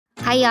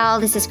Hi, y'all.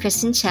 This is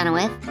Kristen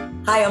Chenoweth.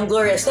 Hi, I'm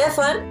Gloria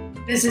Stefan.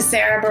 This is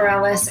Sarah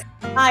Bareilles.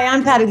 Hi,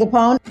 I'm Patty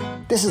Lapone.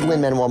 This is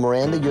Lin-Manuel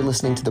Miranda. You're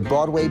listening to the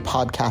Broadway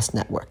Podcast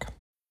Network.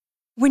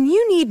 When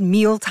you need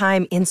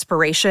mealtime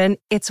inspiration,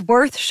 it's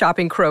worth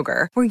shopping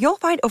Kroger, where you'll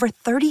find over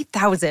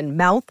 30,000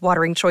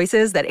 mouth-watering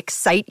choices that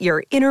excite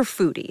your inner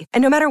foodie.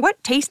 And no matter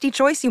what tasty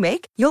choice you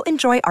make, you'll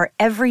enjoy our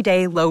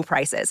everyday low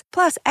prices,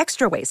 plus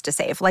extra ways to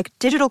save, like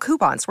digital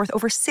coupons worth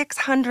over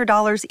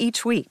 $600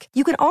 each week.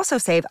 You can also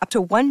save up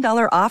to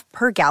 $1 off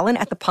per gallon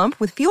at the pump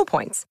with fuel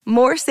points.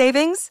 More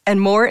savings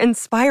and more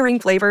inspiring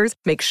flavors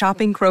make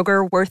shopping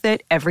Kroger worth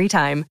it every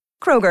time.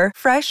 Kroger,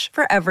 fresh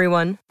for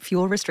everyone.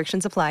 Fuel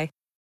restrictions apply.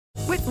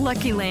 With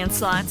Lucky Land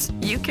Slots,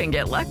 you can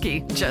get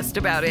lucky just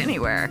about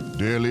anywhere.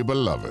 Dearly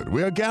beloved,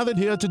 we are gathered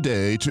here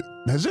today to...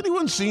 Has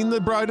anyone seen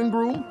the bride and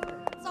groom?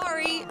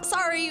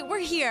 Sorry, we're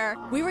here.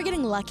 We were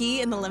getting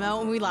lucky in the limo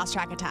and we lost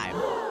track of time.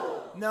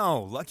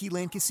 No, Lucky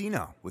Land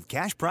Casino, with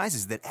cash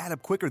prizes that add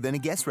up quicker than a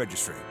guest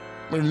registry.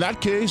 In that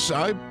case,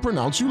 I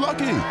pronounce you lucky.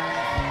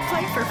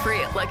 Play for free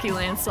at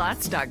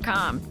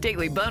LuckyLandSlots.com.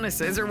 Daily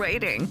bonuses are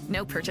waiting.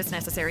 No purchase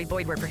necessary.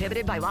 Void where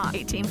prohibited by law.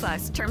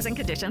 18+. Terms and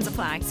conditions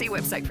apply. See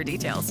website for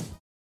details.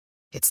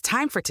 It's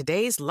time for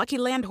today's Lucky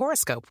Land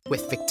horoscope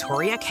with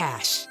Victoria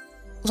Cash.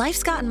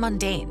 Life's gotten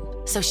mundane,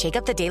 so shake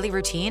up the daily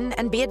routine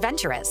and be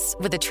adventurous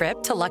with a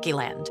trip to Lucky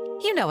Land.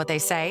 You know what they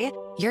say.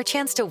 Your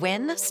chance to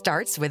win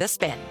starts with a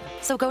spin.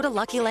 So go to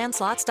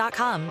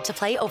LuckyLandSlots.com to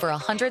play over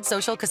 100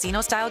 social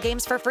casino-style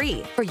games for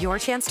free for your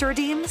chance to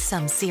redeem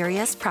some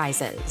serious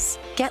prizes.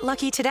 Get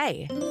lucky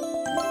today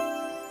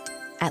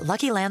at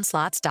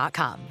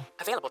LuckyLandSlots.com.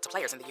 Available to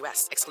players in the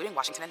U.S., excluding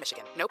Washington and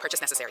Michigan. No purchase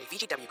necessary.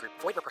 VGW Group.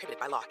 Void where prohibited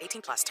by law.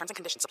 18+. Terms and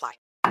conditions apply.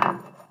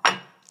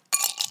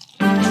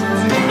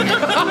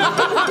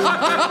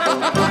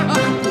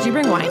 Did you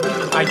bring wine?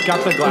 I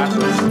got the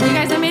glasses. You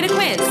guys, I made a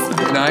quiz.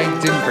 And I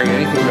didn't bring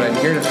anything, but I'm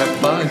here to have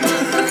fun.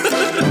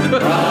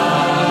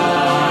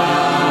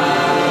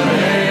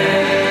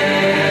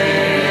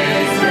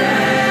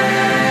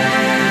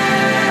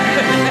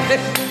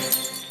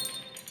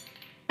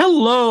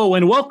 Hello,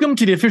 and welcome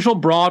to the official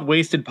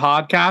Broadwaysted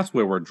podcast,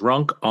 where we're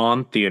drunk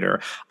on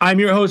theater. I'm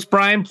your host,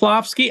 Brian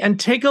Plofsky, and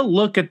take a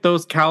look at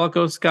those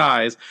calico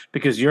skies,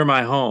 because you're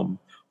my home.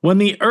 When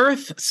the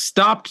earth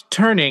stopped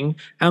turning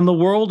and the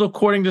world,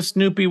 according to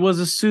Snoopy, was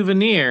a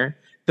souvenir,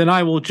 then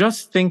I will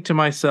just think to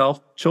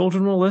myself,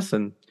 children will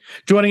listen.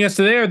 Joining us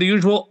today are the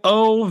usual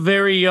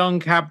very young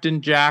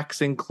Captain Jacks,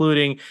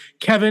 including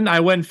Kevin. I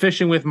went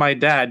fishing with my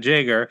dad,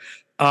 Jager.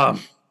 I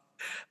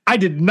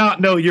did not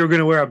know you were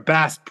going to wear a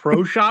Bass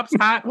Pro Shops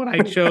hat when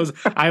I chose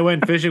I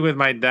went fishing with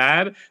my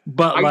dad,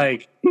 but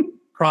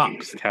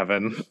props,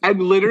 Kevin. I'm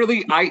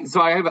literally, I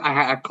have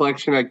a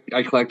collection,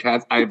 I collect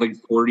hats. I have like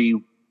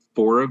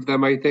 44 of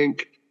them, I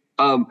think.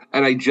 And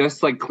I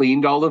just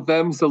cleaned all of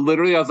them. So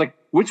literally I was like,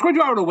 which one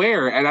do I want to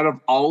wear? And out of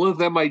all of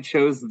them, I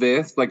chose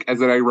this, as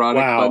an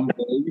ironic fun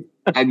thing.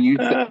 And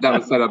that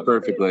was set up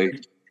perfectly.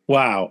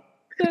 Wow.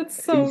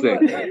 That's so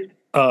funny.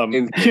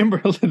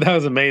 Kimberly, that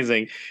was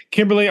amazing.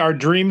 Kimberly, our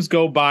dreams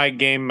go by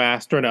game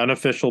master and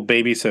unofficial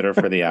babysitter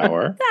for the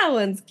hour. That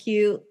one's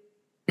cute.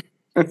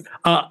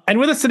 And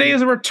with us today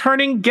is a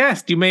returning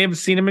guest. You may have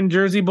seen him in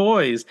Jersey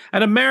Boys,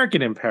 an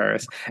American in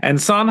Paris,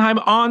 and Sondheim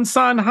on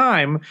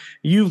Sondheim.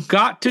 You've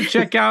got to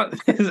check out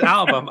his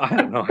album. I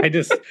don't know. I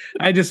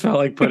just felt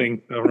like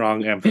putting the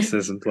wrong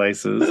emphasis in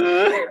places.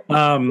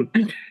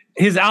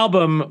 His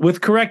album with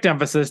correct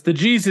emphasis, The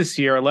Jesus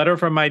Year, A Letter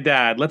from My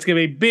Dad. Let's give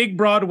a big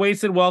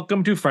Broadwaysted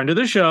welcome to friend of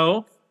the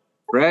show.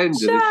 Friend of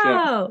the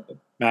show.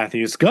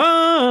 Matthew Scott.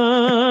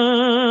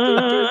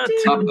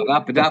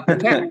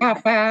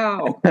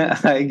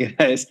 Hi,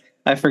 guys.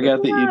 I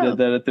forgot that you did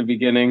that at the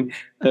beginning.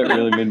 That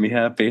really made me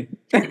happy.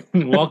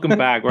 Welcome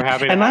back. We're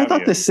happy to And have I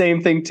thought you. the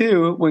same thing,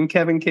 too. When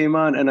Kevin came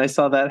on and I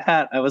saw that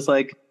hat, I was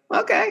like,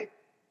 okay,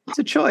 it's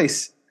a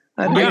choice.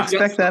 I didn't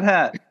expect that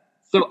hat.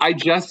 So I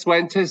just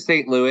went to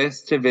St.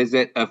 Louis to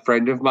visit a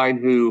friend of mine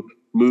who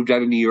moved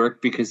out of New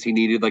York because he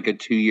needed a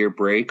 2-year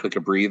break,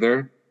 a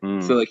breather.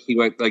 So he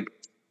went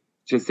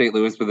to St.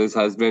 Louis with his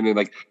husband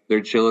and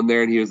they're chilling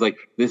there. And he was like,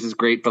 this is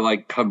great,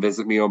 but come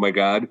visit me. Oh my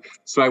God.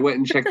 So I went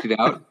and checked it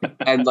out.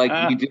 And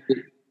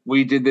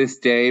we did this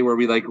day where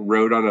we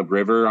rode on a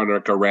river on a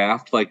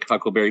raft,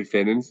 Huckleberry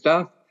Finn and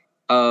stuff.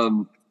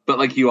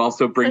 But you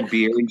also bring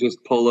beer and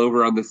just pull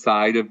over on the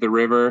side of the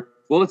river.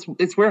 Well,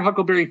 it's where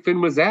Huckleberry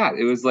Finn was at.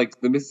 It was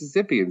the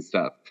Mississippi and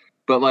stuff.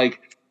 But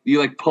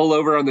you pull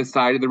over on the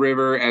side of the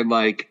river and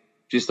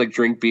just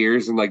drink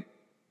beers and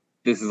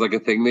this is a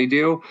thing they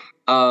do.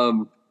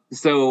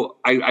 So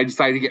I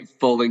decided to get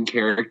full in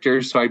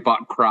character. So I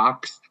bought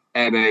Crocs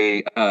and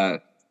a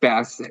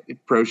Bass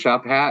Pro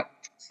Shop hat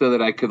so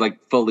that I could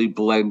fully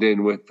blend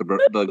in with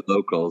the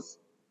locals.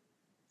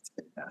 It's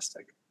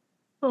fantastic.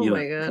 Oh you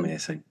my look God.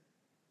 amazing.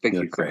 Thank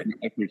you. Great.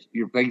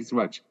 Thank you so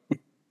much.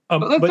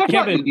 Let's but talk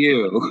Kevin, about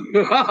you.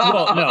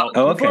 well, no.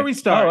 Oh, okay. Before we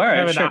start, all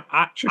right, Kevin,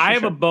 sure. I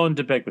have a bone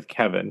to pick with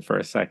Kevin for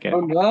a second.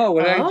 Oh no,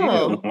 what did I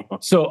do?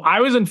 So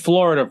I was in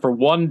Florida for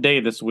one day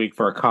this week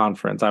for a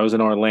conference. I was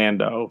in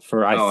Orlando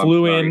I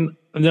flew in.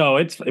 No,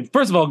 it's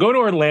first of all, go to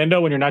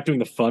Orlando when you're not doing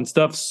the fun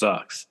stuff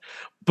sucks.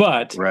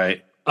 But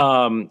right.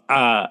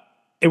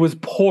 It was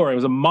pouring. It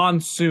was a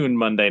monsoon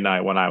Monday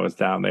night when I was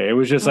down there. It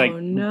was just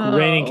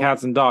raining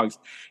cats and dogs.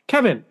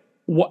 Kevin,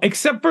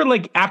 except for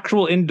like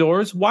actual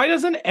indoors, why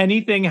doesn't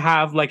anything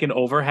have like an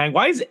overhang?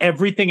 Why is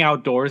everything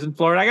outdoors in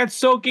Florida? I got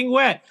soaking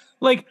wet.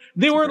 Like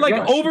there were like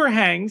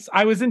overhangs.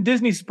 I was in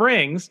Disney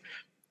Springs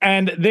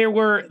and there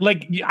were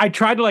like, I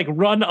tried to like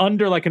run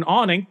under like an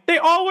awning. They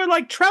all were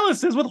like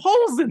trellises with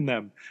holes in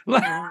them.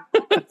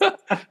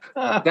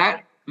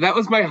 That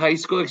was my high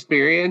school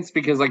experience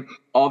because like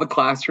all the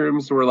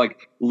classrooms were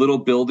like little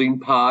building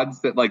pods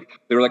that like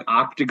they were like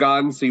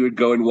octagons. So you would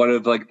go in one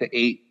of like the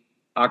 8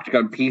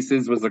 octagon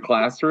pieces was the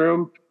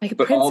classroom. Like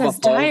Princess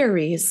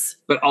Diaries.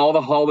 But all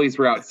the hallways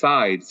were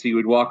outside. So you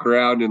would walk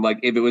around and like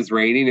if it was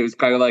raining, it was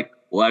kind of like,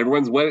 well,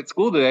 everyone's wet at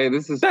school today.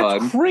 This is fun.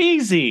 That's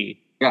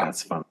crazy. Yeah.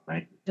 That's fun,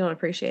 right? Don't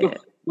appreciate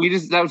it.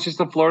 That was just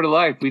the Florida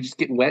life. We just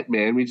get wet,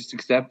 man. We just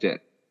accept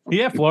it.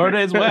 Yeah, Florida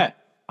is wet.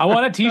 I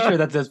want a t-shirt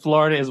that says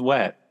Florida is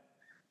wet.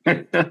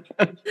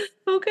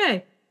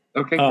 Okay.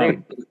 Okay, great.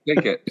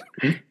 Take it.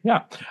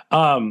 Yeah.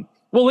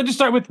 Well, let's just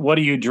start with what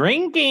are you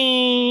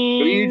drinking?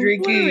 What are you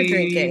drinking? What are we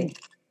drinking?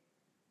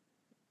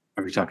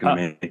 Are we talking to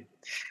me?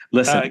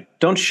 Listen,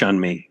 don't shun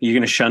me. You're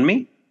going to shun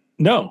me?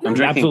 No, I'm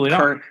drinking absolutely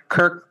not.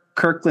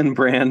 Kirkland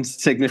brand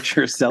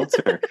signature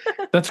seltzer.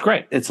 That's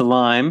great. It's a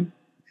lime,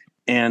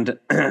 and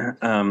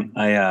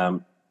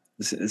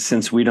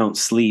since we don't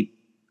sleep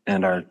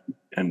and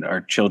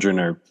our children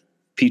are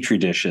petri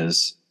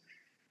dishes,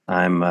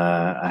 I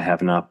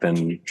have not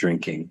been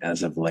drinking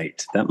as of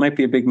late. That might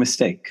be a big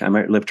mistake. I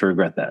might live to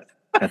regret that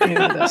at the end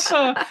of this.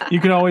 You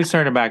can always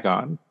turn it back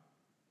on.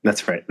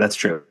 That's right. That's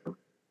true.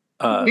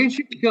 Don't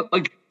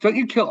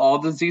you kill all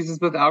diseases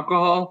with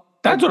alcohol?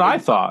 That's what I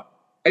thought.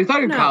 I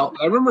thought college.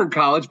 I remember in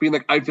college being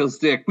like, I feel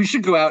sick. We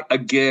should go out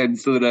again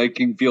so that I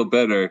can feel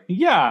better.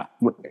 Yeah.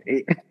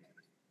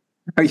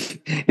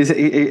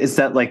 Is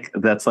that like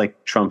that's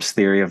like Trump's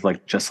theory of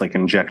like just like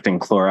injecting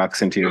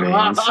Clorox into your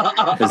veins?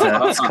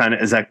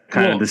 Is that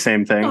kind of the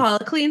same thing? Oh,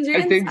 it cleans your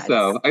I think insides.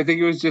 so. I think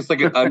it was just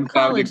like an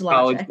unfounded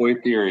college boy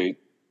theory.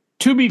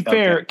 To be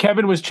fair,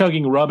 Kevin was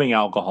chugging rubbing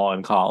alcohol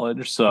in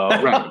college, so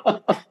right.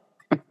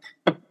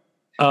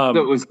 So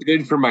it was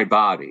good for my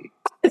body.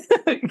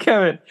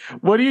 Kevin,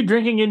 what are you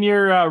drinking in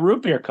your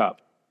root beer cup?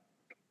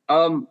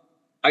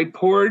 I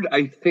poured,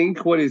 I think,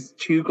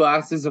 2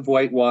 glasses of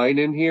white wine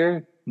in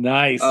here.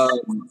 Nice.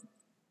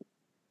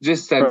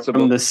 Just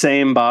sensible. From the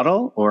same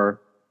bottle or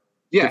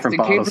different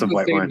bottles of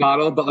white wine? Yes, it came from the same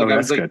bottle, but I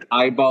was like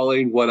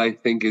eyeballing what I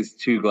think is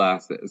 2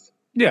 glasses.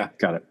 Yeah,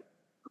 got it.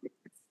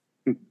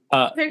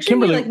 Picture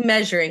me like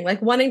measuring,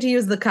 like wanting to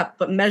use the cup,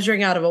 but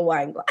measuring out of a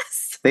wine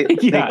glass. They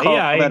call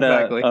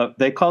exactly.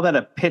 They call that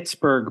a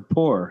Pittsburgh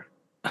pour.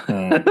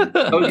 When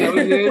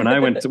I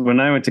went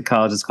to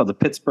college, it's called the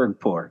Pittsburgh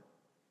pour.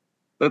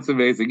 That's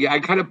amazing. Yeah, I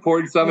kind of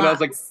poured some, and I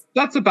was like,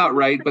 "That's about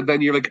right." But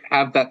then you're like,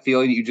 have that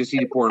feeling that you just need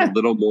to pour a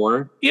little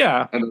more.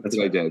 Yeah, and that's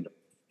what I did.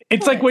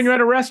 It's like when you're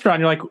at a restaurant,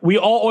 you're like, we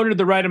all ordered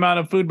the right amount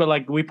of food, but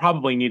like we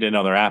probably need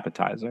another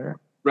appetizer.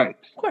 Right.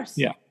 Of course.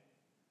 Yeah.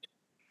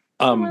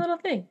 One more little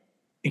thing.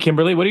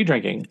 Kimberly, what are you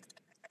drinking?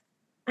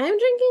 I'm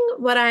drinking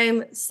what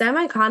I'm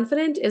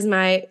semi-confident is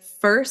my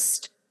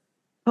first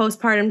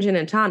postpartum gin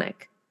and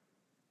tonic.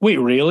 Wait,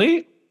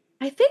 really?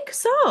 I think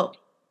so.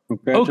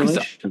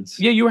 Congratulations.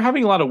 Yeah, you were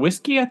having a lot of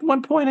whiskey at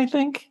one point, I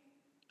think.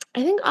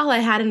 I think all I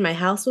had in my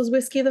house was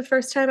whiskey the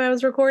first time I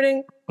was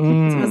recording. So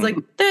I was like,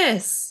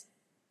 this.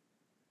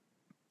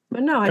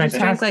 But no, I just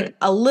drank like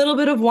a little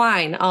bit of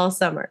wine all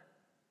summer.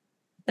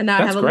 And now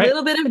I have a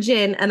little bit of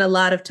gin and a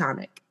lot of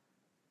tonic.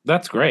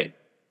 That's great.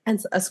 And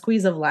a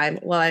squeeze of lime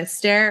while I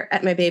stare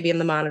at my baby in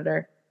the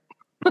monitor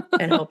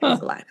and hope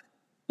he's alive.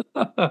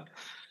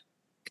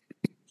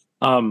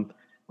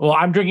 Well,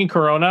 I'm drinking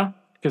Corona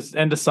because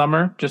end of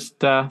summer,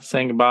 just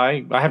saying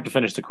goodbye. I have to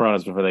finish the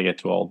Coronas before they get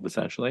too old,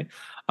 essentially.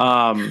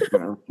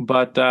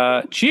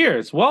 But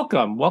cheers.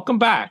 Welcome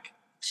back.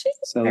 Cheers.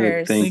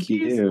 Salute. Thank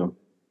you.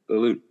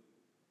 Salute.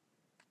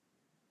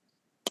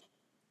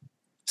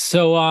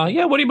 So, what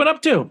have you been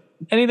up to?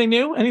 Anything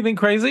new? Anything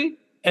crazy?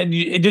 And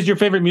did your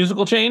favorite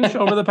musical change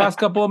over the past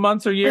couple of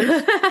months or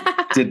years?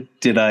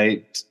 Did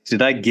I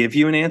give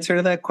you an answer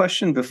to that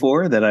question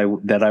before that I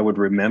would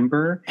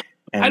remember?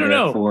 And I don't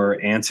know.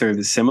 Or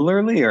answer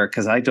similarly, or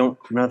because I don't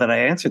know that I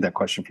answered that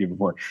question for you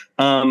before.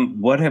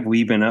 What have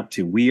we been up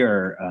to? We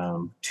are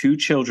 2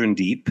 children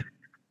deep.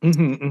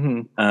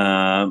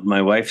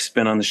 My wife's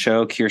been on the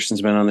show.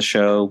 Kirsten's been on the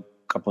show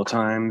a couple of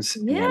times.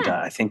 Yeah. And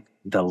I think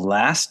the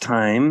last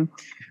time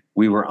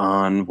we were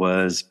on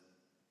was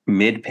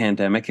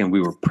mid-pandemic, and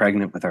we were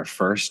pregnant with our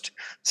first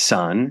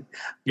son.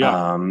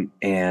 Yeah.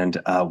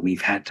 And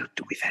we've had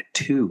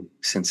 2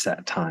 since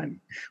that time.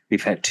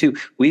 We've had 2.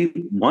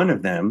 One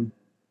of them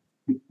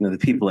the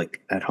people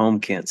like at home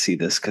can't see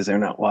this because they're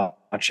not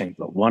watching,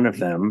 but one of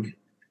them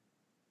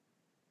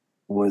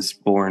was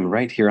born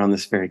right here on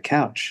this very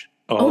couch.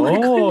 Oh, if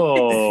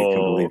you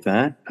can believe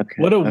that.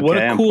 Okay. What a cool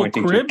I'm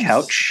pointing crib. to a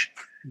couch.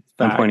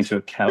 I'm pointing to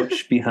a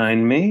couch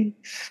behind me.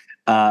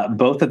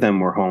 Both of them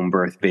were home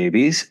birth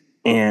babies.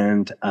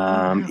 And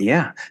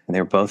and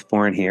they're both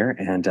born here.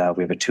 And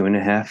we have a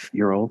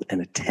 2.5-year-old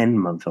and a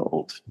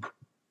 10-month-old.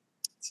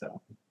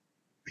 So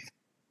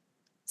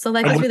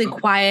like it's really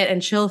quiet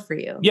and chill for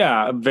you.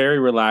 Yeah, very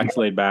relaxed,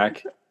 laid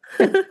back.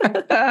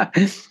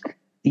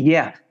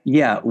 Yeah,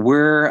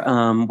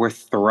 we're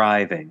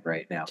thriving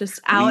right now. Just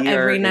out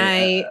every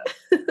night.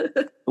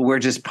 We're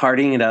just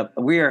partying it up.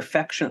 We are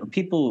affectionate.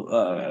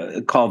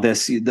 People call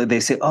this. They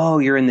say, "Oh,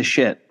 you're in the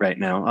shit right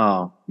now."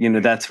 Oh,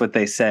 that's what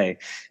they say,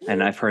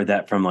 and I've heard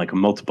that from like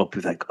multiple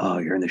people. Like, "Oh,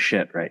 you're in the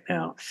shit right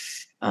now,"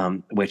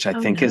 which I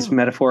think is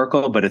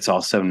metaphorical, but it's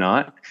also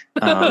not.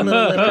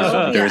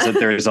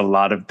 There's a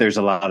lot of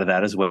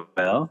that as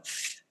well.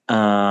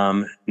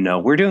 No,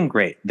 we're doing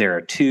great. There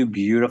are 2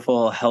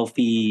 beautiful,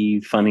 healthy,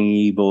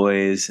 funny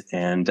boys,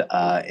 and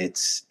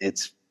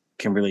it's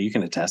Kimberly, you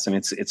can attest. I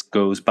mean, it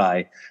goes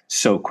by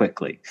so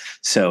quickly.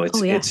 So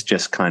it's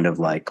just kind of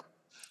like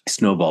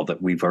snowballed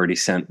that we've already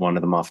sent one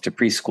of them off to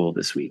preschool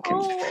this week, and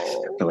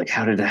we're like,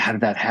 how did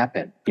that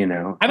happen?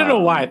 I don't know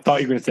why I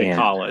thought you were going to say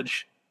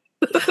college.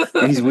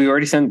 We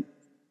already sent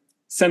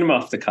him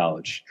off to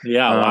college.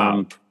 Yeah,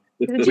 wow.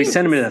 We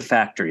send them to the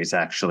factories.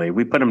 Actually,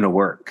 we put them to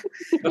work.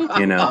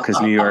 Because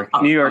New York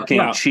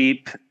ain't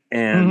cheap.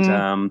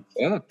 And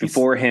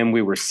before him,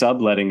 we were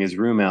subletting his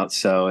room out,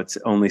 so it's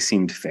only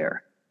seemed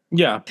fair.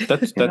 Yeah,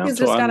 that's he's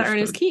just got to earn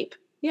his keep.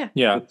 Yeah,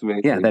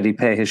 that he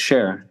pay his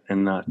share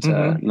and not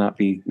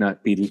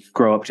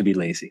grow up to be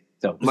lazy.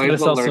 So he's gonna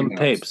sell some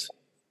papes.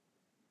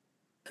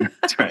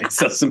 That's right,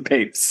 sell some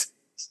papes.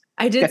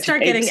 I did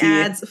start getting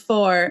ads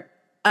for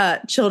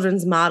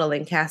children's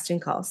modeling casting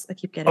calls. I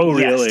keep getting. Oh,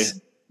 really? Yes.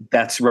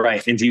 That's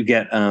right. And do you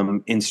get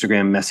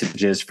Instagram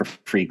messages for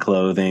free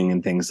clothing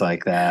and things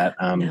like that?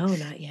 No,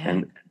 not yet.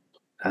 And,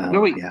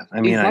 yeah, I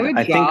mean,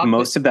 I think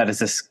most of that is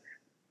this.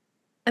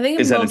 I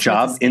think is that a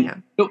job?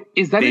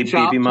 Is that a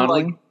job? Baby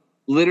modeling? Like,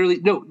 literally,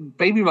 no,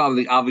 baby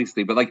modeling,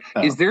 obviously, but like,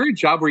 is there a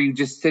job where you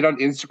just sit on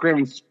Instagram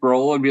and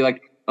scroll and be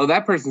like, oh,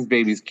 that person's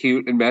baby's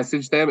cute, and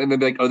message them, and then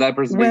be like, oh, that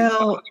person's baby's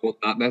cute, I will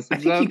not message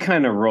them? I think you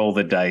kind of roll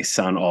the dice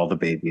on all the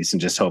babies and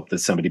just hope that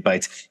somebody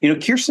bites.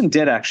 Kirsten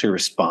did actually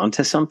respond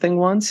to something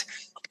once,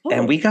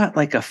 and we got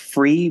like a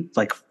free,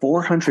 like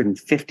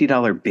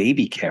 $450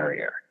 baby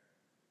carrier.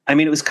 I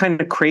mean, it was kind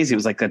of crazy. It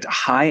was like a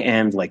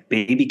high-end, like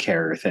baby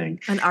carrier thing.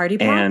 An Artie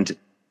Pop? And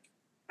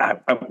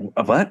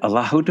what?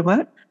 Allahu to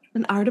what?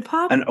 An Artie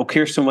Pop? And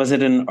Kirsten, was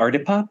it an Artie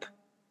Pop?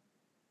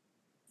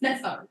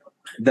 That's not.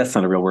 That's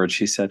not a real word,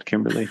 she said,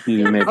 Kimberly.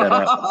 You made that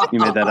up. You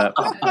made that up.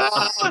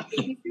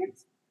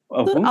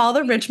 All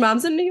the rich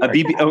moms in New York. A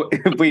BB. Oh,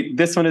 wait,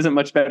 this one isn't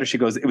much better. She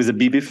goes, it was a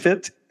BB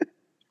fit.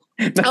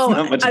 That's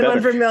not much I'm better.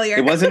 unfamiliar.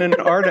 It wasn't an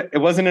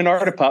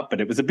Artipop,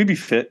 but it was a BB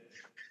fit.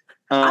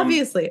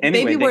 Obviously,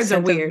 anyway, baby words are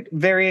weird.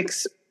 Very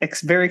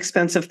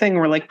expensive thing.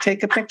 We're like,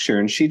 take a picture,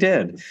 and she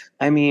did.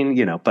 I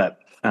mean, but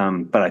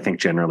I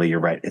think generally you're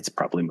right. It's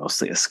probably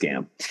mostly a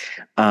scam.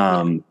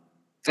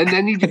 And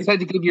then you just had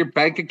to give your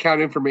bank account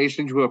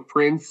information to a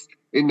prince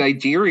in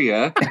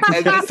Nigeria.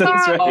 And That's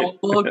right.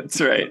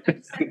 That's right.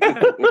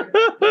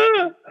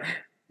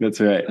 That's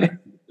right.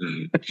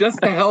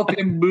 Just to help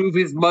him move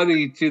his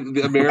money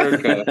to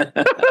America.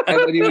 And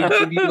then he would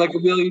give you like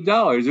 $1 million.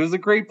 It was a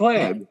great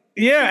plan.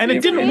 Yeah, and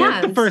it didn't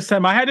work the first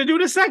time. I had to do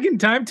it a second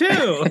time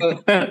too.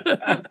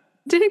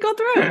 Didn't go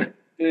through.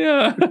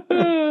 Yeah.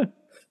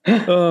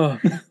 So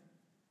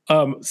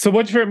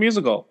what's your favorite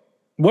musical?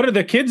 What are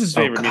the kids'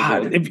 favorite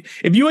musicals?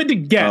 If you had to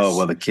guess. Oh,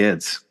 well, the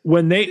kids.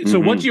 When they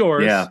what's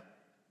yours? Yeah.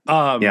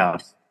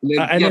 And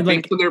then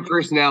based on their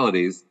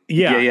personalities.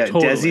 Yeah.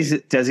 Totally.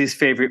 Desi's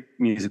favorite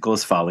musical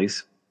is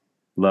Follies.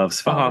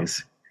 Loves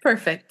Follies.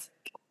 Perfect.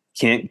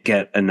 Can't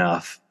get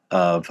enough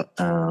of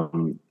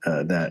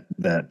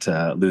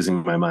that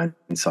Losing My Mind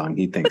song.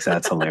 He thinks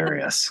that's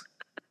hilarious.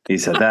 He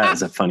said that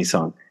is a funny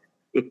song.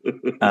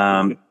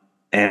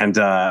 And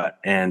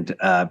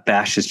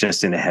Bash is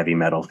just into heavy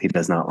metal. He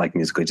does not like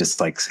musical. He just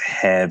likes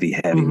heavy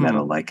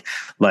metal, like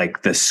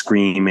the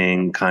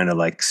screaming, kind of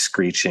like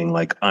screeching,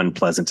 like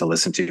unpleasant to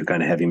listen to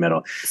kind of heavy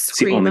metal. It's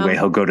the only way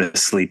he'll go to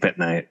sleep at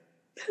night.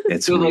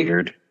 It's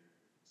weird.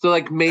 So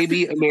like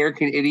maybe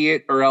American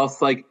Idiot, or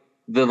else like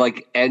the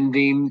like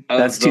ending of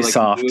That's too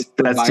soft.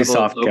 That's too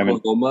soft, Kevin.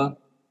 Oklahoma.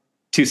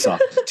 Too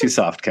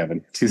soft,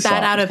 Kevin. Too soft.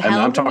 That Out of Hell.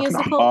 I'm talking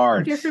musical,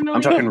 hard.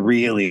 I'm talking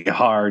really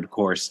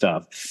hardcore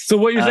stuff. So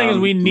what you're saying is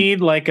we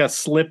need like a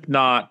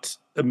Slipknot,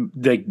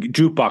 the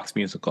jukebox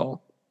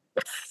musical.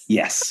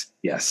 Yes.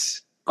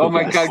 Oh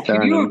my God!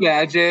 Can you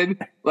imagine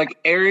like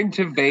Aaron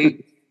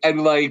Tveit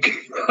and like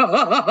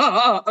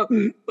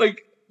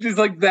like just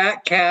like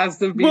that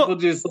cast of people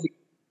just like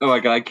Oh my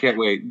god, I can't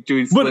wait.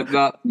 Doing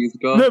Slipknot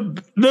musical.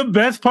 The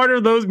best part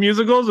of those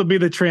musicals would be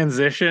the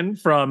transition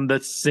from the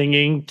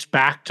singing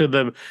back to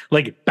the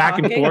back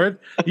and forth.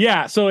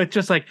 Yeah, so it's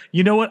just like,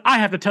 you know what? I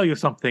have to tell you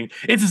something.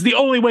 It's the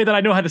only way that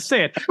I know how to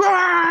say it.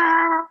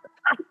 I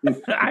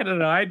don't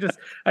know. I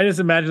just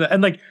imagine that.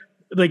 And like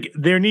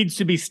there needs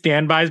to be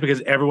standbys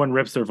because everyone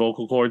rips their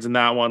vocal cords in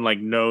that one, like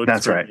notes.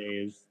 That's right.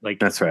 Days.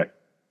 That's right.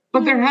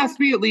 But there has to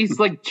be at least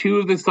like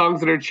 2 of the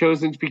songs that are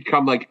chosen to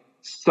become like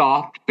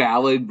soft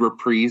ballad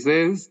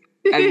reprises,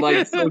 and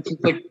like so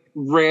just like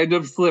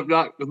random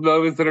Slipknot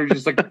moments that are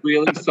just like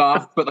really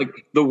soft, but like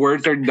the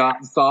words are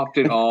not soft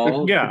at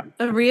all. Yeah,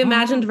 a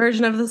reimagined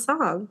version of the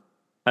song.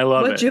 I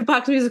love what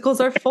jukebox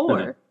musicals are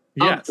for.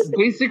 Yes,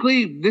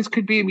 basically, this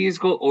could be a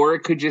musical, or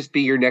it could just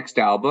be your next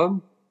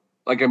album.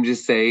 Like I'm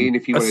just saying,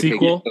 if you want to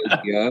take it,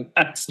 yeah,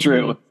 that's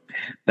true.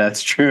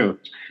 That's true.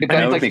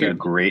 That would make a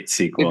great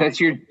sequel. If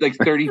that's your like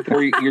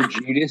 34,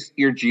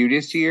 your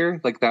Judas year,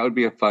 like that would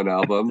be a fun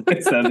album.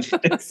 It's not a shame.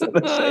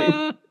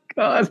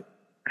 God.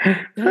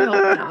 I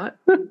hope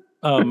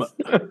not.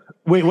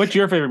 Wait, what's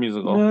your favorite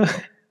musical? Did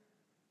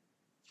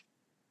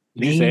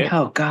you say it?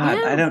 Oh God,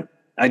 yeah.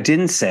 I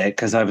didn't say it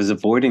because I was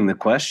avoiding the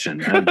question.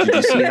 Did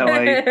you see how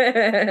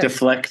I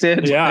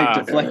deflected? Yeah, I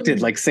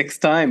deflected like 6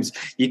 times.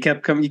 You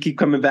keep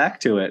coming back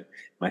to it.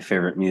 My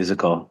favorite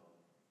musical.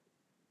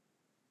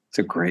 It's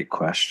a great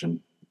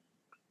question.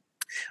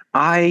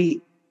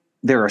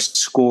 There are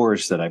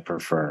scores that I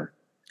prefer,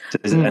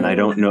 and I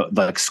don't know,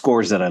 like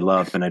scores that I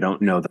love, and I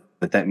don't know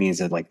that means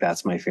that like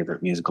that's my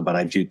favorite musical. But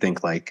I do think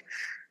I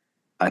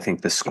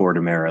think the score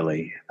to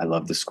Merrily. I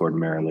love the score to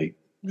Merrily.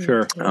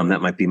 Sure.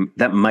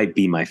 That might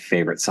be my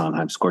favorite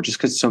Sondheim score, just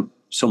because so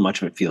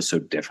much of it feels so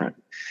different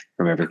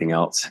from everything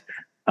else.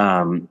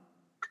 And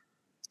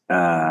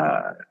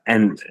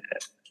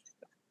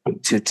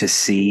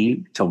to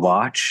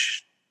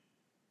watch.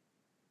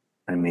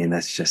 I mean,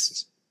 that's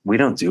just, we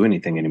don't do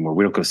anything anymore.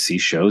 We don't go see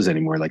shows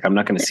anymore. Like, I'm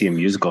not going to see a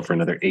musical for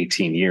another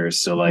 18 years.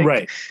 So like,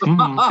 right.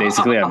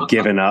 Basically I've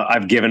given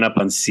up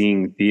on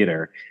seeing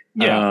theater.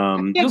 Yeah.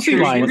 You'll see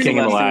Lion King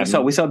and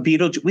Aladdin. We saw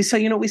Beetlejuice. We saw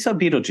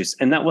Beetlejuice,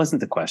 and that wasn't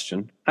the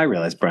question. I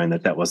realized, Brian,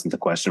 that wasn't the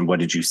question. What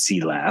did you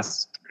see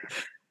last?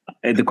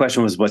 The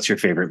question was, what's your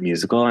favorite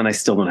musical? And I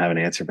still don't have an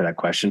answer for that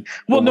question.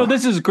 Well, no,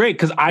 this is great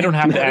because I don't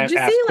have to ask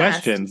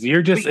questions.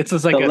 You're just, it's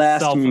just like the a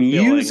last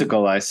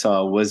musical I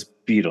saw was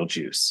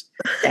Beetlejuice.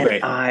 And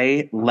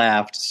I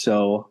laughed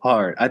so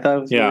hard. I thought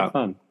it was really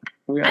fun.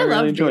 I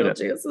really enjoyed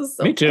it. It was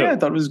so Me too. Yeah, I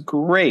thought it was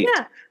great.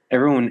 Yeah.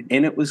 Everyone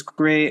in it was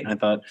great. I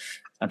thought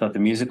the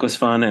music was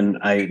fun, and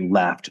I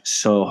laughed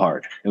so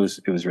hard. It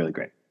was really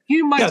great.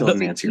 You might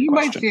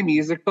see a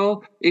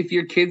musical if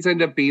your kids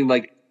end up being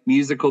like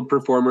musical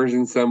performers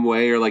in some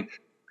way, or like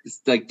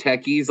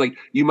techies. Like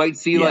you might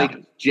see like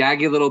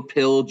Jagged Little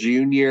Pill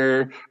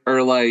Jr.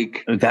 or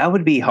like that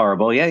would be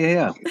horrible.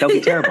 Yeah. That would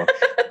be terrible.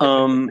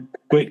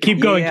 Wait, keep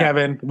going,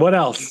 Kevin. What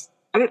else?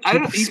 I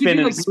don't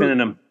spinning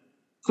them.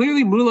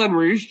 Clearly, Moulin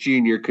Rouge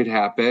Jr. could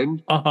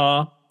happen.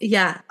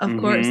 Yeah, of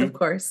course.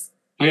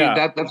 I mean,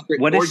 that's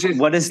great. What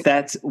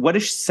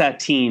does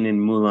Satine in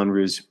Moulin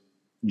Rouge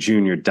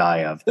Jr.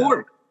 die of?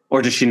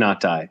 Or does she not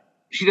die?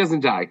 She doesn't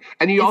die.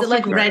 And you is also it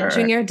like Red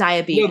Junior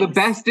diabetes? No, the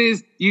best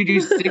is you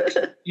do 6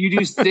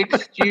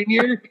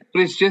 Junior,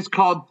 but it's just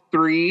called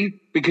 3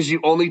 because you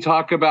only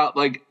talk about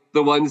like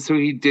the ones who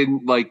he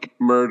didn't like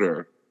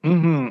murder.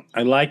 Mm-hmm.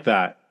 I like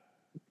that.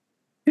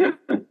 3.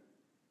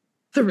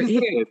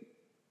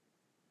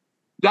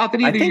 Not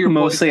that either. I think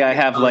mostly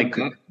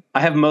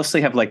I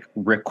mostly have like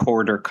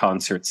recorder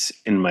concerts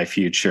in my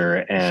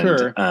future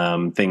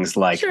and things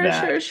like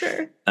that.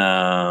 Sure.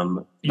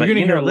 You're going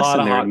to hear a lot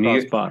of hot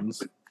cross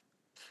buns.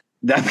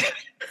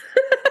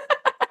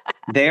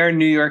 They are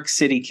New York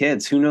City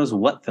kids. Who knows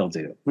what they'll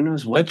do? Who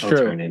knows what they'll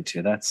turn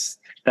into? That's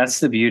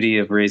the beauty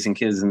of raising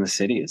kids in the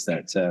city, is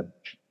that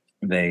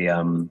they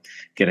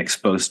get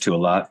exposed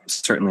to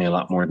certainly a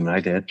lot more than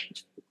I did.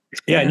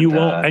 Yeah, and you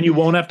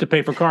won't have to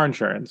pay for car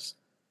insurance.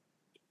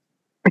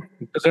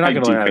 Because they're not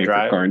going to learn how to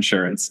drive. Car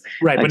insurance,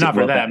 right? But not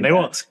for them. They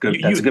won't.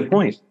 That's a good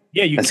point.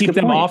 Yeah, you keep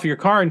them off your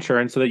car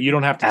insurance so that you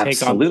don't have to take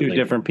on 2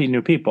 different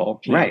new people.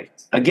 Right.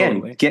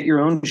 Again, get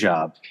your own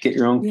job. Get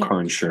your own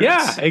car insurance.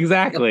 Yeah,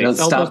 exactly.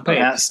 Stop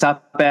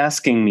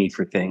asking me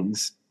for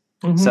things.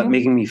 Mm-hmm. Stop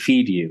making me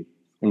feed you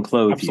and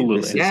clothe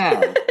you.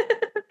 Yeah.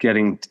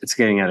 It's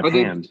getting out of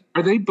hand.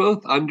 Are they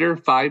both under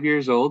 5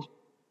 years old?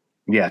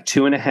 Yeah,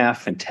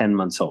 2.5 and 10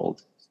 months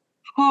old.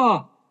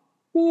 Huh.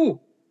 Ooh.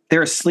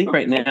 They're asleep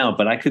right now,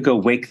 but I could go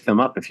wake them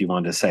up if you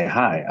wanted to say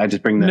hi. I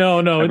just bring the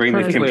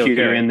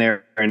computer in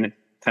there and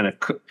kind of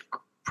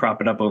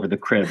prop it up over the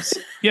cribs.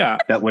 Yeah.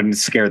 That wouldn't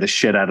scare the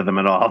shit out of them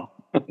at all.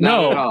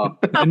 No.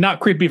 And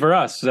not creepy for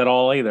us at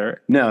all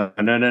either. No.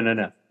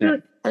 Yeah.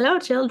 Hello,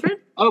 children.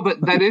 Oh,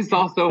 but that is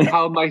also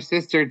how my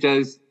sister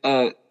does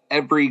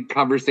every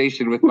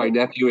conversation with my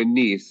nephew and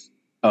niece.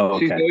 Oh,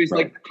 okay. She's always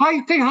like, "Hi,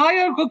 say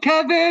hi, Uncle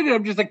Kevin." And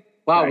I'm just like,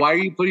 wow, why are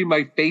you putting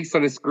my face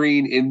on a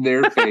screen in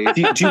their face?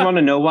 Do you want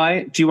to know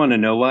why? Do you want to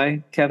know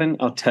why, Kevin?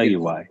 I'll tell you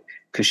why.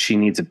 Because she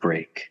needs a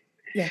break.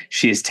 Yeah.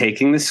 She is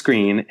taking the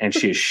screen and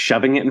she is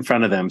shoving it in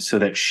front of them so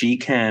that she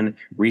can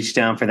reach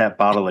down for that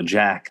bottle of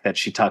Jack that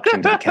she tucked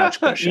into the couch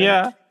cushion.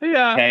 Yeah.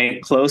 Okay,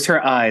 close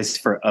her eyes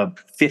for a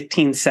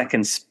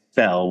 15-second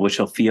spell, which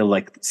will feel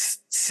like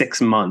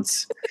 6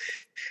 months.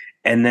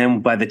 And then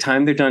by the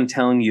time they're done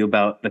telling you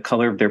about the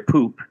color of their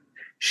poop,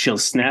 she'll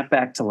snap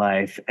back to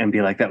life and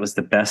be like, that was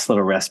the best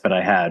little respite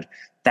I had.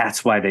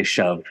 That's why they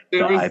shoved the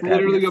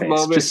iPad in your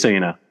face. Just so you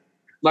know.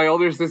 My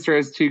older sister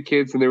has 2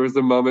 kids, and there was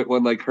a moment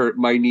when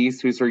my niece,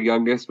 who's her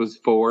youngest, was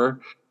 4,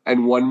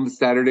 and one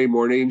Saturday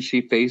morning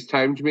she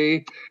FaceTimed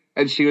me,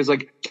 and she was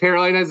like,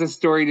 Caroline has a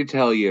story to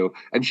tell you.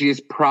 And she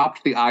just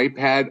propped the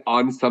iPad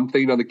on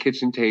something on the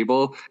kitchen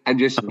table and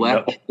just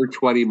left for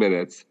 20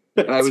 minutes.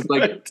 And I was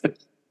like,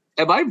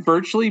 am I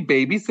virtually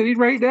babysitting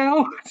right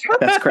now?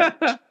 That's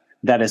correct.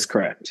 That is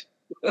correct.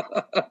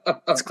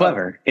 It's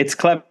clever. It's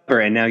clever.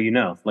 And now you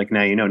know. Like,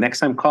 now you know. Next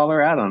time, call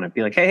her out on it.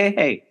 Be like,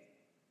 hey.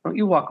 Don't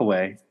you walk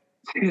away.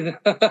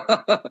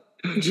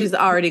 She's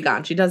already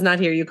gone. She does not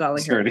hear you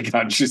calling her. She's already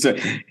gone.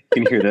 You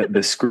can hear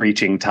the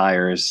screeching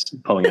tires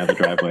pulling out the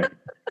driveway.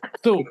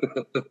 So,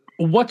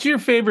 what's your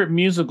favorite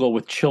musical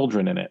with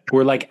children in it?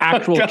 Where like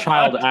actual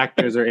child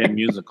actors are in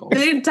musicals?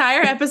 The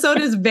entire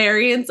episode is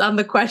variants on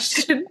the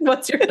question,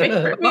 what's your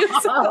favorite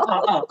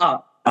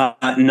musical?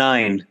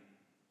 9.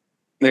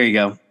 There you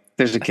go.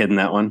 There's a kid in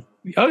that one.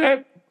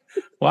 Okay.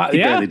 Wow, he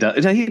barely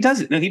does. No, he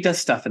does it. No, he does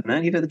stuff in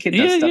that. The kid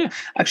does stuff. Yeah.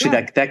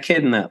 Actually, that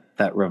kid in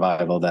that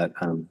revival, that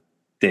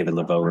David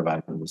Laveau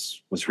revival,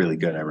 was really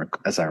good.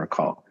 As I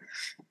recall.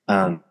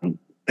 That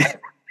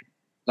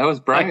was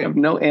Brian. I have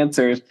no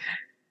answers.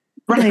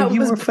 Brian,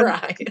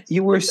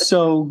 you were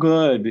so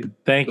good.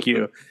 Thank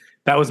you.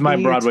 That was my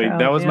Broadway.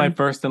 That was my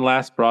first and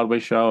last Broadway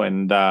show,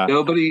 and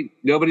nobody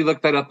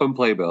looked that up on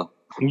Playbill.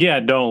 Yeah,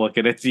 don't look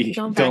at it.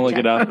 Don't look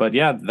it up. But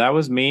yeah, that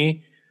was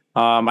me.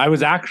 I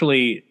was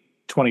actually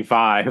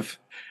 25,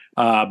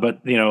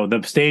 but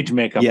the stage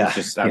makeup was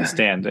just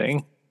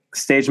outstanding.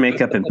 Stage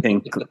makeup and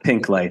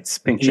pink lights,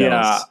 pink gels.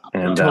 Yeah,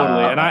 and,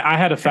 totally. And I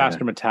had a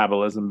faster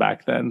metabolism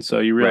back then, so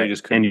you really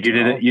just couldn't. And you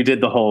did it. You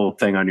did the whole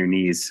thing on your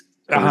knees.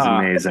 It was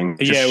amazing.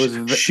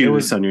 Just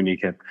shoes on your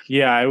kneecap.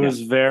 Yeah, it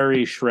was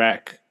very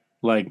Shrek,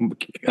 like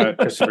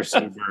Christopher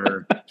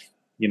Seaver.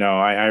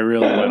 I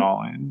really went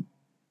all in.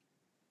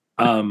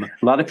 A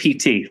lot of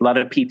PT.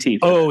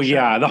 Oh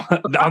yeah,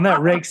 on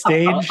that rake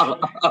stage,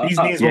 these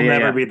knees will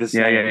never be the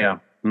same. Yeah.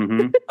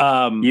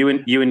 Mm-hmm.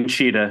 You and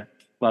Cheetah.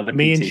 A lot of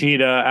me PT. and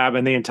Cheetah,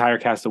 and the entire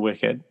cast of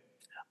Wicked.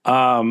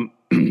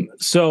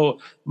 So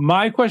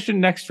my question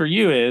next for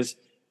you is,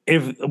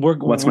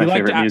 what's my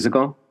favorite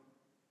musical?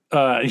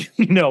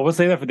 No, we'll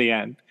save that for the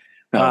end.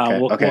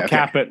 We'll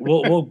cap it.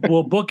 We'll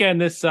bookend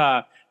this.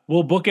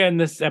 We'll bookend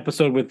this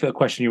episode with a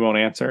question you won't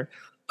answer.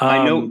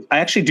 I know. I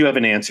actually do have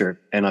an answer,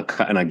 and I'm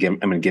going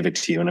to give it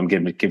to you, and I'm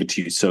going to give it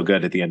to you so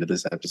good at the end of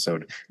this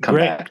episode. Come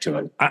back to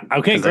it.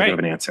 Okay, great. I have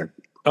an answer.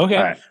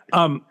 Okay.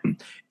 Right.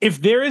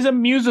 If there is a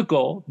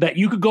musical that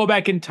you could go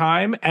back in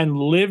time and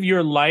live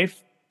your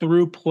life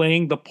through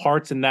playing the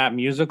parts in that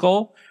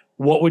musical,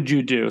 what would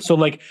you do? So,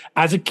 like,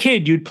 as a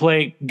kid, you'd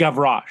play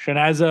Gavroche, and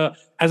as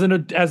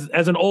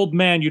an old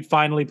man, you'd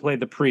finally play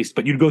the priest.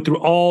 But you'd go through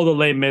all the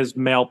Les Mis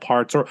male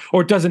parts, or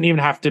it doesn't even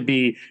have to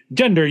be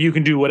gender. You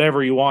can do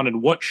whatever you wanted.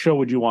 What show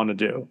would you want to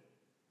do?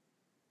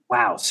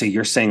 Wow! So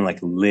you're saying like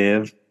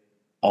live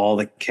all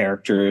the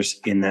characters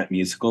in that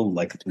musical,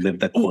 like live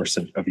the course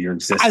of your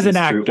existence as an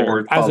actor,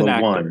 or follow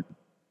one?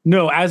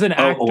 No, as an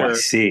actor. Oh, I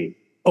see.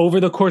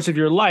 Over the course of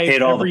your life,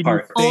 hit all the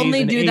parts.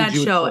 Only do that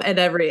show at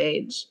every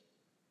age.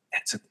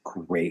 That's a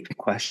great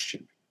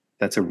question.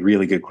 That's a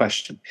really good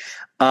question.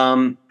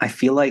 I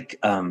feel like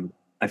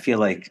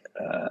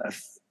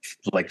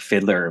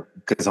Fiddler,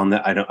 because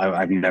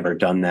I've never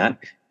done that,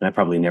 and I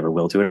probably never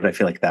will do it. I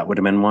feel like that would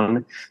have been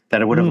one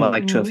that I would have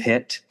liked to have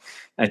hit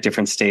at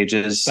different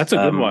stages. That's a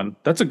good one.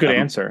 That's a good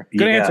answer.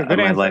 Good answer. Good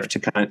answer. My life to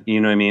kind of,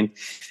 you know what I mean?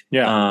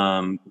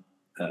 Yeah.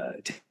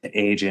 To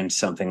age in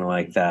something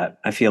like that,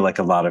 I feel like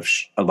a lot of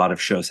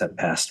shows have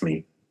passed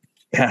me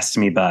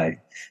by.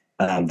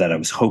 That I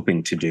was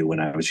hoping to do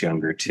when I was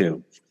younger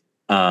too.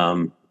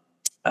 But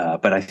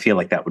I feel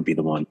like that would be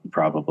the one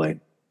probably.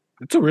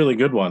 It's a really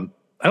good one.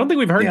 I don't think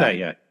we've heard that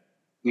yet.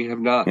 We have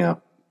not.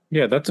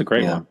 Yeah, that's a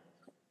great one.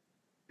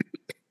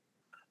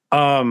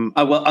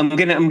 Well, I'm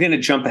gonna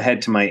jump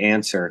ahead to my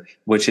answer,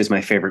 which is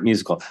my favorite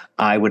musical.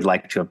 I would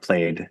like to have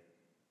played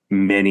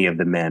many of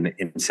the men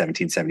in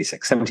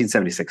 1776.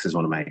 1776 is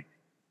one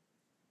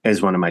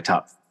of my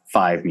top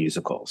 5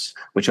 musicals,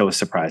 which always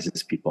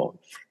surprises people.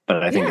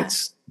 But I think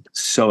it's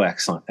so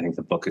excellent. I think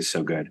the book is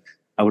so good.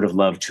 I would have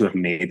loved to have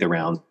made the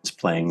rounds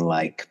playing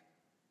like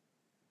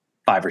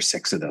 5 or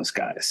 6 of those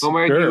guys. Oh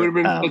my God, you would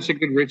have been such a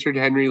good Richard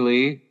Henry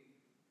Lee.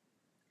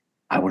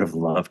 I would have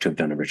loved to have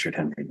done a Richard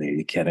Henry Lee. Are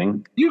you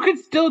kidding? You could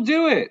still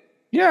do it.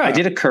 Yeah. I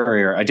did a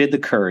Courier. I did the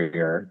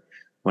Courier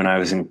when I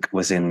was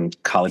in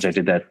college. I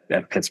did that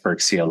at Pittsburgh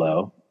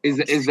CLO. Is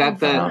that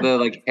the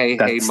like hey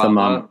that's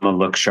mama? The mama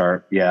look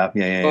sharp. Yeah.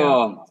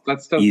 Oh,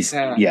 that's so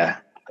sad. Yeah.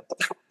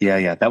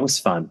 Yeah. That was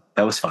fun.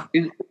 Would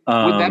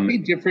that be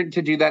different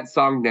to do that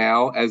song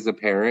now as a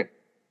parent?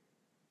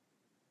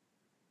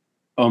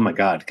 Oh my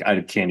God. I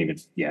can't even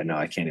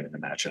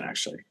imagine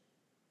actually.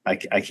 I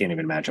can't even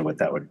imagine what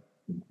that would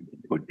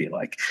be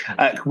like.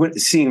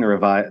 Seeing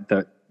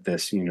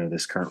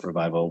this current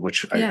revival,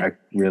 which I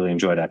really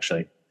enjoyed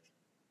actually.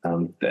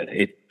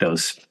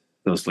 Those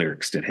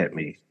lyrics did hit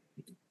me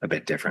a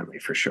bit differently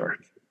for sure.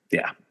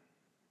 Yeah.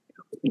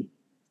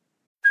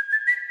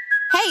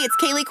 Hey, it's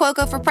Kaylee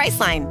Cuoco for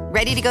Priceline.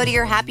 Ready to go to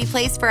your happy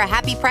place for a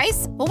happy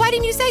price? Well, why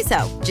didn't you say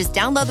so? Just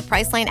download the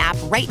Priceline app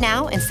right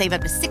now and save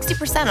up to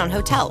 60% on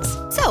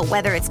hotels. So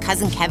whether it's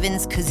Cousin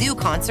Kevin's Kazoo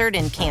Concert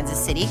in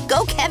Kansas City,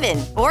 go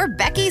Kevin, or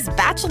Becky's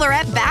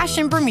Bachelorette Bash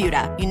in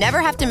Bermuda, you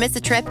never have to miss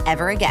a trip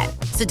ever again.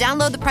 So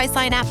download the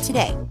Priceline app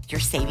today. Your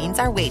savings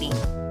are waiting.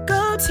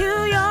 Go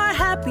to your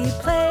happy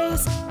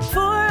place for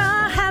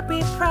a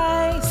happy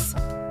price.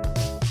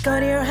 Go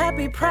to your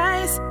happy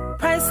price,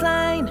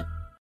 Priceline.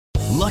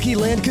 Lucky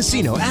Land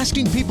Casino,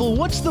 asking people,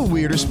 what's the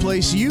weirdest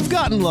place you've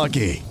gotten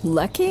lucky?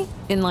 Lucky?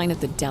 In line at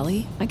the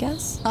deli, I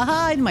guess?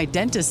 Aha, in my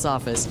dentist's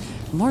office.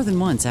 More than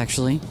once,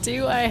 actually.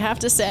 Do I have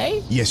to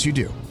say? Yes, you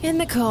do. In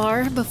the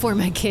car before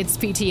my kids'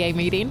 PTA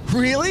meeting.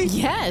 Really?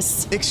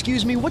 Yes.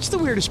 Excuse me, what's the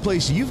weirdest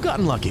place you've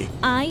gotten lucky?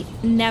 I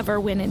never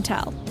win and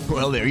tell.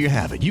 Well, there you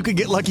have it. You can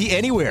get lucky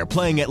anywhere,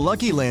 playing at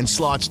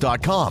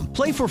LuckyLandSlots.com.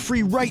 Play for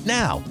free right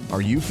now.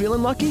 Are you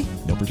feeling lucky?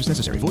 No purchase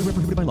necessary. Void where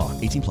prohibited by law.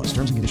 18 plus.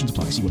 Terms and conditions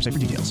apply. See website for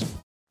details.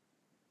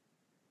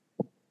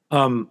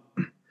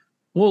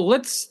 Well,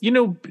 let's, you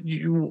know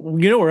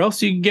where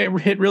else you can get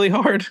hit really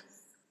hard?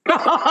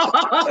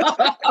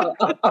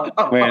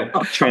 Wait,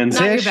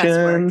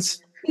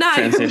 transitions.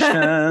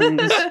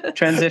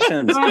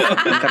 Transitions.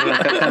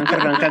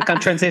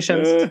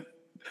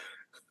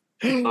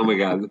 Oh my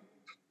God.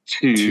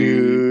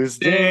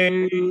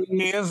 Tuesday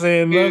is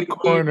in the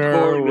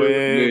corner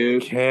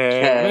with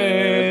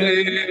Kevin.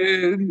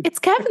 It's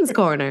Kevin's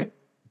corner.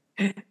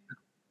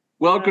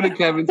 Welcome to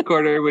Kevin's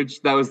Corner,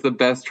 which that was the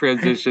best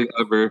transition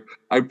ever.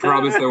 I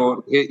promise I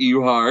won't hit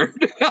you hard.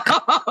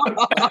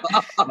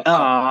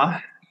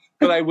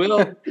 But I will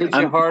hit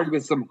you hard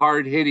with some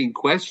hard-hitting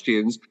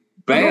questions.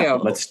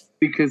 Bam!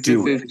 Because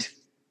this is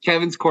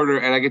Kevin's Corner,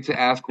 and I get to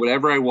ask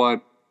whatever I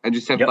want and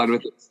just have fun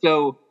with it.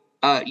 So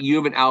you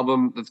have an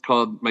album that's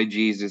called My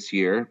Jesus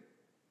Year,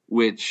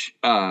 which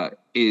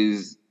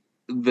is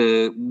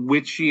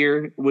which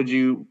year would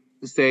you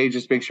say?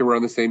 Just make sure we're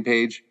on the same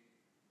page.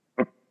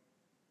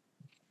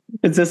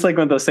 It's just like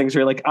one of those things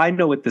where you're like, I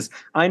know what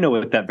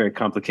that very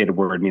complicated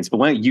word means, but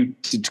why don't you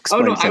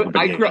explain it to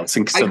everybody else?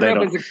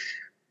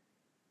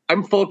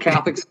 I'm full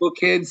Catholic school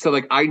kid, so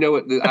like I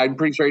know I'm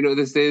pretty sure I know what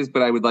this is,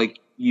 but I would like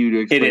you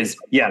to explain. It is,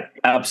 yeah,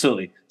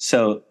 absolutely.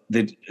 So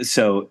the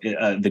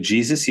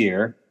Jesus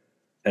Year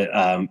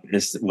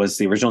was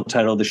the original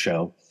title of the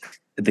show.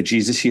 The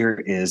Jesus Year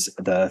is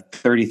the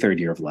 33rd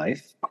year of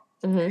life,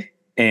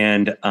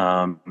 and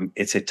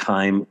it's a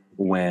time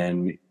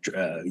when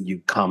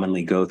you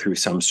commonly go through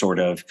some sort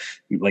of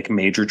like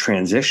major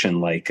transition,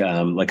 like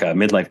a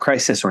midlife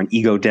crisis or an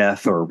ego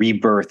death or a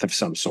rebirth of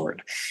some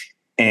sort.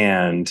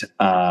 And,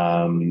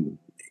 I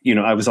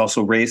was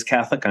also raised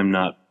Catholic. I'm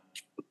not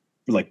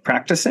like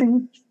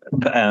practicing,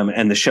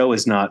 and the show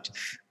is not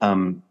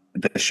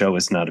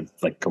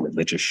like a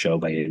religious show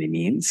by any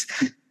means.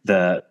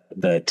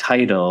 The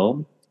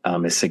title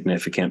is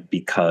significant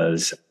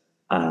because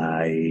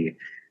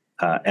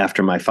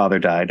after my father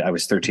died, I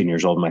was 13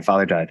 years old. My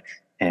father died.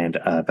 And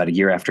about a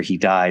year after he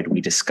died, we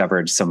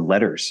discovered some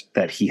letters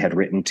that he had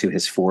written to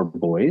his 4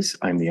 boys.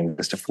 I'm the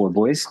youngest of 4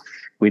 boys.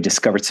 We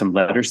discovered some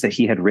letters that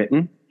he had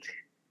written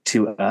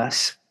to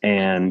us.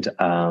 And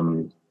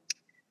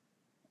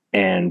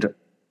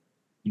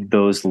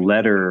those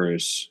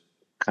letters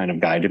kind of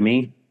guided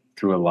me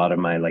through a lot of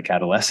my like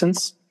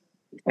adolescence.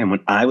 And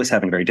when I was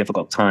having a very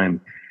difficult time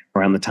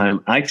around the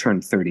time I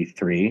turned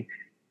 33,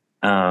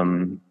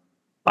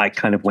 I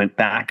kind of went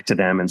back to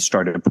them and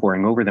started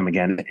poring over them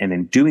again. And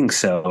in doing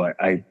so,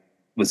 I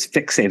was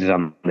fixated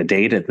on the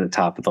date at the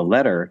top of the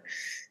letter,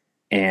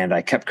 and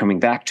I kept coming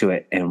back to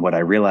it. And what I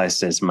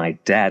realized is my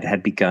dad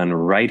had begun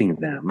writing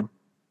them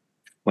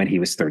when he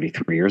was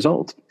 33 years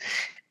old.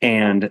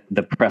 And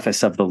the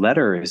preface of the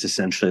letter is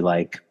essentially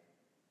like,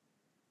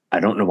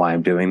 I don't know why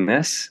I'm doing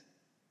this.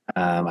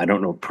 I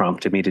don't know what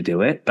prompted me to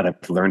do it, but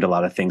I've learned a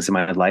lot of things in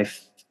my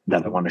life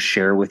that I want to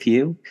share with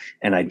you.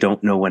 And I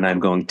don't know when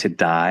I'm going to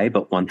die,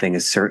 but one thing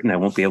is certain, I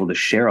won't be able to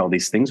share all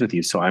these things with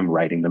you. So I'm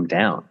writing them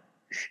down.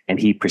 And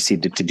he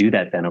proceeded to do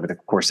that then over the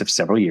course of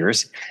several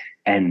years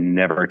and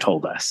never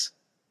told us.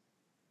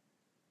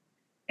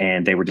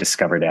 And they were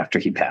discovered after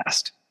he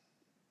passed.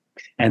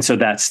 And so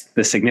that's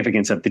the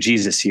significance of the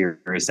Jesus Year,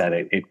 is that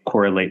it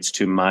correlates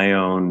to my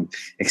own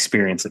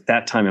experience at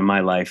that time in my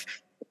life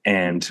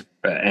and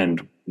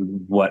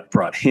what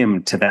brought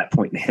him to that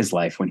point in his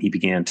life when he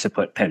began to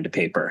put pen to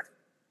paper.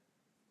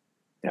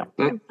 Yeah.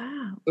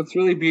 That's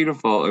really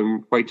beautiful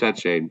and quite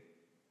touching.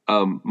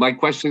 My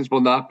questions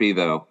will not be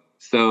though.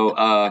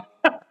 So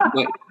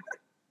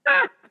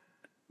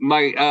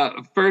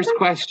my first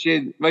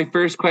question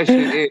is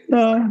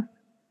come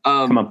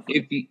on.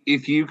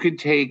 if you could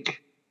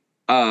take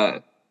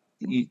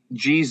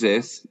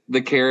Jesus,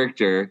 the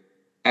character,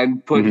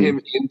 and put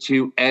him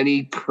into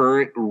any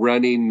current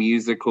running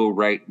musical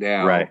right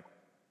now,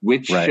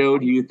 which show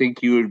do you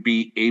think you would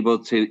be able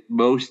to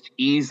most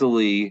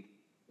easily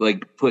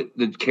like put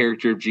the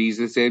character of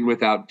Jesus in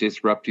without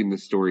disrupting the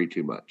story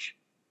too much?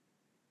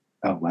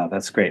 Oh wow,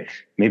 that's great.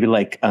 Maybe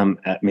like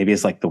maybe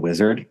it's like the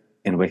wizard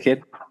in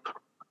Wicked.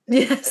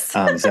 Yes.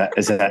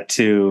 Is that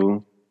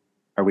too?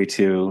 Are we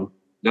too?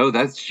 No,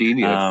 that's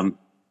genius.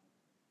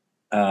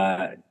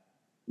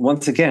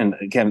 Once again,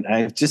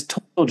 I've just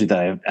told you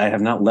that I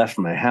have not left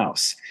my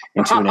house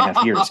in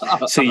 2.5 years.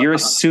 So you're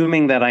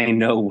assuming that I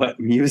know what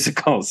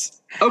musicals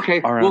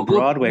are on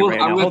Broadway right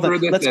now. Hold on,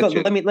 let's go.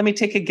 Let me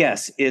take a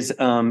guess. Is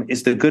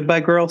the Goodbye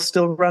Girl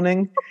still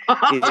running?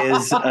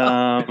 Is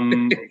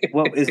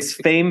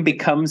Fame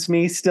Becomes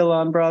Me still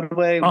on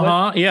Broadway?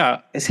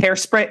 Yeah. Is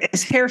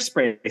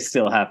Hairspray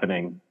still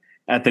happening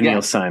at the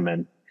Neil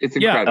Simon? It's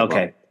incredible.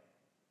 Okay.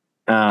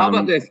 How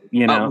about this?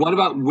 What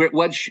about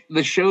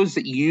the shows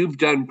that you've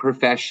done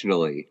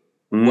professionally?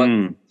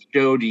 What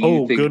show do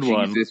you think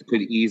Jesus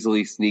could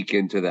easily sneak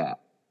into that?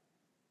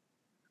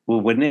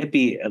 Well, wouldn't it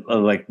be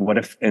like what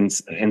if in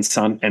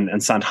Sondheim,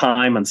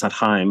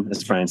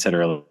 as Brian said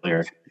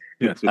earlier,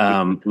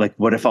 like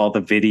what if all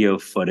the video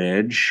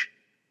footage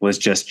was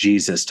just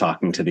Jesus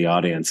talking to the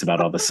audience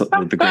about all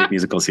the great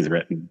musicals he's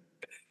written?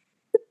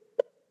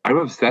 I'm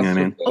obsessed with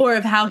it. Or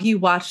of how he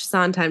watched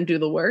Sondheim do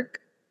the work.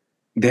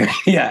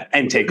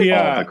 And take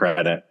all the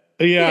credit.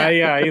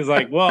 Yeah. He's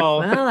like,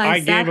 well I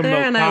gave him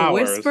those powers. I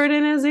whispered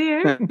in his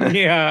ear.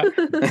 Yeah.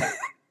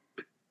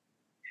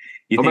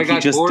 You think he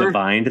just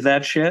divined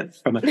that shit?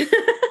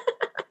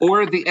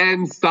 Or at the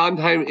end,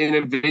 Sondheim in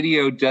a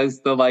video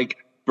does the like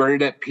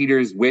Bernadette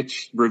Peters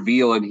witch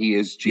reveal, and he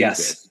is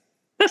Jesus.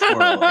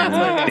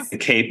 Yes. The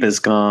cape is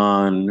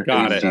gone.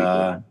 Got it.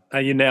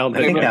 You nailed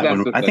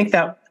it. I think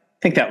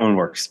that one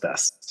works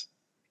best.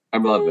 I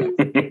love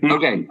that.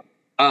 Okay.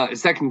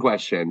 Second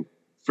question.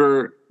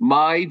 For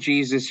my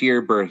Jesus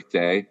year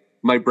birthday,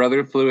 my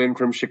brother flew in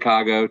from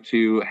Chicago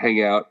to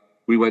hang out.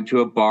 We went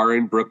to a bar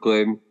in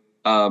Brooklyn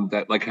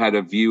that like had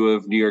a view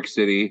of New York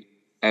City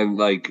and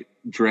like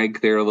drank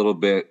there a little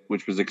bit,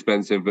 which was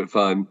expensive but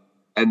fun.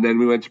 And then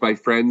we went to my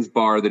friend's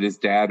bar that his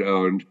dad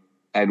owned,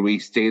 and we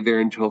stayed there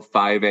until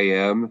 5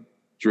 a.m.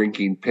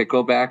 drinking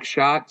pickleback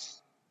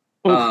shots.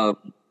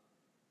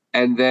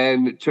 And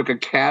then took a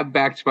cab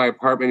back to my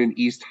apartment in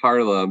East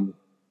Harlem,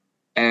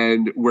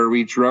 and where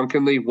we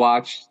drunkenly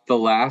watched The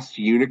Last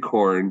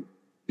Unicorn,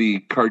 the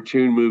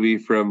cartoon movie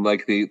from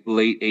like the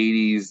late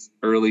 80s,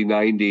 early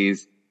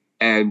 90s,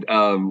 and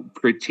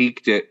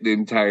critiqued it the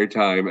entire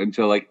time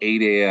until like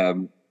 8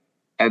 a.m.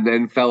 and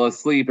then fell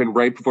asleep. And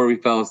right before we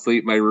fell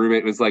asleep, my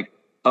roommate was like,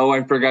 "Oh,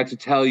 I forgot to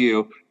tell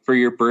you, for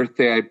your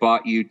birthday, I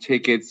bought you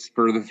tickets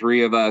for the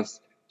three of us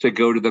to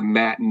go to the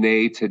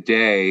matinee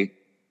today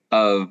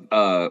of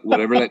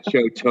whatever that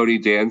show Tony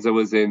Danza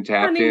was in,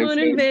 tap Honeymoon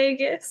dancing. in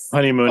Vegas.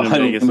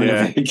 Honeymoon in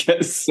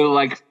Vegas. So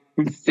like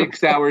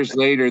 6 hours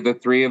later, the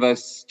three of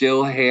us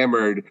still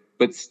hammered,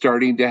 but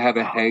starting to have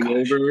a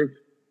hangover. Gosh.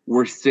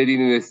 We're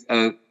sitting in this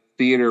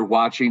theater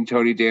watching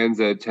Tony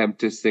Danza attempt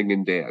to sing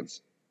and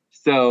dance.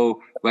 So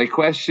my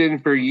question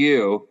for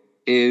you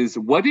is,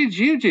 what did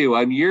you do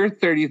on your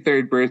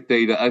 33rd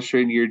birthday to usher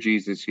in your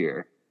Jesus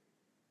year?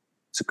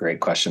 It's a great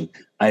question.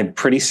 I'm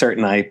pretty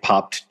certain I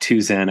popped 2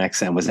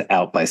 Xanax and was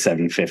out by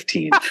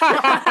 7:15.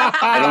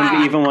 I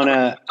don't even want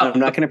to. I'm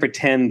not going to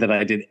pretend that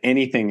I did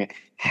anything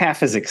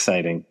half as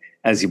exciting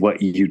as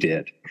what you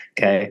did.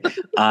 Okay,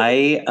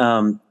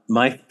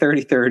 my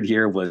 33rd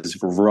year was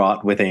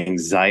wrought with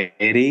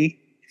anxiety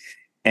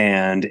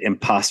and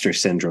imposter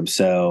syndrome.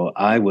 So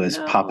I was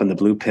popping the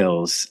blue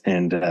pills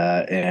and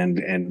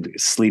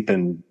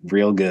sleeping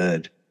real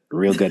good.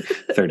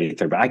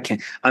 33rd. But I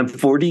can't. I'm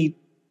 40.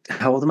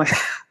 How old am I?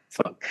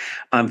 Fuck.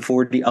 I'm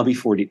 40. I'll be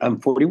 40. I'm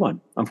 41.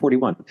 That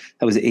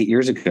was 8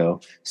 years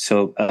ago.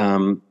 So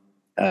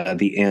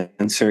the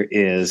answer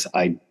is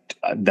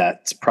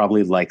that's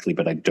probably likely,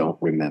 but I don't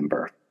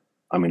remember.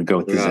 I'm going to go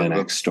with the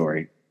Xanax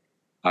story.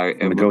 I'm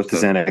going to go with the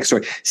Xanax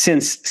story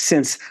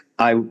since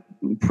I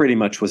pretty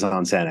much was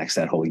on Xanax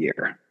that whole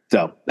year.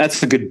 So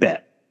that's a good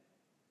bet.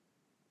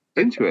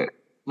 Into it.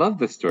 Love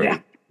the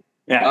story.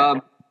 Yeah.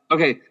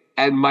 Okay.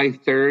 And my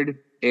third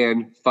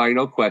and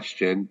final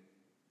question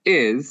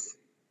is,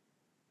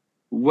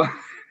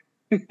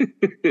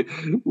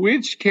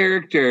 which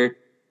character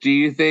do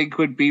you think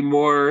would be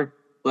more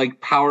like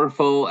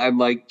powerful and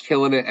like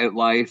killing it at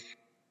life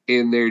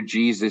in their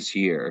Jesus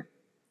year?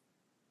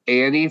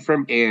 Annie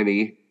from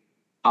Annie,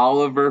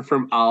 Oliver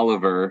from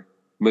Oliver,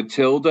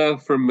 Matilda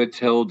from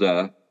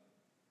Matilda,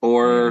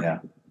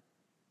 or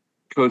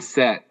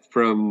Cosette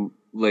from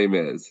Les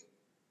Mis?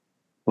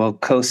 Well,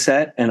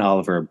 Cosette and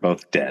Oliver are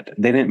both dead.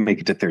 They didn't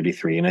make it to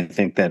 33, and I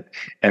think that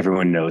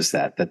everyone knows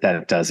that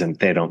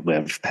they don't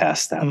live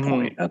past that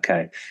point.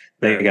 Okay,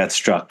 they got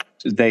struck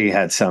they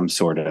had some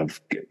sort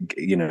of,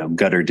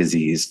 gutter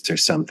disease or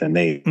something.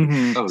 They,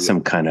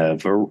 some kind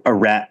of, a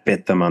rat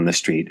bit them on the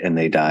street and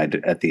they died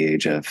at the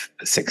age of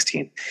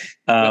 16.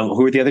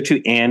 Who are the other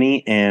two?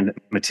 Annie and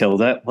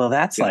Matilda. Well,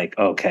 that's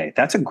okay.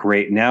 That's a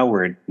great, now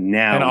we've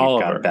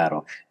got a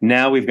battle.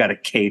 Now we've got a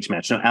cage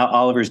match. No,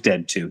 Oliver's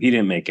dead too. He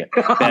didn't make it.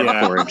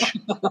 Bad porridge.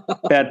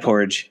 Bad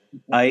porridge.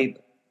 I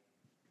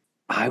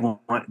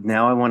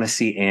want to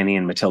see Annie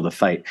and Matilda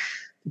fight.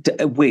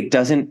 Wait,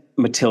 doesn't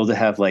Matilda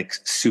have like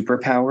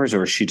superpowers,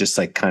 or is she just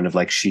like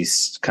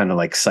she's kind of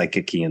like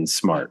psychic-y and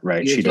smart,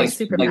 right? She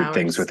does weird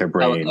things with her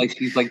brain. Like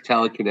she's like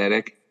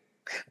telekinetic.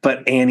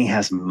 But Annie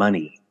has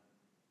money.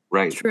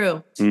 Right.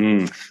 True. So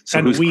and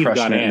who's we've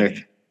crushing got it?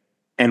 Annie.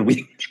 And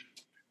we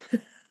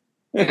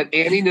and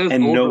Annie knows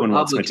and no one Republicans.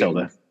 wants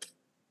Matilda.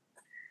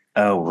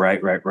 Oh,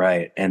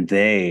 right. And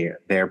they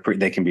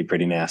can be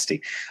pretty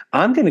nasty.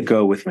 I'm going to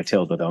go with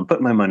Matilda though. I'm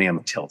putting my money on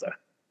Matilda.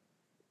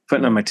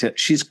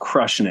 She's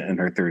crushing it in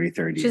her 33rd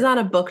year. She's on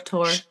a book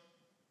tour.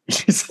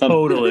 She's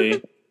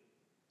totally.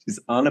 She's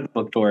on a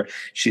book tour.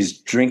 She's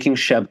drinking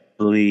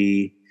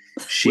Chablis.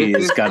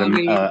 She's got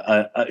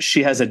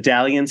she has a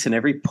dalliance in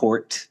every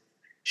port.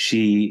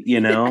 She,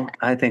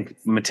 I think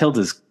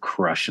Matilda's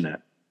crushing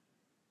it.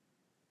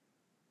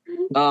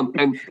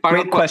 And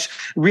great question.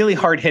 Really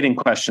hard hitting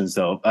questions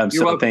though.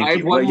 So thank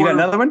you. You got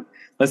another one?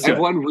 Let's do it. I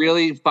have one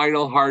really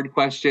final hard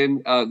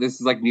question. This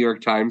is like New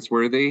York Times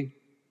worthy.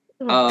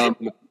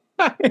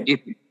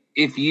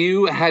 If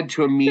you had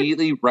to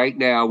immediately right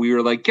now, we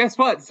were like, guess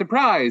what?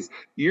 Surprise!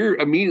 You're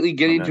immediately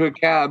getting into a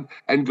cab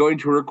and going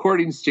to a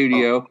recording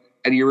studio,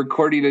 and you're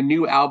recording a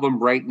new album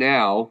right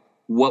now.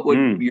 What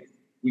would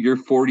your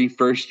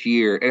 41st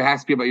year? It has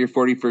to be about your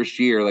 41st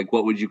year. Like,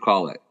 what would you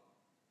call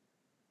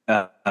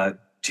it?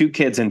 2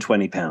 kids and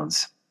 20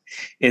 pounds.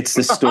 It's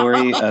the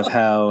story of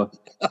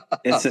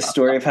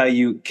how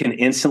you can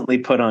instantly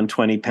put on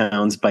 20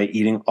 pounds by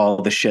eating all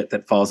the shit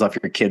that falls off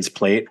your kid's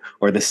plate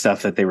or the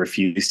stuff that they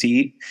refuse to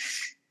eat.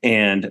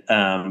 And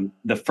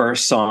the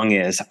first song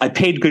is, I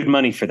paid good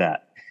money for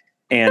that.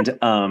 And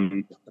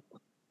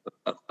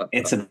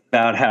it's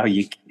about how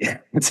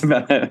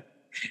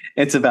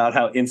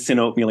instant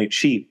oatmeal is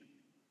cheap.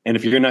 And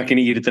if you're not going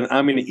to eat it, then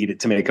I'm going to eat it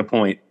to make a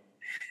point.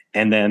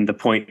 And then the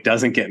point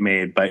doesn't get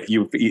made, but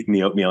you've eaten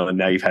the oatmeal and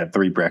now you've had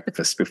 3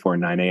 breakfasts before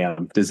 9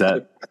 a.m. Does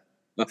that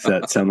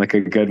sound like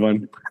a good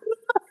one?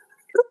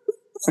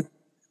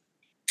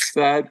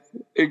 That's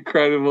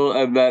incredible.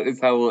 And that is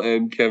how we'll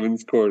end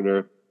Kevin's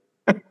Corner.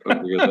 Oh my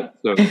God,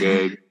 that's so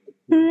good.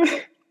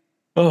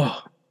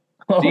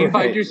 Do you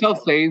find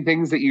yourself saying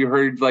things that you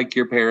heard like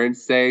your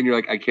parents say and you're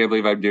like, I can't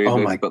believe I'm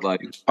doing this, but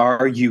like,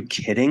 are you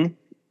kidding?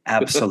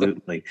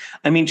 Absolutely.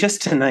 I mean,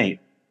 just tonight,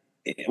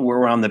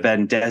 we're on the bed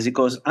and Desi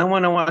goes, I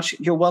want to watch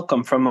You're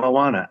Welcome from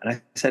Moana. And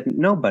I said,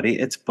 no, buddy,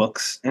 it's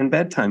books and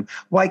bedtime.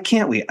 Why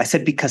can't we? I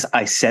said, because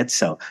I said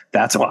so.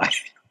 That's why.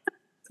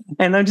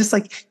 And I'm just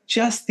like,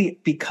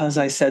 because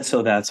I said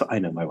so, that's why. I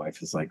know my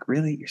wife is like,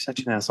 really? You're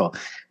such an asshole.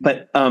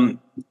 But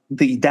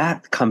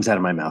that comes out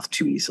of my mouth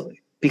too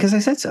easily because I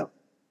said so.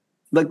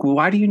 Like,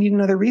 why do you need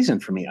another reason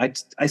for me? I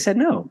said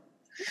no.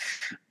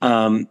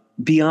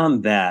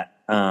 Beyond that,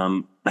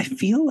 I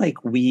feel like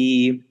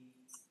you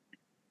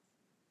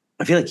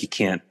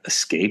can't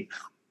escape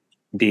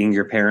being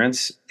your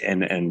parents.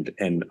 And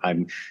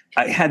I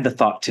had the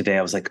thought today,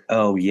 I was like,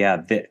 oh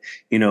yeah, I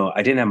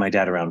didn't have my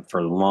dad around for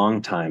a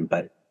long time,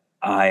 but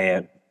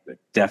I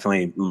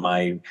definitely,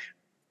 my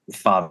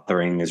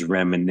fathering is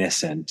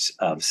reminiscent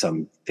of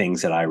some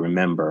things that I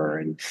remember.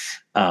 And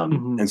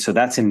so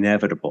that's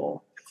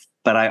inevitable.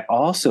 But I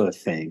also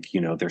think,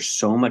 there's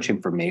so much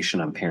information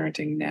on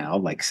parenting now,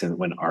 like so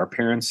when our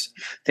parents,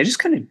 they just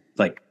kind of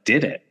like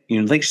did it,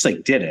 they just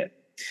like did it.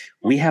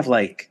 We have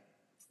like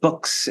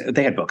books.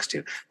 They had books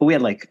too, but we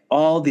had like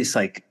all this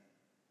like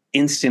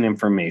instant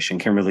information.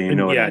 Kimberly, you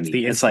know what I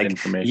mean? It's like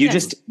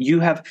information. You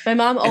have. My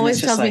mom always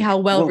tells me how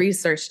well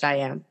researched I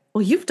am.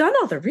 Well, you've done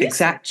all the research.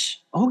 Exactly.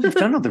 Oh, you've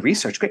done all the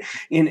research. Great.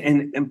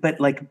 But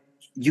like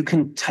you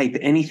can type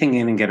anything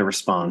in and get a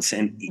response,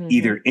 and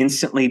either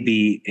instantly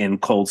be in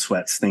cold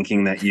sweats,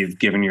 thinking that you've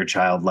given your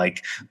child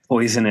like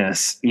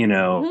poisonous, I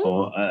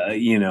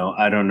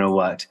don't know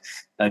what,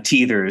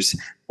 teethers.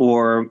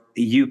 Or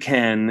you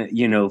can,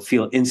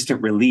 feel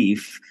instant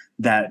relief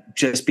that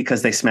just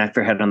because they smack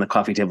their head on the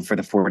coffee table for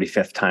the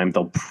 45th time,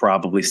 they'll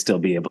probably still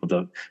be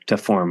able to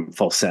form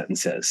full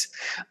sentences.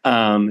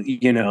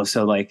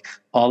 So like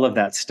all of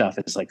that stuff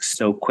is like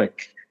so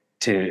quick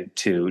to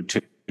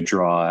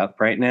draw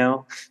up right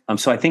now.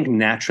 So I think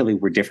naturally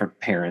we're different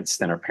parents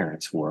than our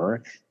parents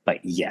were. But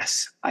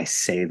yes, I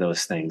say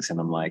those things and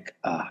I'm like,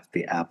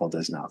 the apple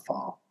does not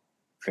fall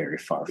very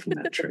far from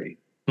that tree.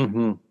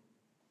 Mm-hmm.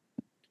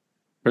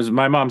 Whereas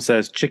my mom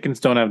says chickens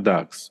don't have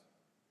ducks.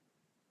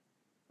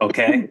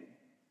 Okay.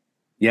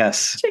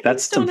 Yes.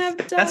 That's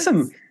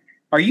some.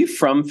 Are you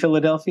from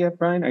Philadelphia,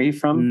 Brian? Are you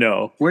from?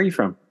 No. Where are you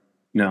from?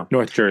 No.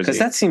 North Jersey. Because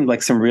that seemed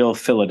like some real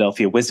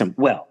Philadelphia wisdom.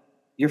 Well,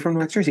 you're from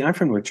North Jersey. I'm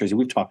from North Jersey.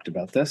 We've talked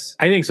about this.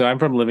 I think so. I'm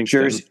from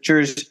Livingston.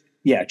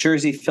 Yeah,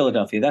 Jersey,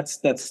 Philadelphia. That's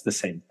the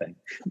same thing.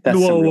 That's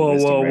Whoa, some real whoa,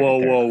 wisdom whoa, right whoa,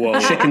 there. whoa, whoa.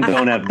 Chicken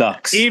don't have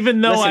ducks.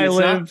 Even though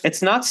Listen,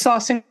 it's not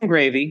sauce and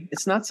gravy.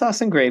 It's not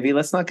sauce and gravy.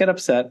 Let's not get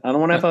upset. I don't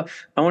want to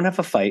have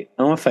a fight.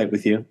 I don't want to fight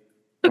with you.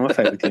 I want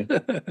to fight with you.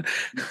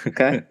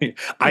 Okay.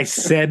 I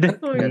said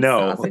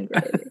no.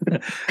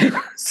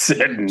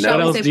 Said no. Shall What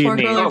we else say do you pork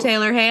need? roll or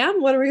Taylor ham?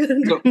 What are we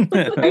going to do?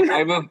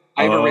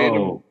 I have a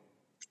random.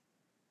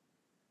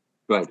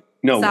 Go ahead.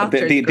 No, South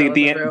Jersey girl in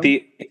the room.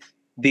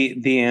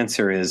 the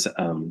answer is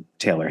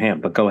Taylor ham.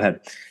 But go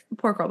ahead,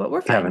 Pork roll, but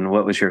we're fine. Kevin.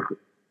 What was your?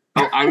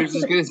 Oh, I was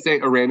just going to say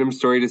a random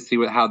story to see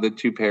how the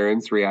two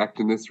parents react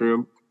in this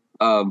room.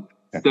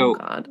 So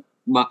God.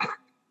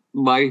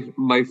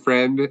 my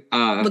friend.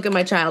 Look at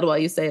my child while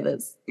you say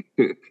this.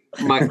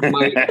 My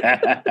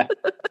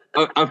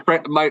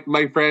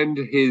friend,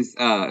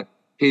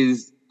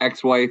 his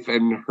ex-wife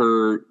and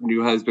her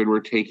new husband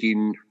were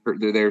taking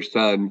their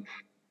son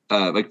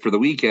like for the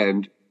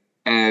weekend,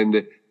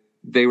 and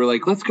they were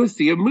like, let's go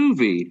see a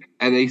movie.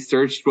 And they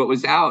searched what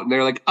was out, and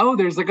they're like, oh,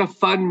 there's like a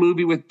fun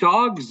movie with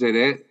dogs in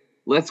it.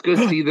 Let's go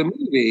see the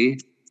movie.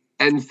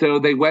 And so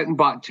they went and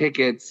bought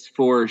tickets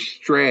for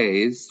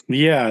Strays.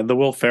 Yeah, the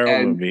Will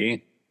Ferrell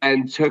movie.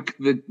 And took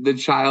the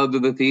child to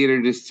the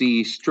theater to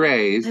see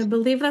Strays. I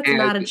believe that's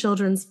not a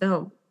children's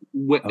film.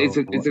 It's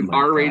an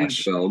R-rated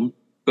film.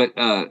 But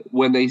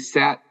when they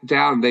sat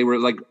down, they were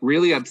like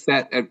really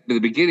upset at the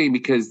beginning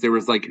because there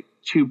was like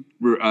two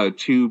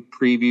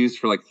previews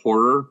for like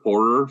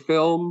horror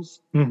films.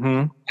 Mm-hmm.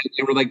 And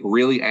they were like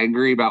really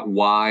angry about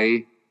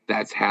why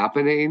that's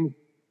happening.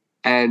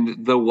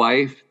 And the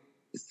wife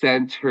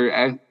sent her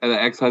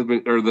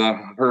ex-husband or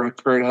her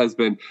current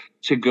husband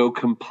to go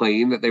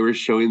complain that they were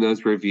showing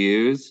those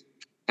reviews.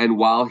 And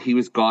while he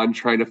was gone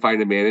trying to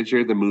find a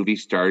manager, the movie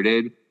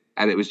started,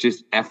 and it was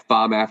just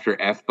F-bomb after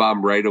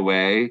F-bomb right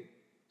away.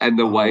 And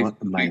the wife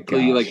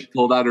quickly like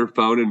pulled out her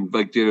phone and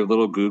like did a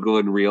little Google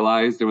and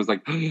realized it was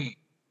like,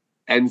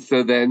 and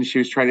so then she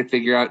was trying to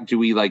figure out, do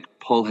we like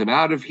pull him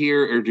out of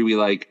here or do we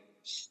like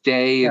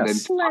stay and then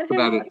talk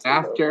about it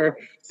after?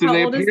 So how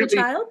old is the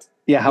child?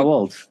 Yeah, how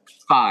old?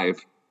 5.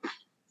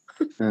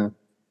 Yeah.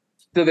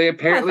 So they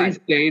apparently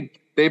stayed.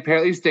 They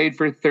apparently stayed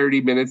for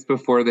 30 minutes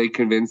before they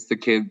convinced the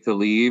kid to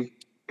leave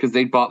because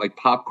they bought like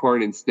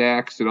popcorn and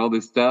snacks and all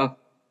this stuff.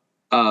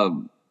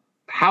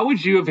 How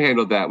would you have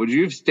handled that? Would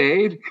you have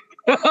stayed?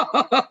 No,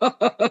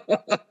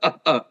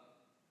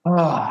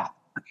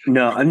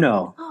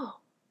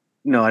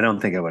 I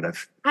don't think I would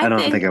have. I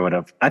don't think I would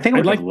have. I think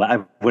I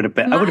would have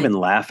been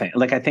laughing.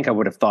 Like I think I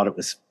would have thought it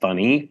was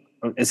funny.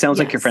 It sounds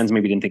like your friends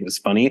maybe didn't think it was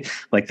funny.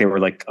 Like they were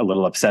like a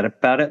little upset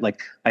about it.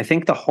 Like I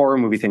think the horror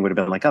movie thing would have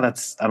been like, oh,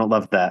 I don't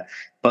love that.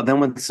 But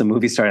then once the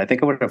movie started, I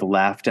think I would have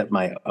laughed at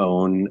my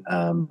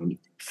own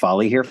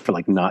folly here for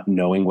like not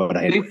knowing what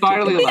I had. They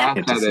finally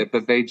laughed at it,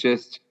 but they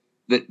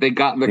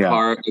got in the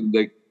car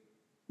and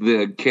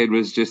the kid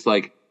was just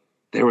like,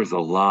 there was a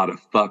lot of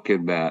fuck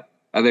in that.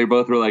 And they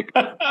both were like,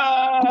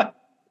 yeah,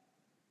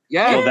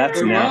 well, that's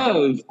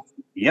now.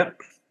 Yep.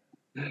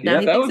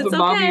 Yeah, that was a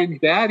mommy and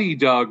daddy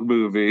dog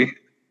movie.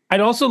 I'd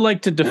also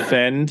like to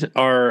defend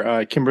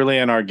our Kimberly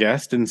and our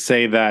guest and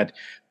say that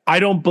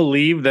I don't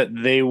believe that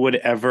they would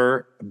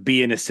ever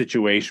be in a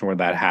situation where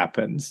that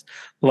happens.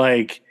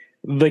 Like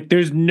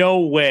there's no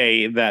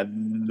way that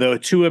the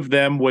two of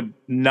them would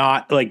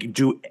not like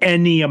do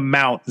any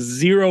amount,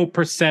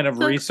 0% of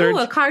research.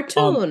 A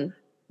cartoon.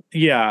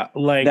 Yeah,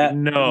 like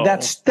no.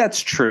 That's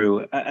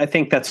true. I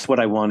think that's what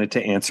I wanted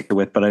to answer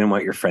with, but I didn't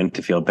want your friend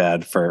to feel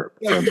bad for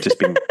just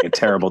being a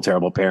terrible,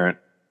 terrible parent.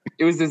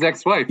 It was his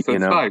ex-wife, so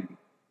it's fine.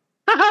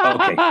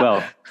 Okay,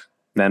 well,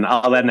 then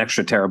I'll add an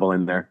extra terrible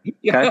in there.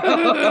 Okay?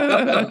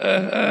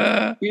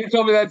 You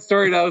told me that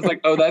story, and I was like,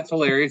 oh, that's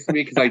hilarious to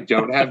me because I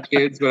don't have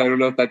kids, but I don't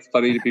know if that's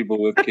funny to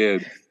people with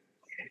kids.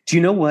 Do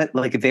you know what?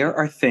 Like, there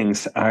are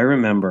things I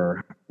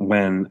remember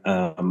when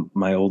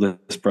my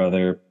oldest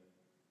brother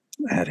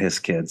had his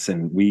kids,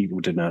 and we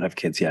did not have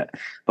kids yet,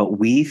 but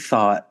we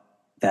thought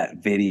that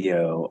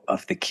video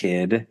of the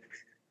kid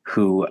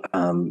who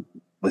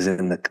was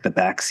in the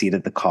back seat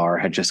of the car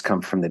had just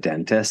come from the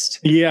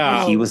dentist.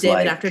 Yeah. He was David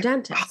like, after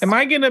dentist. Am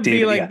I going to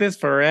be like this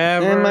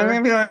forever? Am I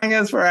going to be like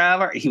this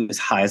forever? He was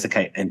high as a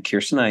kite. And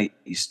Kirsten and I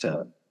used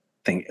to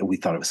think, we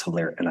thought it was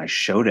hilarious. And I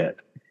showed it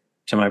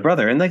to my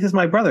brother. And like, it's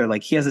my brother,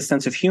 like he has a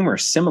sense of humor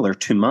similar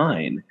to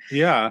mine.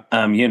 Yeah.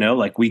 You know,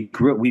 like we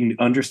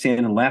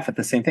understand and laugh at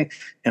the same thing.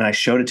 And I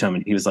showed it to him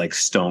and he was like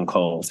stone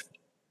cold.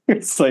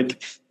 It's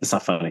like, it's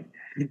not funny.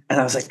 And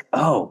I was like,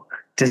 oh,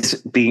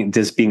 does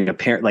being a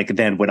parent, like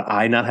then would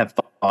I not have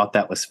thought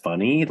that was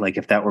funny? Like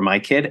if that were my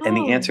kid? And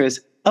the answer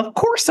is, of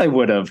course I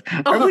would have.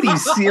 Are you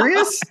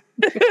serious?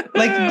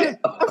 Like,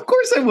 of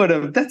course I would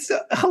have. That's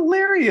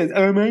hilarious.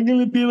 Am I going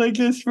to be like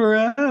this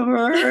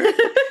forever?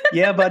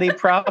 Yeah, buddy,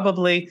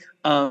 probably.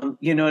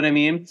 You know what I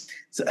mean?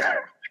 So,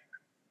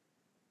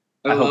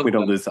 I hope we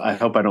don't lose. I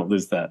hope I don't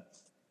lose that.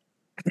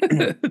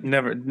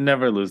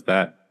 Never lose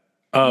that.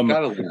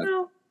 Gotta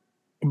lose.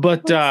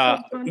 But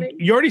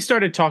you already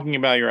started talking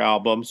about your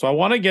album, so I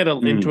want to get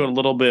into it a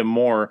little bit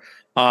more.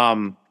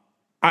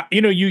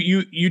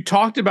 You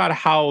talked about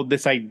how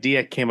this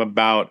idea came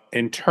about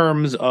in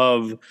terms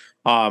of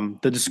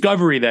the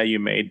discovery that you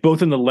made,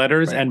 both in the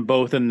letters and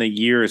both in the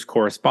years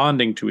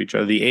corresponding to each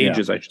other, the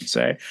ages, I should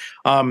say.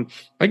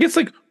 I guess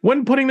like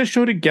when putting the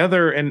show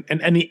together and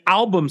the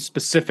album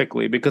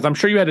specifically, because I'm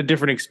sure you had a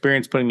different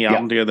experience putting the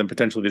album together than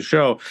potentially the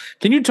show.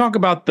 Can you talk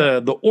about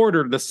the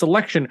order, the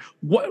selection,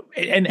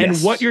 and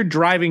what your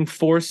driving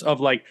force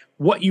of like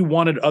what you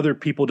wanted other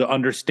people to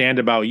understand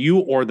about you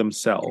or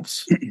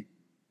themselves?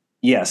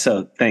 Yeah.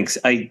 So thanks.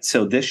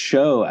 So this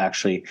show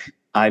actually,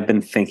 I've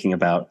been thinking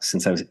about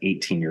since I was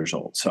 18 years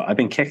old. So I've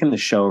been kicking the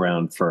show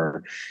around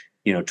for,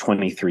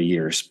 23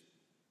 years.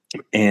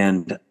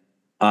 And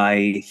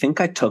I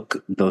think I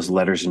took those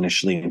letters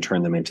initially and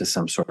turned them into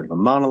some sort of a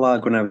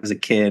monologue when I was a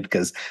kid,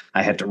 because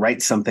I had to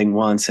write something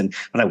once,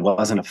 but I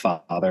wasn't a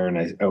father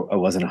and I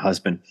wasn't a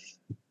husband.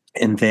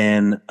 And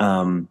then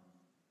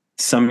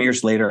some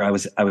years later, I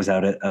was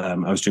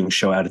doing a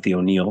show out at the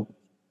O'Neill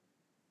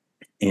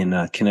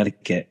in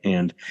Connecticut.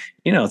 And,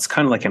 it's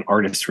kind of like an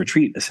artist's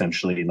retreat,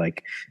 essentially.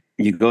 Like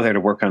you go there to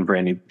work on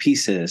brand new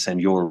pieces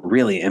and you're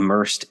really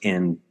immersed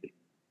in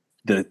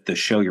the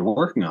show you're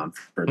working on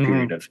for a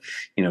period of,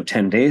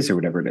 10 days or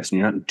whatever it is. And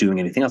you're not doing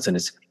anything else. And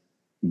it's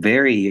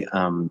very,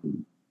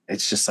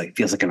 it's just like,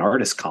 feels like an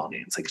artist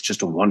colony. It's like, it's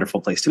just a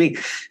wonderful place to be.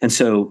 And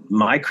so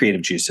my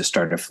creative juices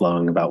started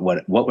flowing about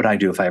what would I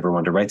do if I ever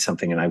wanted to write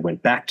something? And I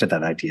went back to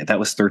that idea. That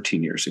was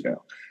 13 years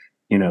ago.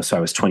 So I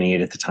was 28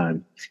 at the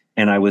time.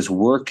 And I was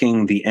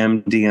working the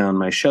MD on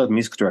my show. The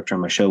musical director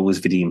on my show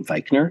was Vadim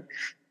Feichner,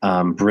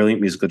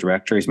 brilliant musical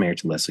director. He's married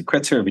to Leslie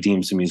Kritzer.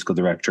 Vadim's the musical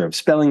director of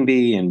Spelling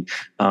Bee and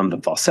the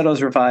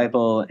Falsettos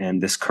revival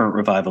and this current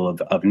revival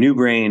of New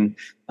Brain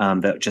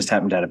that just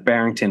happened out of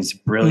Barrington. He's a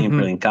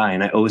brilliant guy.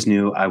 And I always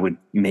knew I would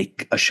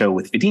make a show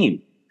with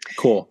Vadim.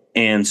 Cool.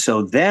 And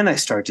so then I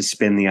started to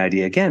spin the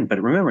idea again.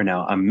 But remember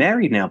now, I'm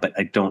married now, but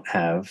I don't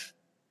have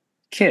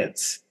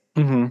kids.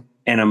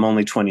 And I'm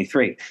only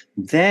 23.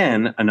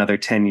 Then another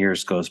 10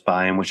 years goes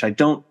by in which I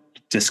don't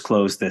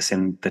disclose this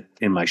in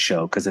my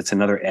show because it's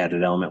another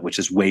added element, which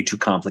is way too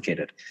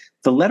complicated.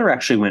 The letter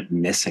actually went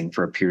missing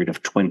for a period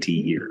of 20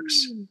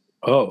 years.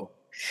 Oh.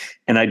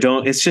 And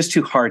it's just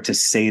too hard to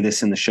say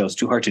this in the show. It's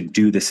too hard to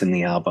do this in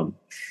the album.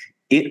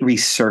 It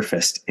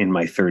resurfaced in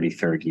my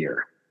 33rd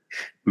year.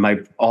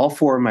 All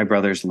four of my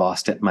brothers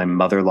lost it. My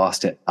mother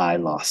lost it. I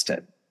lost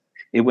it.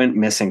 It went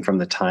missing from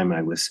the time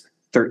I was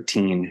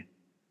 13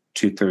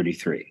 to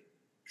 33.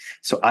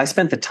 So I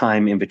spent the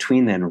time in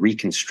between then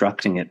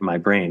reconstructing it in my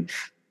brain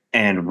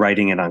and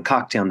writing it on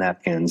cocktail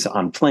napkins,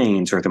 on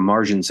planes, or the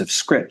margins of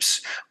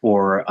scripts,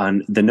 or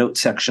on the note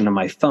section of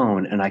my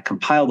phone. And I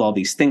compiled all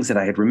these things that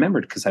I had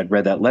remembered because I'd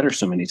read that letter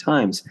so many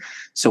times.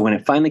 So when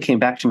it finally came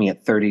back to me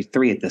at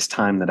 33, at this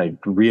time that I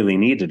really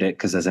needed it,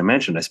 because as I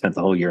mentioned, I spent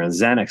the whole year on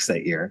Xanax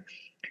that year.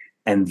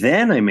 And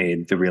then I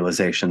made the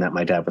realization that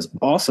my dad was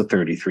also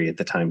 33 at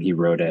the time he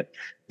wrote it.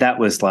 That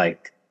was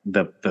like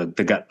the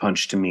gut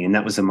punch to me. And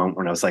that was a moment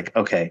when I was like,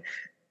 okay,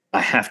 I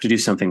have to do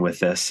something with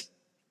this.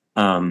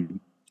 And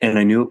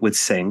I knew it would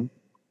sing.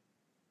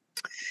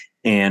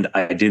 And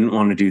I didn't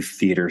want to do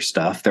theater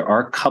stuff. There are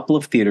a couple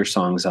of theater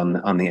songs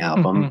on the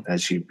album.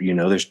 As you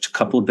know, there's a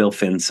couple of Bill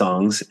Finn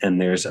songs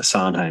and there's a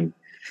Sondheim.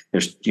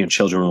 There's,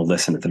 Children Will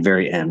Listen at the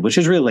very end, which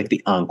is really like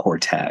the encore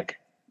tag,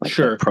 like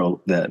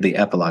the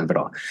epilogue of it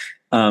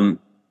all.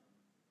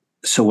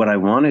 So what I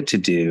wanted to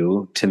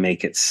do to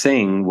make it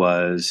sing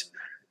was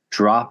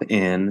drop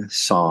in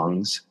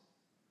songs.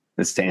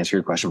 That's to answer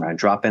your question, Brian.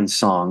 Drop in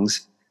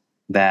songs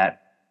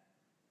that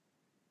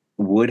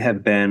would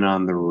have been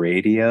on the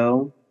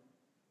radio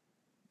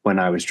when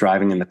I was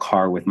driving in the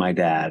car with my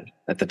dad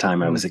at the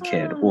time I was a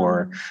kid,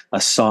 or a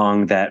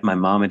song that my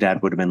mom and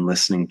dad would have been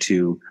listening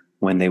to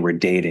when they were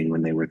dating,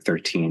 when they were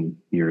 13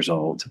 years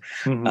old.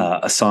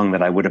 A song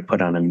that I would have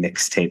put on a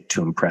mixtape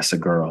to impress a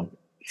girl,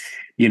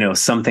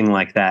 something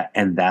like that.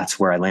 And that's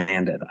where I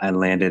landed. I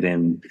landed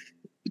in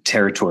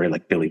territory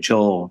like Billy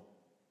Joel,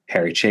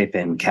 Harry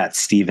Chapin, Cat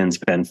Stevens,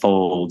 Ben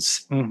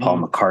Folds,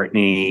 Paul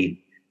McCartney.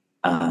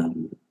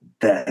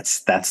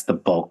 That's the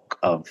bulk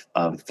of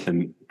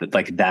the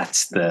like,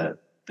 that's the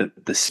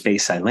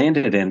space I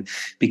landed in,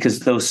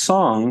 because those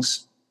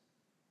songs,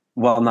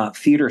 while not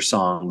theater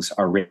songs,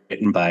 are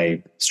written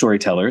by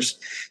storytellers.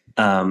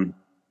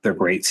 They're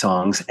great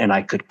songs, and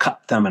I could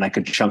cut them and I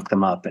could chunk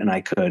them up and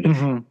I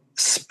could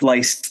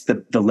splice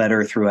the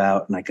letter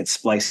throughout, and I could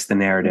splice the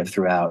narrative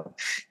throughout,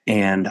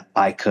 and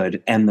I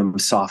could end them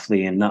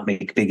softly and not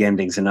make big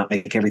endings and not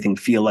make everything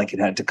feel like it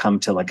had to come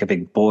to like a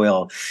big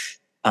boil.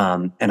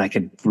 And I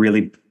could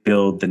really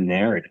build the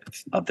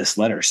narrative of this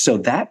letter. So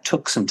that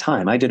took some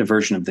time. I did a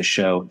version of the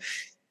show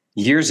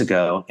years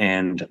ago,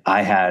 and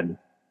I had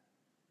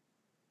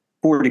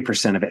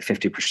 40% of it,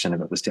 50%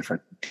 of it was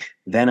different.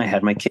 Then I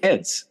had my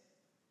kids.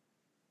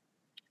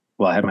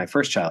 Well, I had my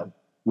first child.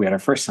 We had our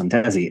first son,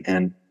 Desi,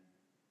 and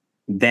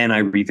then I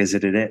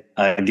revisited it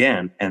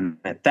again. And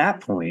at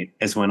that point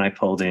is when I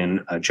pulled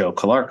in Joe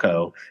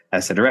Calarco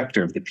as the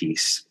director of the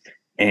piece.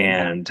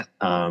 And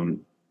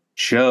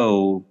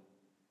Joe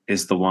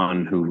is the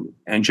one who,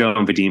 and Joe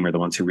and Vadim are the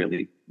ones who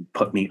really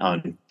put me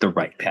on the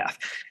right path.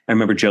 I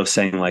remember Joe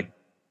saying, like,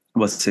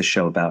 what's this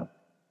show about?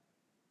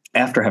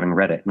 After having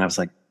read it. And I was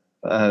like,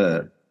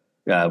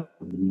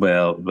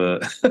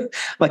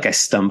 like I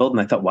stumbled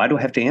and I thought, why do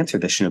I have to answer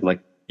this?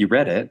 Like, you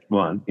read it,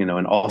 one,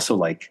 and also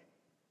like,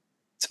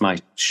 it's my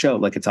show.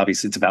 Like, it's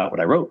obviously, it's about what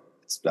I wrote.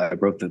 I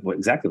wrote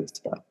exactly what it's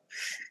about.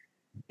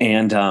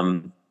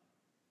 And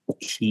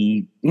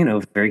he,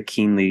 very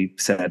keenly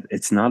said,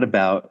 it's not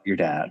about your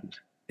dad.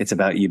 It's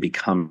about you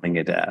becoming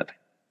a dad.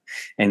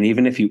 And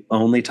even if you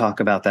only talk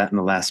about that in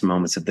the last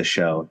moments of the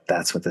show,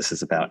 that's what this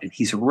is about. And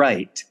he's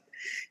right.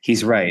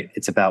 He's right.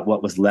 It's about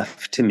what was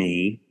left to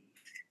me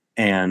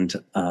and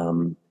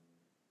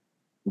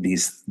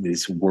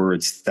these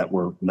words that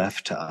were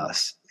left to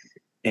us.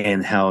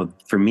 And how,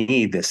 for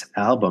me, this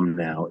album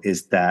now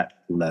is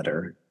that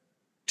letter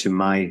to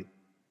my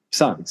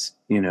sons.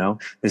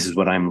 This is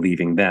what I'm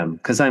leaving them,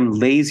 because I'm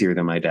lazier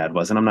than my dad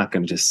was, and I'm not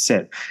going to just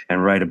sit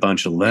and write a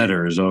bunch of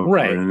letters over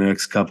the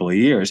next couple of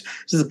years.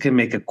 Just can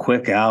make a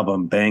quick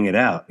album, bang it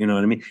out. You know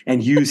what I mean?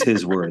 And use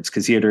his words,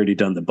 because he had already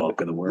done the bulk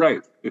of the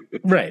work.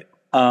 Right.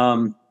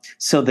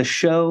 So the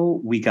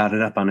show, we got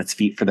it up on its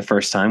feet for the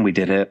first time. We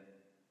did it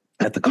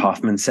at the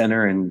Kaufman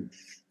Center in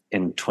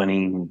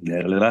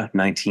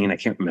 2019. I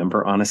can't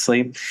remember,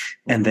 honestly.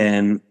 And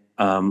then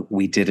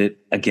we did it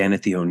again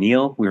at the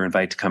O'Neill. We were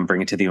invited to come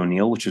bring it to the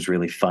O'Neill, which was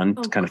really fun,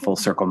 kind of full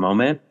circle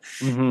moment.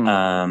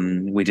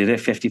 Mm-hmm. We did it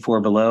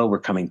 54 Below. We're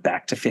coming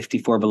back to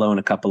 54 Below in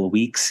a couple of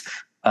weeks.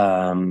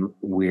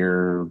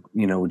 We're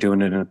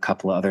doing it in a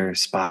couple of other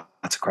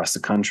spots across the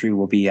country.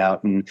 We'll be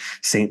out in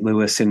St.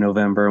 Louis in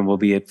November, and we'll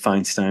be at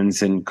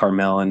Feinstein's in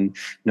Carmel in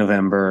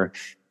November.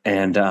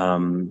 And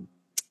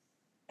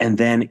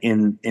then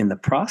in the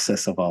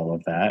process of all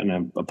of that, and I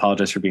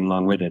apologize for being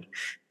long-winded,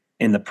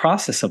 in the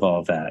process of all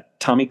of that,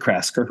 Tommy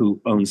Krasker, who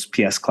owns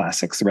PS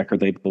Classics, the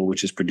record label, which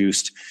has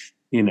produced,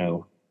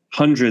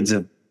 hundreds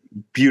of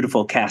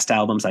beautiful cast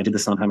albums. I did the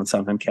Sondheim and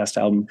Sondheim cast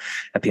album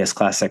at PS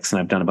Classics,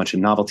 and I've done a bunch of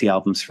novelty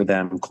albums for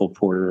them, Cole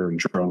Porter and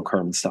Jerome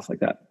Kern and stuff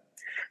like that.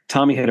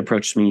 Tommy had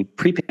approached me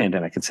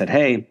pre-pandemic and said,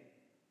 hey,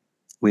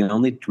 we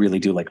only really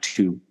do like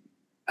 2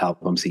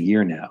 albums a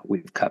year now.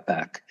 We've cut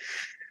back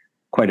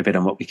quite a bit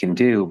on what we can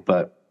do,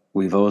 but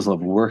we've always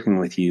loved working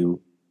with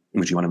you. We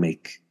want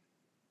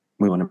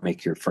to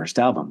make your first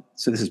album.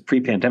 So this is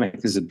pre-pandemic.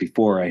 This is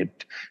before I had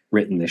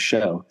written this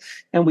show.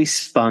 And we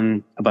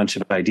spun a bunch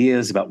of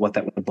ideas about what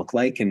that would look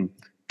like and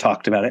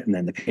talked about it. And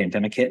then the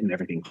pandemic hit and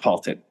everything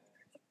halted.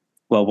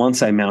 Well,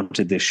 once I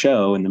mounted this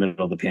show in the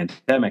middle of the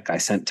pandemic, I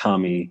sent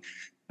Tommy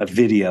a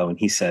video and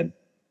he said,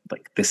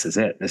 like, this is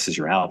it. This is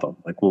your album.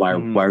 Like, why are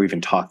we even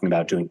talking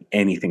about doing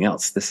anything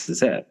else? This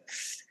is it.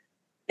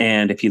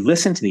 And if you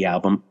listen to the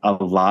album, a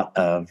lot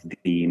of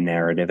the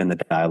narrative and the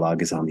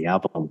dialogue is on the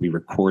album. We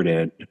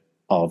recorded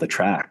all the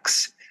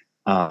tracks.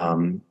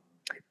 I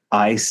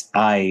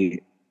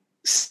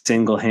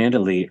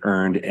single-handedly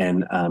earned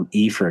an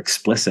E for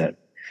explicit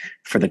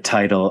for the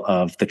title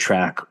of the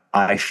track,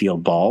 I Feel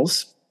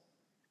Balls.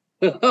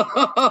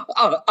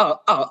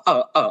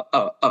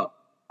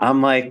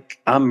 I'm like,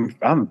 I'm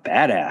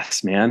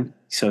badass, man.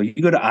 So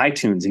you go to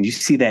iTunes and you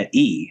see that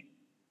E.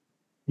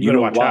 You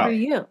better watch out.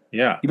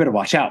 Yeah. You better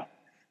watch out,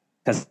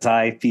 because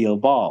I feel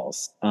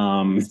balls.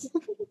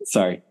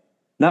 Sorry,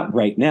 not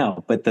right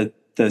now, but the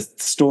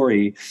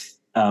story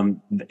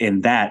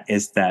in that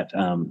is that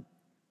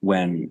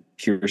when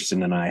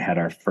Kirsten and I had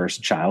our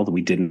first child,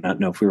 we did not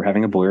know if we were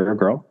having a boy or a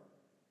girl.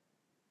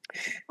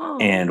 Oh.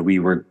 And we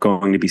were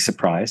going to be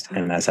surprised.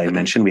 And as I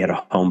mentioned, we had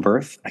a home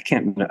birth. I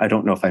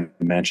don't know if I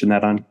mentioned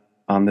that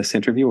on this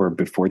interview or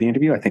before the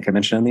interview. I think I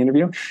mentioned on the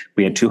interview,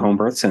 we had 2 home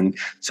births. And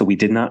so we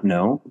did not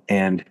know.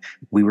 And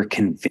we were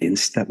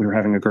convinced that we were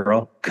having a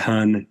girl.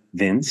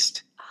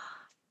 Convinced.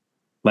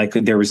 Like,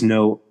 there was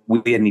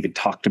we hadn't even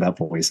talked about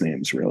boys'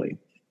 names, really.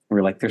 We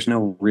were like, there's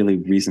no really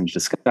reason to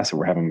discuss it.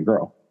 We're having a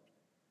girl.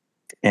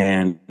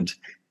 And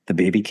the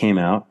baby came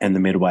out, and the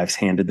midwives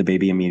handed the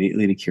baby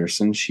immediately to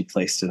Kirsten. She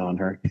placed it on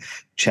her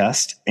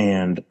chest,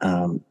 and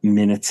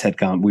minutes had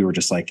gone. We were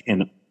just like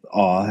in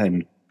awe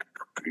and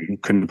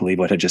couldn't believe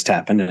what had just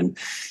happened.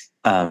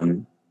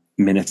 And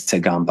minutes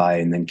had gone by,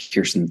 and then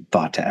Kirsten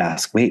thought to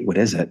ask, wait, what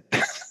is it?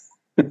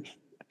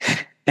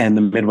 And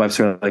the midwives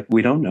were like,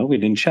 we don't know. We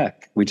didn't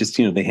check. We just,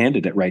 they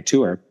handed it right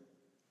to her.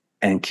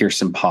 And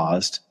Kirsten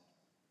paused,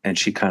 and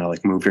she kind of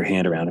like moved her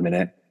hand around a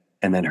minute,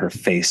 and then her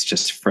face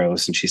just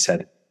froze, and she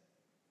said,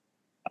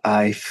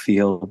 I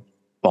feel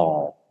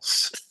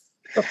balls.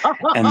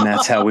 And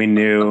that's how we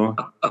knew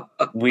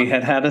we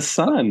had a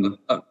son.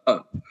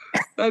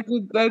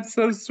 That's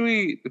so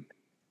sweet.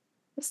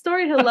 A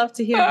story he'll love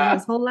to hear for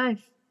his whole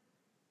life.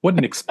 What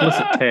an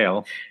explicit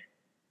tale.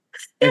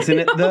 Isn't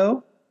it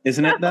though?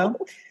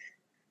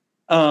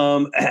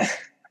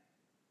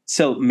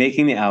 So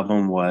making the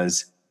album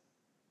was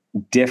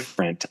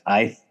different,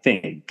 I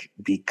think,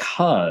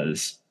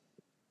 because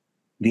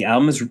the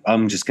album is,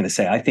 I'm just going to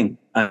say, I think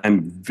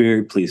I'm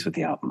very pleased with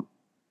the album.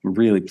 I'm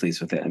really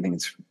pleased with it. I think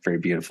it's very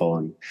beautiful,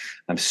 and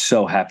I'm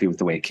so happy with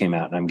the way it came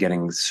out. And I'm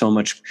getting so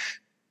much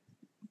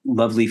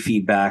lovely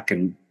feedback,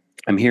 and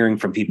I'm hearing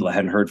from people I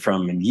hadn't heard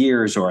from in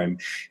years, or I'm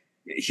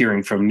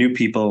hearing from new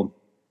people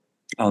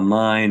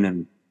online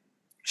and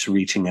just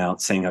reaching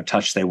out, saying how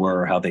touched they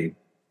were, or how they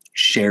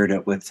shared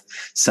it with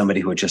somebody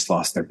who had just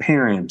lost their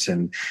parent.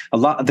 And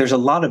there's a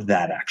lot of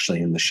that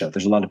actually in the show.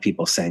 There's a lot of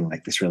people saying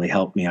like, this really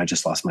helped me. I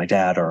just lost my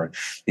dad, or,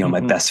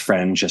 my best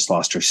friend just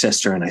lost her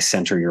sister and I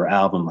sent her your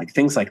album, like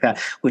things like that,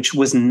 which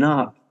was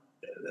not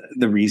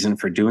the reason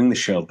for doing the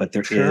show, but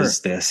there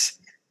is this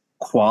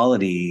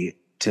quality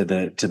to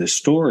the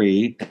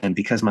story. And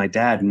because my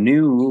dad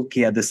knew, he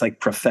had this like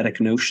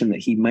prophetic notion that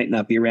he might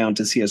not be around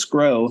to see us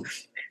grow,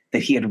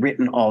 that he had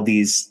written all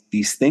these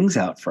things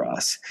out for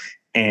us,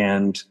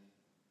 and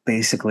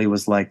basically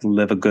was like,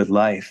 live a good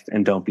life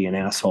and don't be an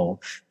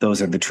asshole.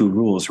 Those are the two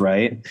rules,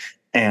 right?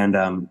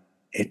 And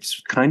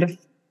it's kind of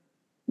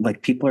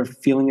like people are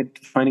finding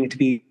it to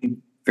be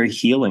very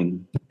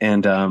healing.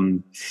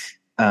 And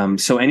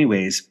so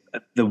anyways,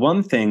 the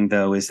one thing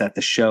though is that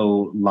the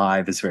show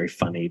live is very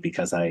funny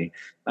because I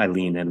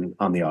lean in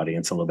on the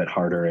audience a little bit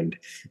harder, and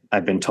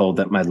I've been told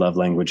that my love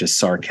language is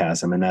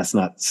sarcasm, and that's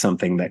not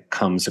something that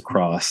comes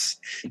across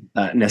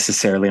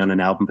necessarily on an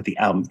album, but the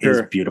album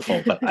is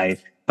beautiful. But I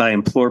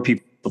implore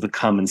people to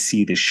come and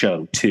see the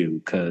show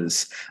too,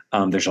 because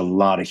there's a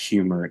lot of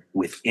humor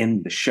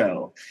within the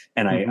show.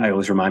 And I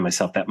always remind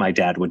myself that my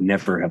dad would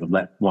never have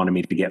wanted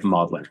me to get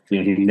maudlin. He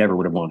never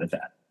would have wanted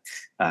that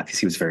because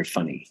he was a very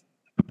funny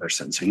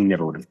person. So he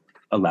never would have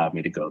allowed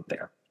me to go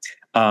there.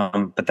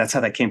 But that's how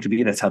that came to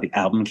be. That's how the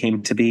album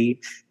came to be.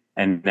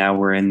 And now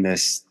we're in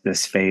this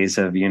phase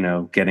of,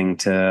 getting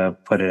to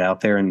put it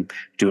out there and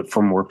do it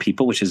for more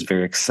people, which is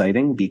very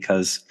exciting,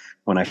 because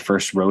when I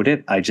first wrote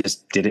it, I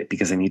just did it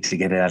because I needed to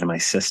get it out of my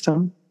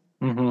system,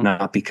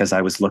 not because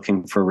I was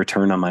looking for a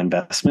return on my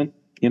investment,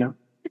 so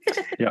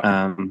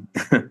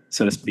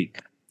to speak.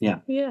 Yeah.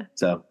 Yeah.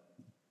 So.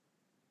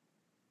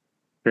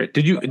 Great.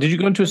 Did you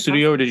go into a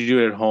studio, or did you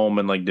do it at home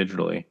and like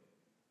digitally?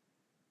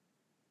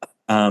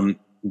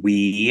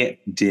 We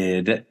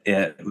did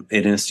it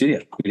in a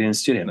studio.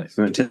 Nice.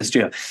 We went to the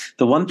studio.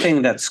 The one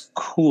thing that's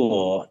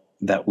cool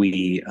that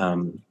we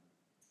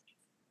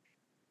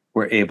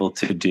were able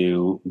to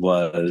do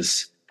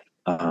was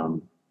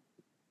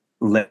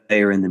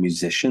layer in the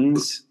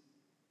musicians.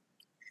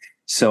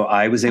 So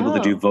I was able to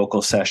do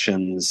vocal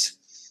sessions,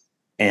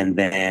 and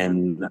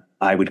then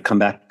I would come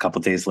back a couple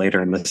of days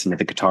later and listen to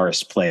the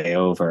guitarist play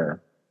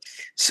over,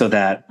 so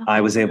that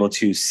I was able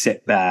to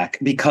sit back,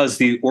 because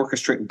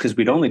because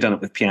we'd only done it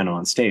with piano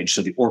on stage.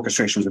 So the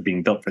orchestrations were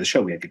being built for the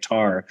show. We had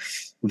guitar,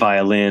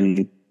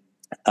 violin,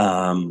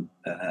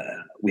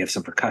 we have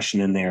some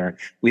percussion in there.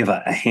 We have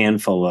a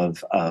handful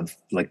of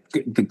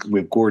we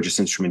have gorgeous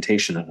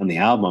instrumentation on the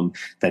album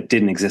that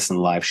didn't exist in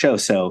the live show.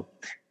 So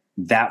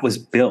that was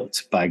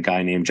built by a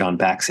guy named John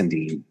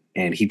Baxendine,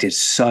 and he did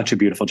such a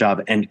beautiful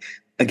job. And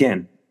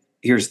again,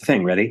 here's the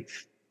thing, ready?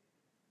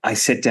 I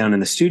sit down in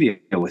the studio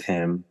with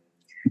him,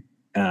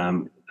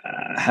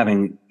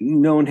 having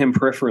known him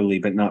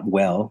peripherally, but not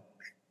well.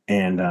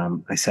 And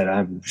I said,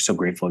 I'm so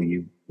grateful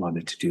you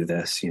wanted to do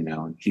this,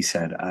 And he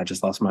said, I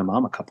just lost my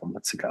mom a couple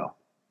months ago.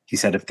 He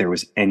said, if there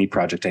was any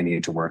project I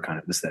needed to work on,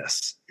 it was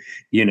this,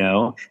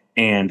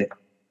 and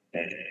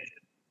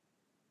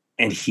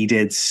he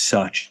did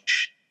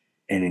such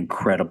an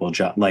incredible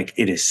job. Like,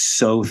 it is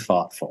so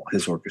thoughtful,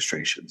 his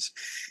orchestrations.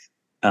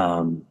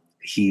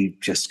 He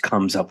just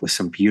comes up with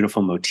some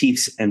beautiful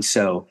motifs. And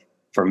so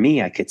for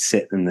me, I could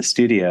sit in the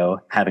studio,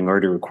 having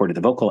already recorded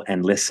the vocal,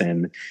 and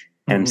listen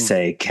and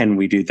say, can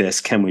we do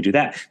this? Can we do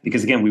that?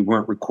 Because again, we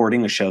weren't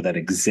recording a show that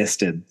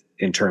existed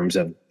in terms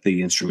of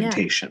the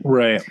instrumentation. Yeah.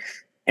 Right.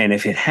 And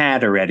if it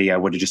had already, I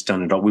would have just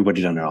done it all. We would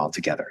have done it all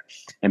together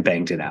and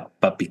banged it out.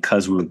 But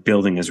because we were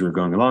building as we were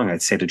going along,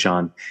 I'd say to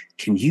John,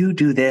 can you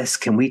do this?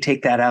 Can we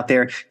take that out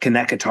there? Can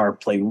that guitar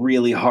play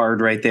really hard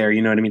right there?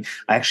 You know what I mean?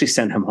 I actually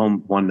sent him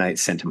home one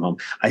night,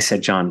 I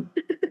said, John,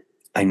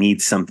 I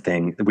need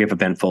something. We have a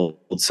Ben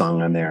Folds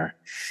song on there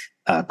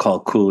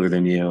called Cooler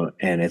Than You.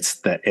 And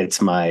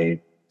it's my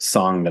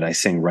song that I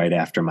sing right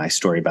after my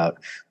story about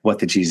what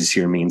the Jesus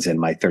Year means in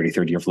my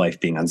 33rd year of life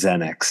being on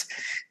Xanax.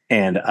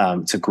 And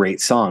it's a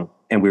great song.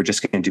 And we were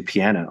just going to do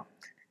piano.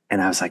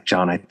 And I was like,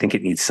 John, I think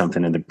it needs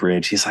something in the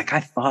bridge. He's like, I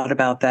thought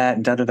about that.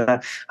 And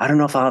I don't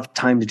know if I'll have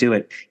time to do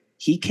it.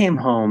 He came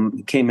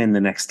in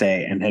the next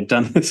day and had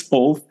done this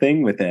whole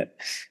thing with it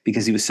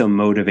because he was so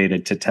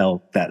motivated to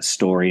tell that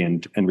story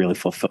and really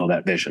fulfill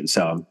that vision.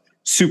 So I'm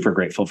super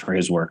grateful for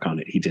his work on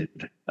it. He did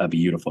a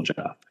beautiful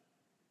job.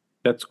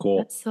 That's cool.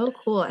 That's so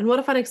cool. And what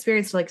a fun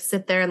experience to like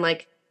sit there and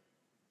like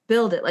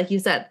build it. Like you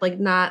said, like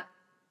not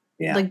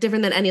like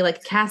different than any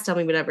like cast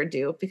album we would ever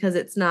do, because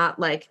it's not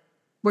like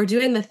we're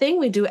doing the thing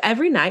we do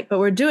every night, but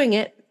we're doing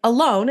it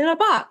alone in a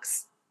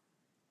box.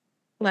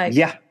 Like,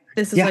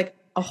 this is like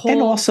a whole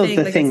and also thing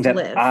the thing that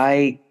live.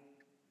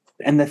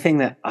 the thing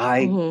that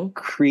I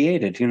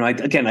created, I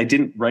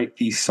didn't write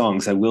these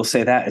songs. I will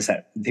say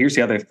that here's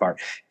the other part.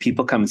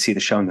 People come and see the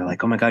show and they're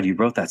like, oh my God, you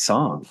wrote that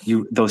song.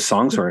 You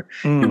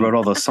wrote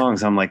all those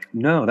songs. I'm like,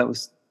 no, that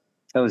was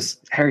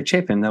Harry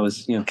Chapin. That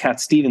was, Cat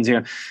Stevens.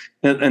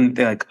 And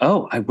they're like,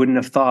 oh, I wouldn't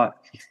have thought.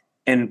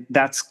 And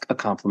that's a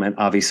compliment,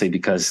 obviously,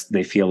 because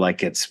they feel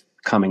like it's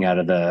coming out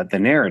of the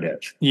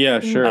narrative. Yeah,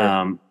 sure.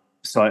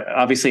 So I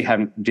obviously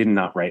did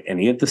not write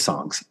any of the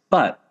songs,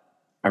 but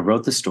I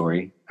wrote the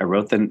story, I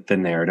wrote the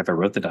narrative, I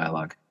wrote the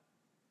dialogue,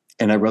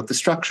 and I wrote the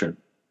structure.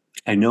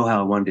 I know how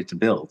I wanted it to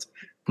build.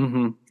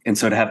 Mm-hmm. And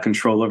so to have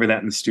control over that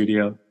in the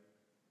studio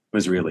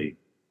was really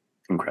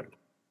incredible.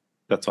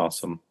 That's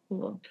awesome.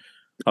 Cool.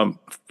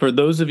 For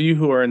those of you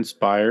who are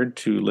inspired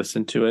to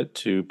listen to it,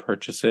 to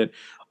purchase it,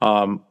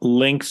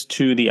 links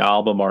to the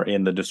album are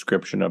in the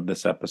description of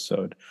this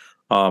episode.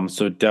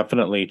 So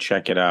definitely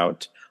check it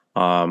out.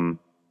 I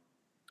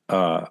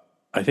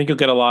think you'll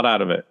get a lot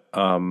out of it.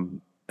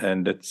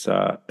 And it's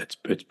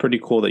pretty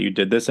cool that you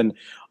did this. And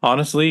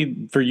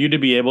honestly, for you to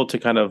be able to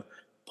kind of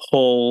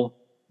pull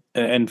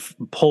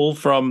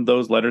from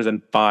those letters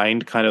and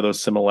find kind of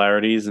those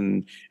similarities,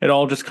 and it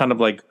all just kind of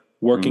like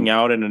working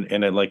out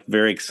in a like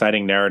very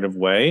exciting narrative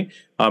way.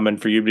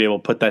 And for you to be able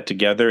to put that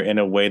together in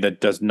a way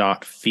that does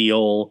not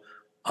feel,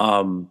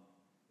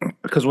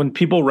 because when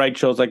people write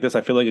shows like this,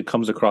 I feel like it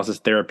comes across as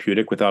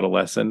therapeutic without a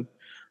lesson.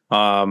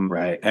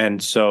 Right.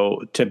 And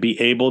so to be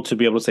able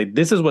to say,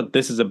 this is what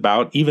this is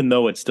about, even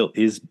though it still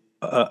is,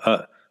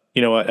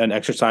 an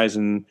exercise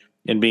in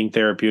being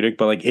therapeutic,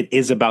 but like it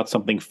is about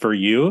something for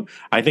you.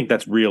 I think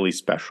that's really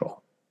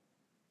special.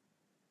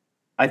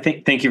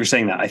 Thank you for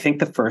saying that. I think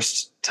the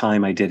first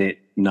time I did it,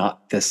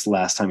 not this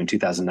last time in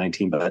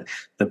 2019, but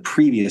the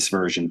previous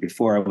version,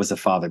 before I was a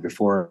father,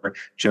 before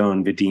Joe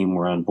and Vadim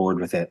were on board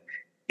with it,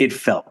 it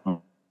felt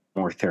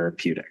more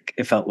therapeutic.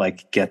 It felt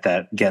like get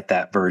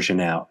that version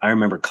out. I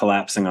remember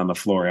collapsing on the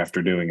floor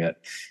after doing it,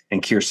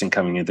 and Kirsten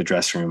coming into the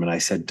dressing room, and I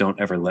said, "Don't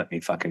ever let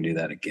me fucking do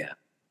that again."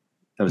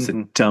 That was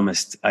the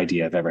dumbest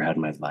idea I've ever had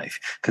in my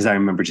life, because I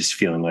remember just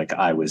feeling like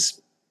it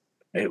was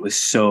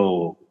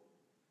so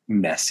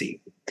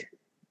messy.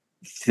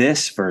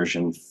 This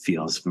version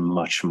feels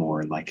much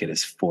more like it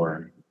is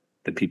for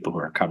the people who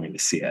are coming to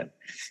see it.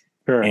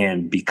 Sure.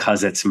 And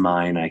because it's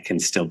mine, I can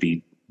still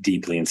be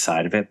deeply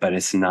inside of it, but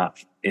it's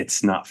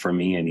not for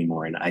me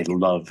anymore. And I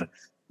love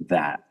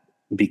that,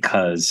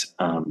 because,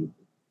 the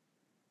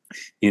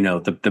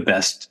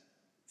best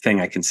thing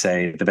I can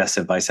say, the best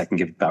advice I can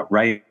give about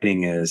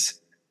writing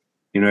is,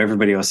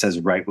 everybody else says,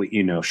 write what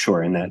you know.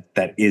 Sure. And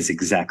that is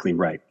exactly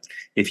right.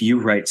 If you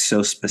write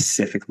so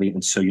specifically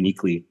and so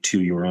uniquely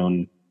to your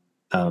own,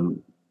 to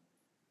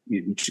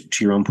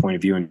your own point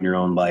of view and your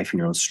own life and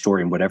your own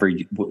story and whatever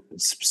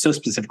so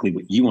specifically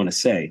what you want to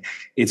say,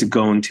 it's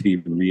going to be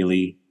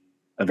really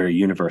a very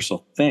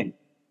universal thing,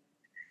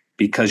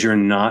 because you're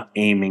not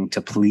aiming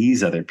to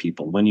please other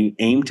people. When you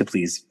aim to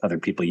please other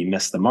people, you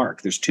miss the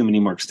mark. There's too many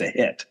marks to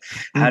hit.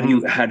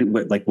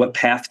 What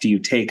path do you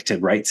take to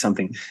write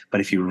something?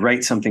 But if you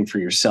write something for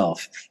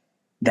yourself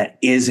that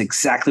is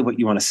exactly what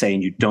you want to say,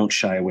 and you don't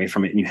shy away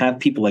from it, and you have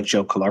people like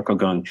Joe Calarco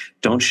going,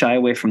 don't shy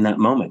away from that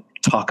moment.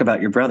 Talk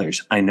about your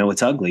brothers. I know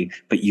it's ugly,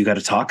 but you got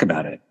to talk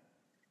about it.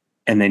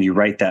 And then you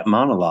write that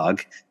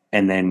monologue,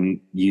 and then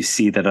you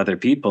see that other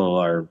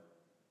people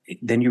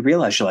then you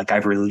realize you're like,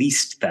 I've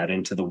released that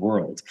into the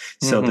world.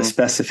 So the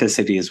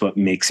specificity is what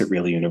makes it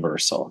really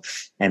universal.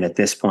 And at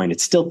this point,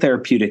 it's still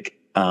therapeutic,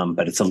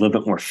 but it's a little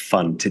bit more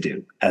fun to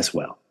do as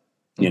well.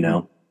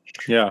 Yeah.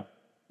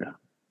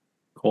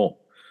 Cool.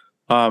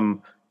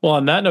 Well,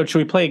 on that note, should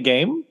we play a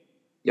game?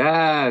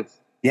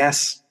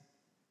 Yes.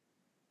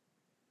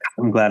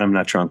 I'm glad I'm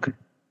not drunk.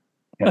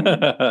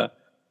 I'm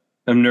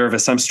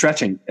nervous. I'm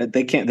stretching.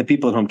 The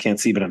people at home can't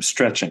see, but I'm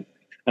stretching.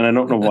 And I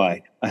don't know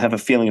why. I have a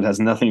feeling it has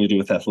nothing to do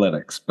with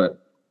athletics,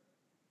 but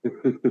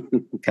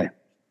okay.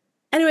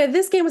 Anyway,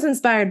 this game was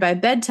inspired by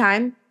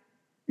bedtime,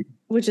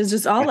 which is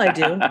just all I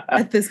do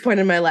at this point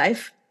in my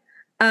life.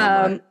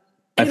 I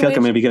feel like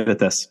I'm going to be good at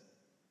this.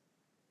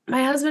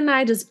 My husband and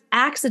I just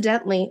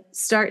accidentally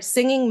start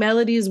singing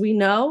melodies we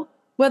know,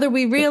 whether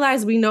we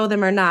realize we know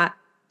them or not,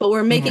 but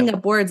we're making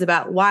up words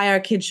about why our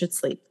kids should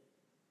sleep.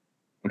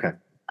 Okay.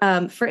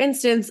 For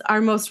instance,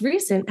 our most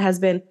recent has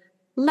been,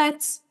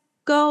 let's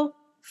go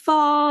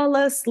fall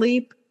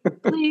asleep.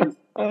 Please,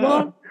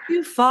 won't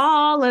you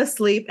fall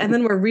asleep? And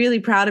then we're really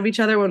proud of each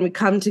other when we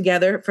come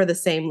together for the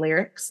same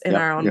lyrics in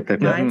our own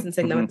minds and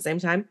sing them at the same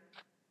time.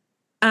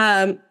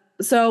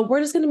 So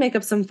we're just going to make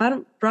up some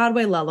fun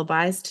Broadway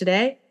lullabies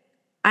today.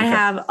 I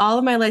have all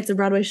of my Lights of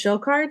Broadway show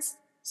cards.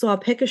 So I'll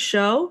pick a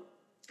show,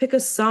 pick a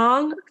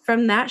song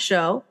from that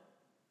show,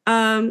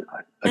 and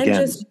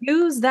just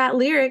use that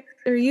lyric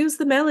or use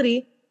the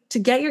melody to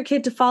get your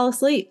kid to fall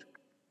asleep.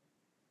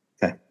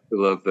 I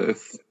love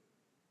this.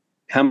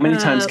 How many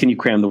times can you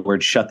cram the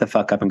word "shut the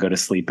fuck up" and go to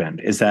sleep in?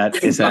 Is that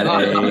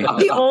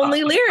the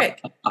only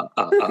lyric?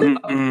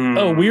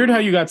 Oh, weird how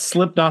you got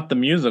Slipknot the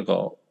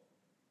musical.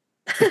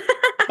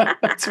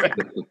 That's right.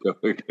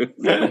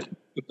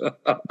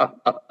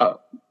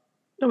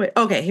 Oh wait.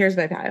 Okay, here's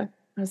my pile.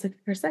 I was like,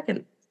 for a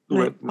second,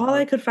 all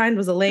I could find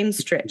was a lame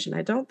stretch, and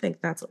I don't think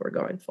that's what we're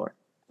going for.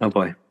 Oh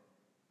boy.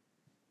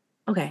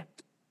 Okay,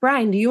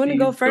 Brian, do you want to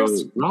go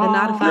first? The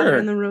not a father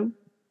in the room.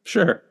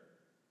 Sure.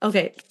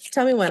 Okay,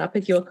 tell me when. I'll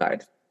pick you a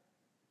card.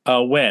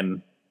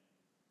 When?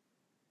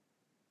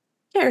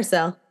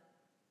 Carousel.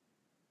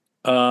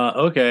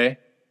 Okay.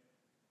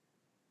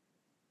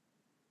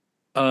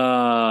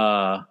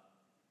 Well,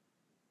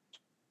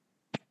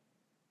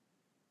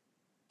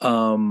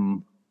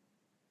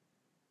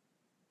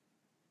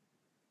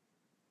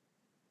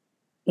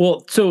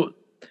 so do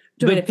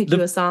you want me to pick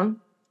you a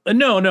song?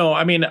 No.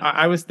 I mean,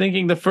 I was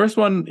thinking the first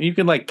one you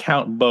can like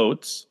count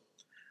boats,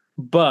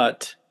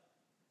 but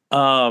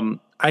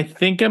I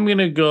think I'm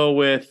gonna go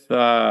with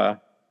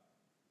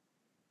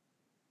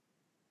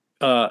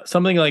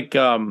something like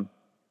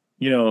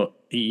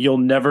You'll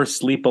Never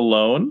Sleep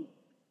Alone.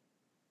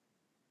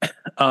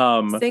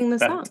 Sing the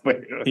song.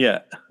 Yeah.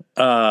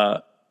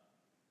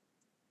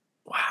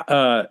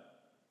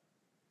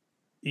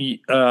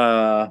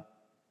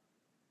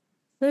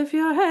 Lift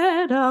your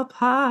head up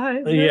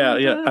high.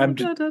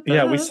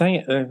 Yeah. We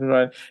sang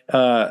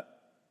it.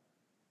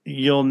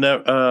 You'll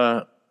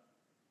never.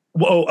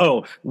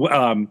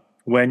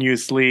 When you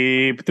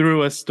sleep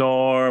through a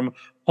storm,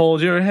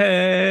 hold your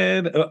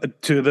head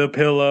to the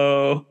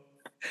pillow,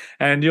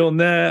 and you'll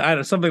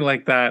something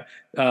like that.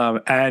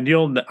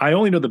 And I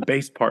only know the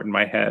bass part in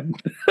my head.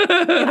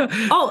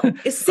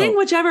 Sing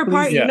whichever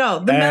part you know.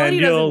 The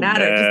melody doesn't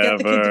matter. Just get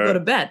the kid to go to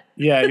bed.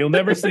 Yeah, you'll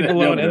never sleep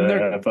alone. You'll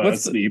never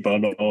sleep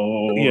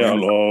alone. Yeah,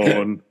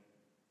 alone.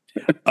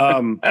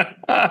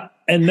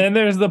 And then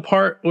there's the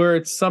part where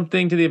it's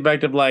something to the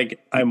effect of like,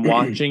 I'm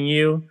watching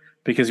you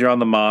because you're on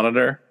the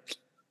monitor.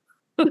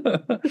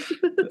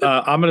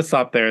 I'm gonna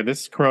stop there.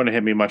 This corona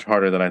hit me much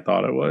harder than I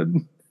thought it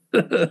would.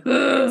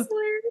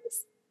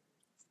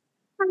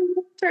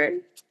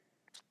 Turn.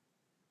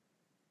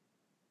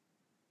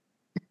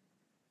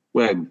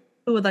 When?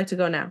 Who would like to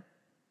go now?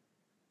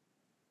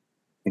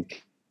 I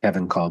think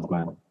Kevin called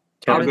when.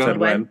 Kevin said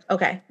when.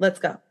 Okay, let's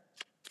go.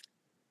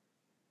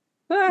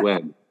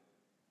 When?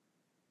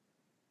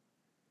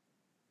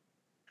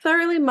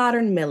 Thoroughly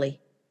Modern Millie.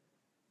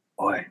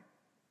 Boy.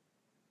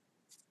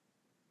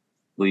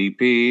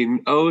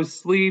 Sleeping, oh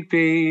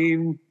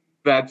sleeping,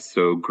 that's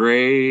so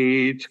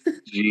great.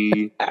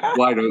 Gee,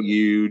 why don't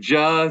you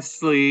just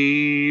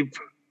sleep?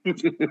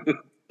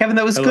 Kevin,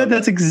 that was good.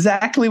 That's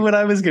exactly what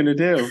I was gonna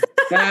do.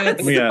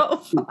 So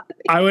funny.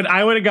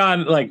 I would have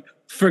gone like,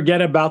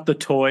 forget about the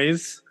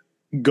toys,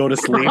 go to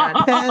sleep.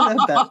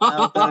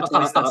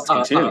 That's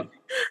good too.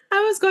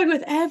 I was going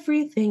with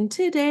everything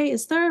today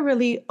is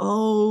thoroughly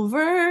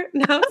over.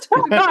 No,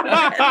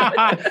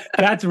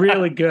 That's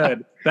really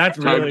good. That's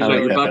really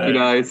good.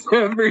 Recognize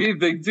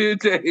everything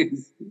today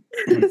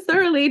is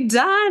thoroughly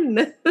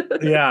done.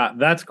 Yeah,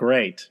 that's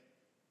great.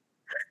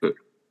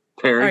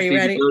 Parents Are you need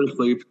ready? to go to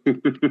sleep.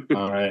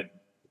 All right.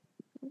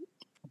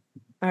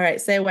 All right,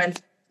 say when.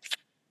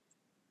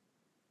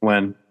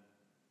 When?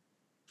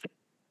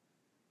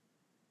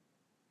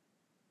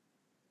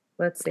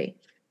 Let's see.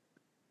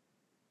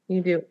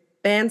 You do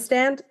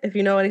Bandstand, if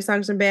you know any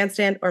songs from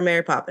Bandstand, or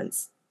Mary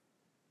Poppins.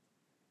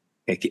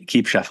 Okay,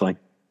 keep shuffling.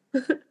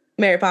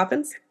 Mary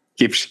Poppins?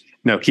 Keep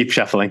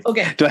shuffling.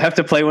 Okay. Do I have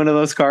to play one of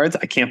those cards?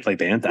 I can't play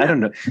band. I don't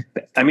know.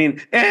 I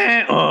mean, Here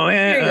you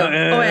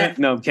go.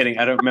 no, I'm kidding.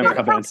 I don't remember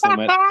how Bandstand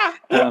went. All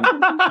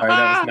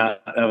right,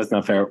 that was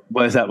not fair.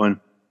 What is that one?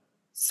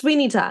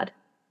 Sweeney Todd.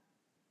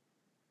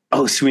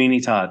 Oh,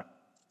 Sweeney Todd.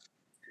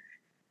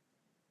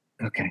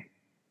 Okay.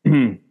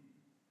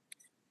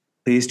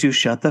 Please do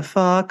shut the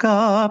fuck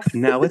up.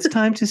 Now it's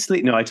time to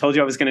sleep. No, I told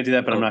you I was going to do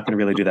that, but I'm not going to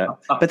really do that.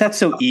 But that's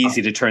so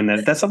easy to turn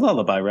that. That's a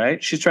lullaby,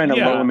 right? She's trying to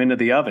lull him into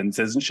the ovens,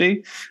 isn't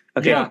she?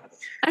 Okay. Yeah.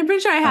 I'm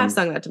pretty sure I have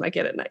sung that to my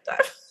kid at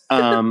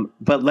nighttime.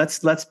 But let's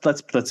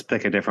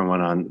pick a different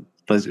one on.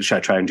 Should I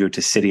try and do it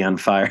to City on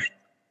Fire?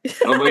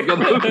 Oh my god.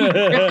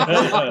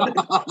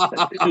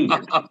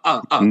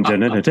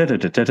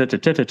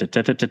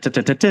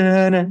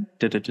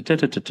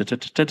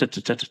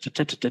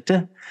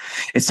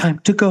 It's time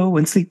to go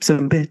and sleep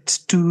some bit.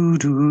 Do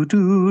do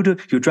do do.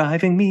 You're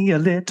driving me a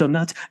little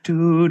nuts.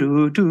 Do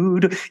do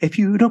do do. If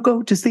you don't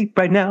go to sleep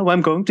right now,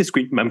 I'm going to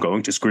scream. I'm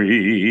going to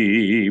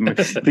scream.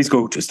 Please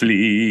go to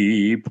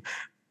sleep.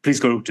 Please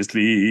go to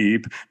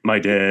sleep, my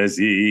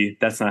Desi.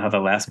 That's not how the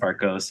last part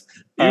goes.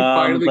 You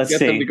finally get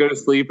them to go to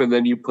sleep, and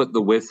then you put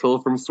the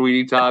whistle from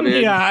Sweeney Todd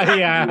in.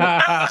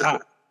 Yeah.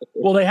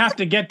 Well, they have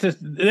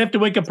to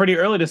wake up pretty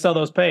early to sell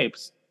those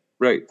papes.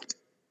 Right.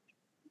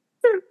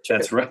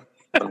 That's right.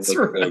 That's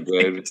right.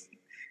 Good.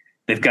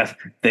 They've got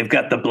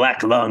the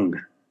black lung.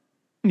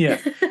 Yeah.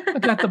 I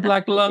got the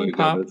black lung,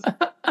 Pop.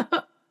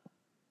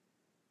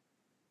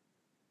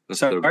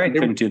 Sorry, I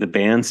couldn't do the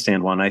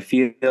bandstand one. I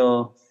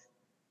feel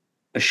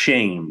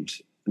ashamed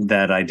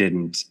that I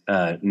didn't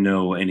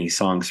know any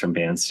songs from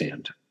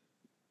Bandstand.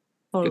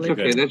 Totally.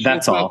 Okay.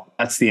 That's all.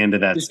 That's the end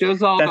of that.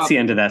 That's the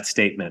end of that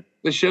statement.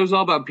 The show's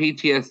all about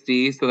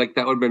PTSD, so like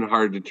that would have been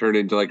hard to turn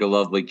into like a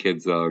lovely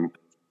kid song.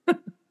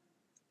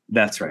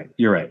 That's right.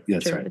 You're right.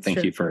 That's True, right.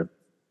 Thank you for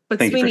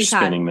Sweeney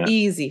spinning Todd, that.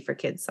 easy for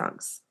kids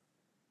songs.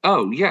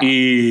 Oh yeah,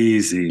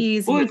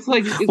 easy. Well, it's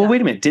like. Well,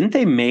 wait a minute. Didn't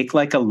they make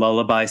like a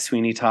lullaby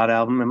Sweeney Todd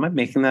album? Am I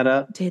making that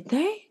up? Did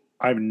they?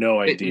 I have no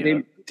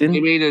idea. They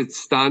made a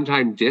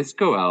Sondheim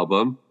disco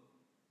album.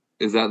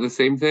 Is that the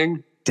same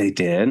thing? They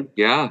did?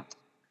 Yeah.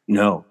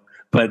 No.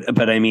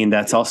 But I mean,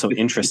 that's also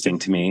interesting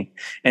to me.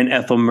 And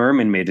Ethel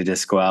Merman made a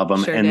disco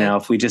album. Sure and did. now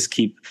if we just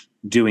keep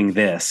doing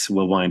this,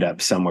 we'll wind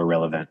up somewhere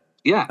relevant.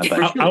 Yeah.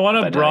 I want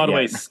a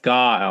Broadway ska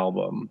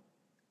album.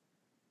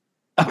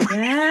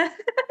 Yes.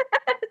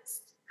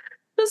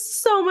 There's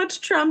so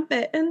much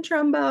trumpet and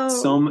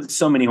trombone.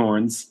 So many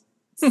horns.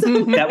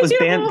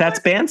 That's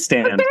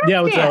Bandstand.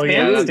 Yeah,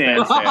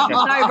 Bandstand.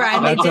 Sorry,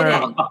 Brian, they did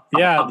it.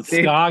 Yeah, the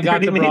ska got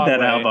already to made Broadway.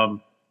 that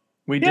album.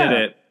 We did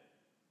it.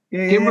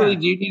 Kimberly,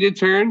 do you need a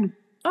turn?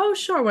 Oh,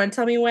 sure. Want to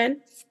tell me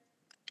when?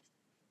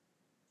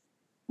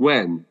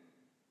 When?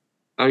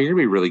 Oh, you're going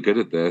to be really good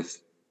at this.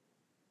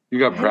 You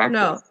got practice.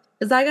 No,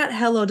 because I got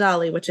Hello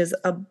Dolly, which is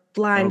a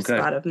blind good.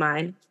 spot of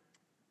mine.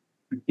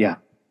 Yeah.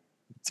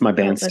 It's my Let's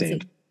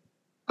bandstand. see.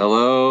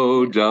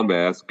 Hello,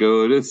 dumbass.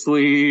 Go to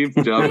sleep,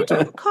 dumbass.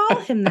 Don't call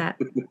him that.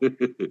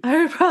 I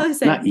would probably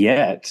say, Not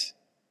yet.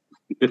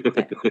 put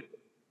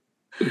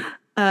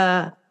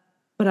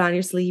on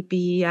your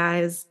sleepy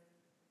eyes.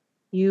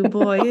 You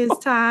boy, it's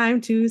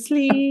time to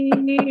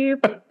sleep.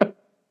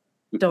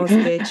 Don't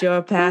spit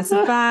your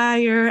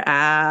pacifier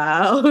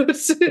out.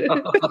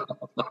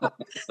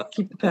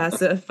 Keep the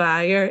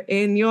pacifier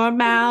in your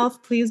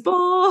mouth, please,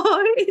 boy.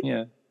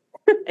 Yeah.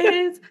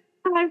 It's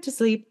time to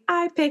sleep.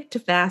 I picked a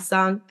fast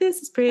song.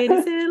 This is pretty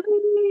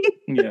silly.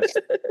 Yeah.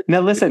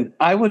 Now, listen,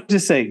 I would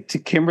just say to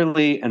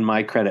Kimberly and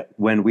my credit,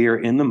 when we are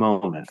in the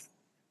moment,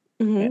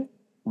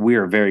 we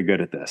are very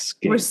good at this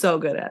game. We're so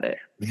good at it.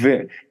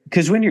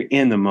 Because when you're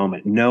in the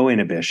moment, no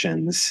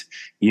inhibitions,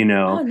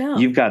 no.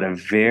 you've got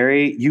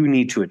you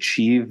need to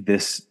achieve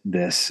this.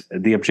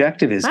 The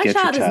objective is My get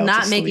child your is child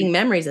not to making sleep.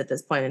 memories at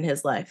this point in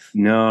his life.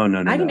 No.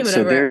 I can do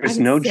So whatever. there's I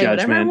can no say whatever I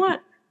judgment.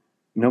 want.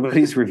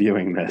 Nobody's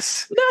reviewing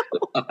this. No.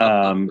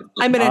 I'm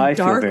in a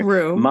dark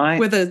room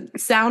with a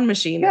sound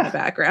machine in the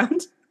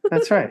background.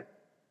 That's right.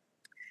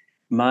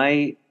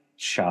 My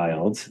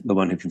child, the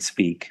one who can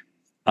speak,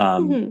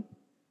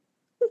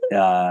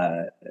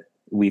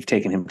 we've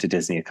taken him to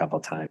Disney a couple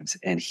times,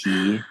 and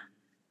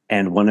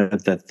one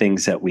of the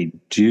things that we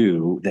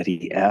do that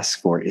he asks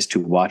for is to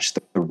watch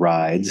the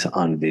rides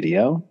on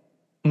video.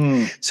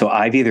 So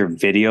I've either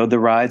videoed the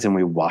rides and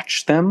we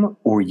watch them,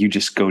 or you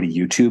just go to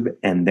YouTube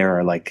and there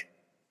are like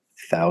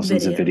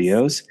thousands of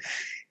videos.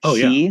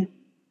 He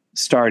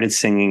started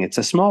singing It's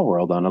a Small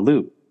World on a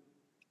loop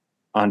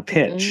on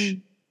pitch,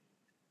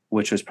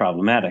 which was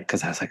problematic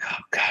because I was like, oh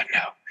God,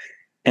 no.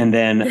 And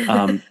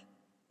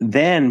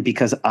then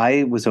because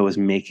I was always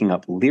making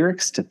up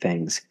lyrics to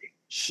things,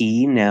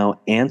 he now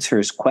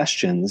answers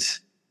questions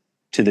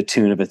to the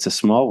tune of It's a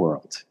Small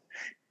World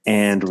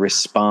and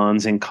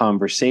responds in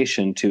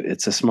conversation to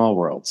It's a Small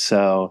World.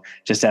 So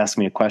just ask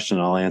me a question,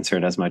 I'll answer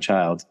it as my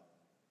child.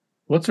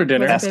 What's for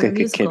dinner? Ask a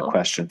kid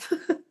question.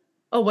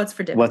 What's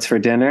for dinner? What's for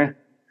dinner?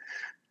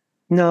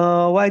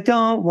 No, I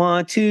don't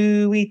want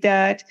to eat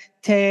that.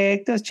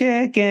 Take those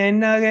chicken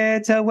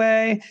nuggets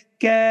away.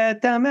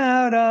 Get them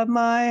out of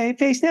my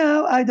face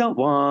now. I don't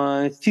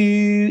want to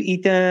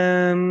eat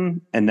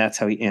them. And that's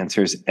how he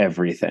answers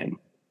everything.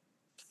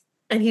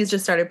 And he's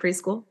just started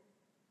preschool?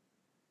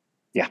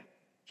 Yeah.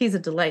 He's a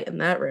delight in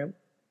that room.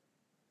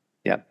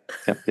 Yep.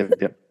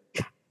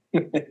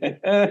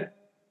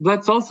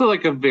 That's also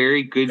like a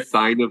very good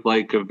sign of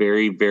like a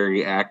very,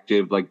 very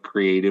active, like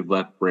creative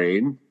left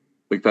brain.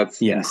 Like that's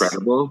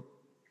incredible.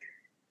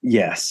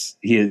 Yes.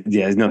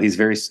 He's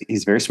very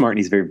smart and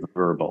he's very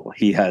verbal.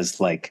 He has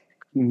like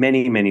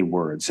many, many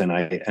words.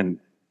 And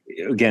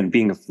again,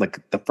 being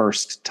like the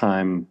first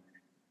time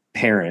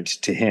parent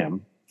to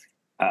him,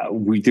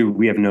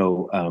 we have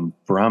no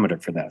barometer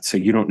for that. So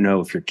you don't know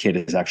if your kid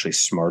is actually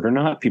smart or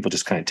not. People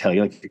just kind of tell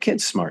you like your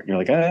kid's smart. And you're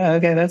like, oh,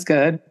 okay, that's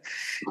good.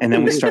 And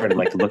then we started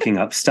like looking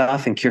up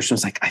stuff and Kirsten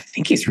was like, I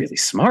think he's really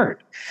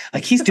smart.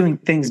 Like he's doing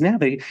things now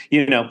that,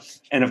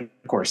 and of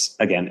course,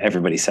 again,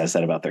 everybody says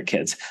that about their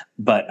kids,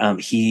 but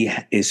he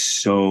is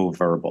so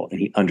verbal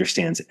and he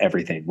understands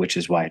everything, which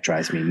is why it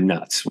drives me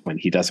nuts when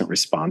he doesn't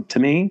respond to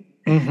me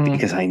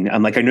because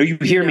I'm like, I know you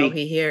hear me.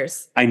 He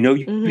hears. I know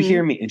you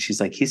hear me. And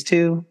she's like, he's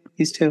two.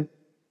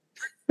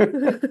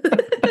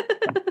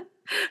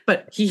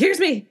 But he hears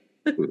me.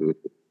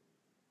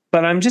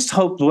 But I'm just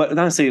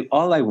honestly,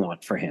 all I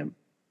want for him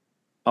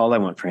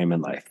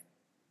in life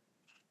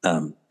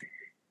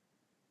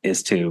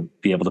is to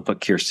be able to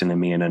put Kirsten and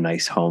me in a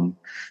nice home.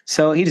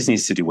 So he just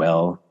needs to do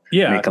well,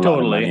 make a lot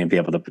of money and be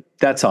able to,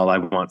 that's all I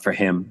want for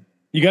him.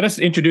 You got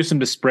to introduce him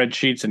to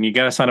spreadsheets and you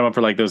got to sign him up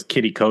for like those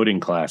kiddie coding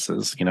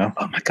classes, Oh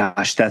my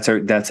gosh, that's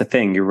a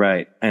thing. You're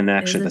right. And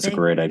actually that's a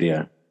great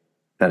idea.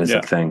 That is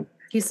a thing.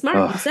 He's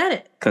smart. He said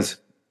it. Because,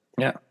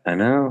 I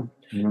know.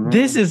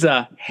 This is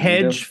a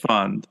hedge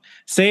fund.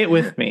 Say it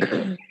with me.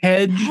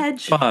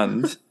 Hedge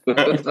fund. I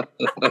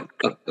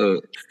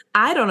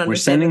don't understand. We're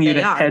sending you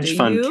to hedge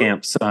fund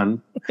camp,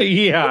 son.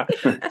 Yeah.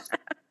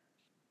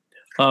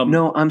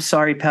 No, I'm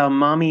sorry, pal.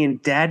 Mommy and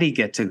daddy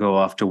get to go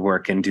off to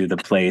work and do the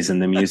plays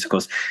and the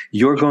musicals.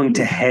 You're going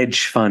to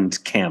hedge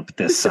fund camp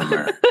this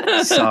summer.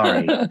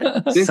 Sorry.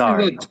 This is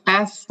a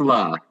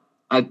Tesla.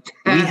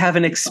 We have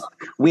an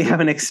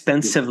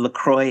expensive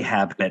LaCroix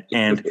habit,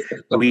 and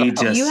we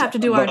just... You have to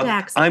do our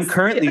taxes. I'm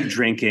currently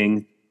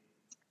drinking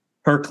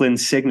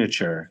Kirkland's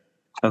Signature.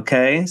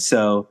 Okay,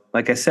 so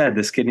like I said,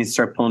 this kid needs to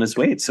start pulling his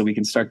weight so we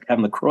can start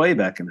having LaCroix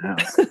back in the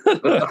house.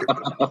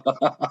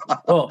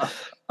 Well,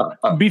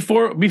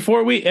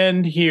 before we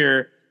end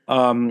here,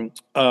 I'm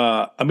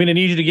going to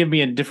need you to give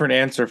me a different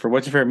answer for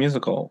what's your favorite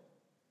musical.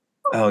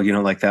 Oh, you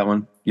don't like that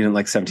one? You didn't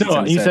like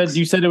 1776? No,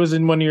 you said it was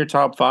in one of your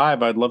top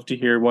 5. I'd love to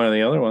hear one of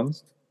the other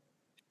ones.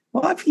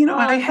 Well, I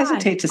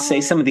hesitate to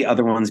say some of the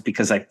other ones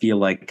because I feel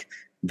like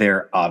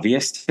they're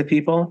obvious to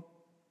people.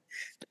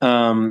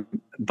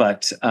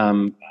 But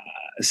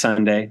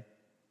Sunday,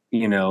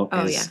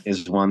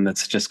 is one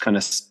that's just kind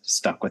of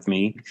stuck with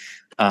me.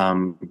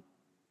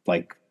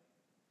 Like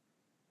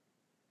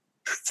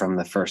from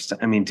the first,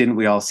 didn't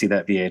we all see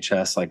that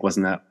VHS? Like,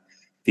 wasn't that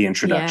the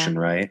introduction,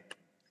 right?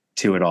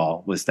 To it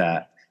all was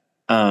that.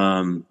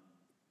 And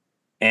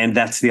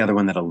that's the other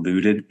one that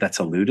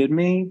eluded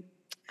me.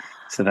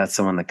 So that's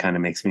the one that kind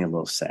of makes me a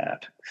little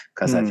sad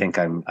because I think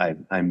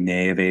I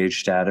may have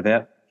aged out of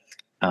it.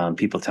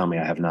 People tell me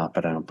I have not,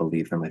 but I don't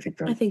believe them. I think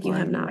you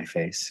have not. In my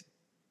face.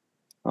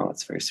 Oh,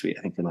 that's very sweet.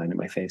 I think they're lying in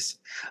my face.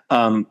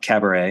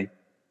 Cabaret,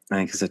 I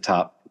think is a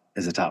top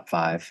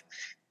 5.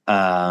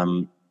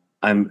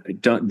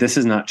 This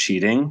is not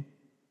cheating.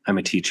 I'm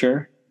a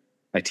teacher.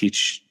 I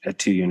teach at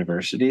 2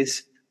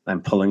 universities. I'm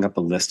pulling up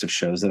a list of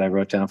shows that I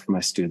wrote down for my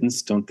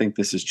students. Don't think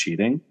this is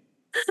cheating.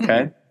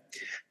 Okay.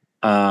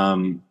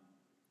 You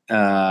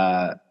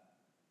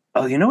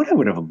know what I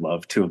would have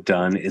loved to have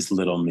done is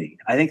Little Me.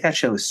 I think that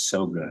show is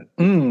so good.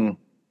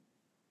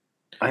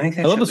 I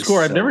love the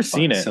score. I've never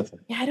seen it.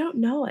 Yeah, I don't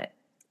know it.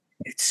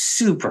 It's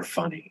super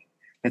funny.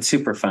 I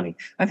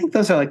think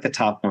those are like the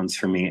top ones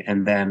for me.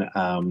 And then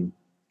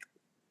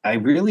I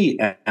really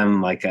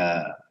am like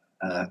I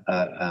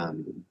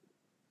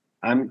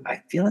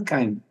feel like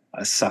I'm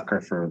a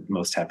sucker for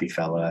Most Happy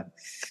Fella,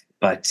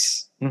 but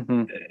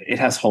it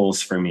has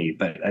holes for me.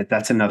 But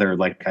that's another,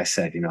 like I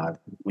said,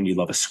 when you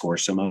love a score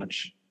so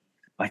much,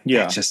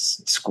 that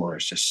score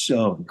is just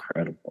so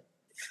incredible.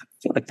 I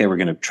feel like they were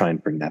going to try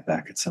and bring that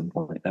back at some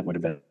point. That would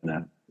have been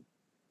it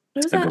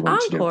was an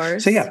encore.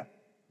 So it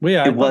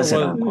was an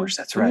encore.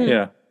 That's right.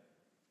 Yeah.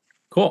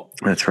 Cool.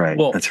 That's right.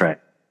 That's right.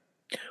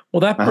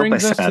 Well, that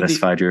brings us I hope I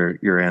satisfied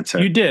your answer.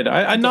 You did.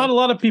 I not a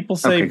lot of people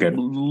say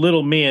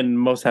Little Me and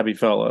Most Happy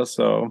Fella.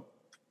 So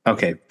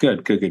okay,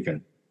 good. At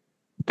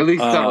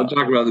least we'll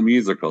talk about the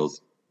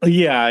musicals.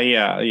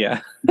 Yeah.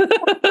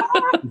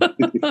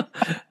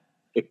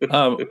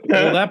 Well,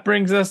 that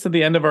brings us to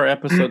the end of our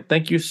episode.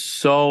 Thank you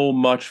so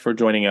much for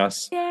joining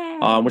us.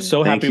 We're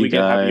so happy we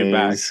can have you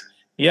back.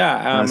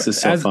 Yeah, this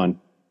is so fun.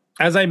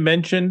 As I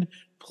mentioned,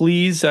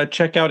 please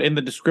check out in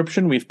the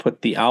description. We've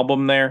put the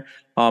album there,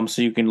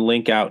 so you can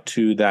link out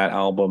to that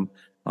album.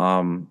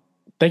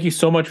 Thank you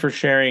so much for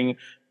sharing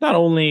not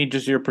only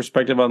just your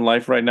perspective on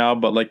life right now,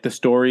 but like the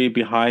story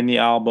behind the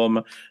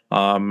album.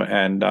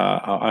 And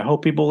I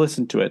hope people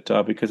listen to it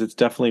because it's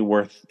definitely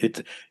worth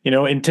it.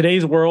 In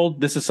today's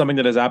world, this is something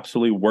that is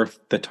absolutely worth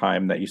the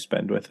time that you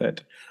spend with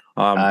it.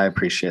 I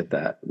appreciate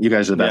that. You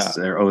guys are the best.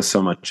 They're always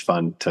so much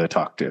fun to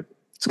talk to.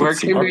 Where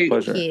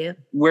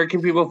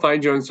can people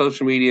find you on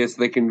social media so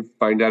they can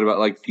find out about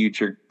like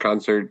future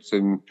concerts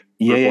and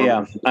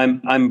Yeah.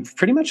 I'm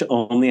pretty much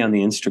only on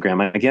the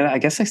Instagram. I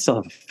guess I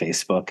still have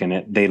Facebook,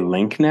 and they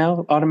link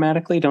now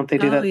automatically. Don't they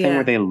do that thing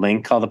where they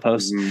link all the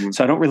posts? Mm-hmm.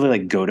 So I don't really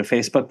go to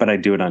Facebook, but I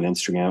do it on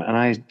Instagram. And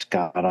I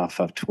got off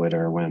of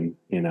Twitter when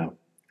Elon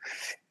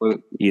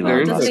Musk.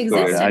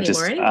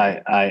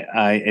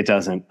 It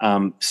doesn't.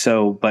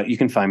 But you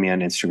can find me on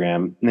Instagram,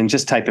 and then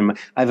just type in.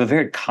 I have a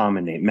very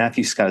common name.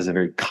 Matthew Scott is a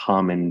very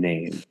common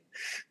name,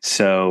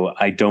 so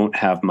I don't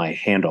have my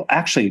handle.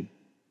 Actually,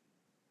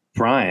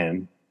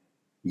 Brian,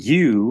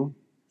 you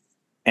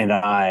and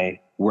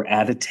I were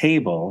at a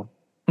table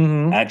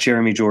at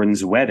Jeremy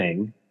Jordan's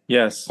wedding.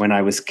 Yes, when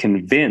I was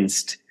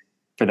convinced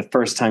for the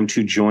first time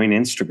to join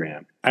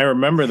Instagram. I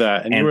remember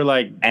that, and you were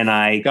like, and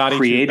I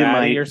created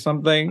my or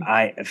something.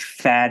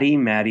 Fatty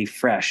Matty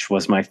Fresh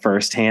was my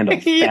first handle.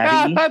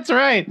 Yeah, that's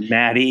right,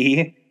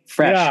 Matty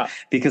Fresh,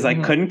 because I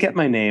couldn't get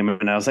my name,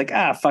 and I was like,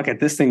 fuck it,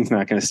 this thing's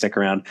not going to stick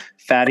around.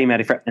 Fatty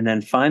Matty Fresh, and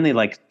then finally,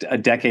 like a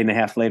decade and a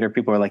half later,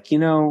 people were like,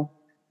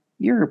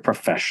 you're a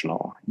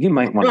professional. You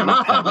might want to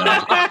not have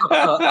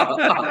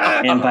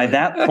that. And by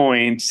that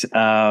point,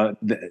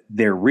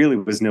 there really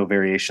was no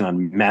variation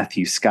on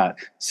Matthew Scott.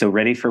 So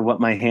ready for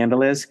what my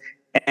handle is?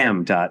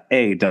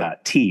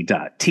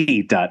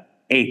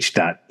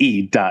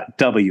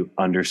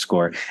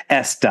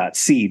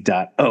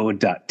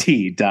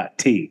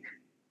 M.A.T.T.T.H.E_S.C.O.T.T.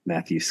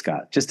 Matthew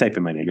Scott. Just type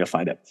in my name, you'll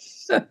find it.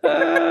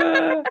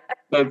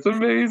 That's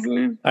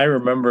amazing. I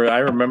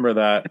remember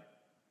that.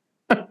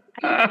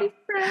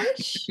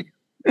 Fresh.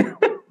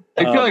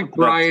 I feel like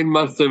Brian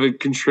must have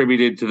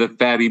contributed to the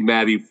Fatty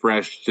Matty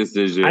Fresh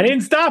decision. I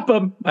didn't stop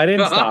him.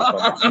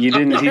 You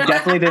didn't. He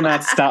definitely did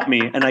not stop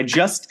me. And I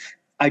just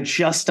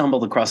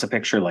stumbled across a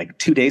picture like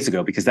 2 days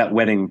ago because that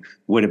wedding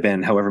would have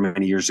been however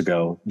many years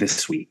ago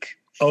this week.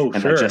 Oh,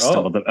 and sure. I just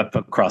stumbled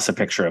across a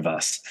picture of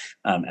us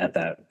at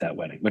that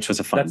wedding, which was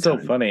a fun That's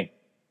time. so funny.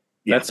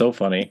 Yeah. That's so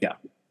funny. Yeah.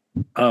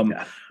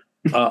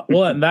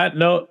 Well, on that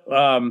note,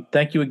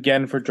 thank you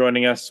again for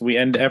joining us. We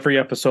end every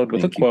episode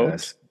with a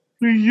quote.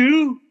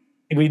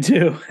 We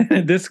do.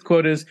 This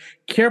quote is,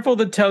 "Careful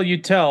the tell you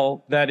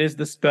tell, that is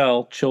the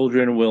spell,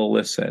 children will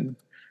listen."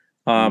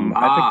 I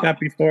think that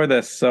before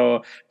this.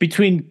 So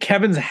between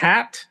Kevin's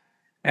hat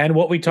and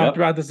what we talked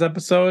about this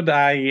episode,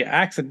 I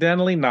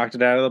accidentally knocked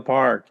it out of the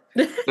park.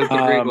 That's a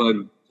great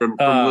one from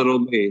Little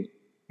Me.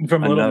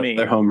 From Little Me.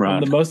 Another home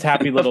run. From the most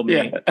happy Little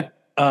Me.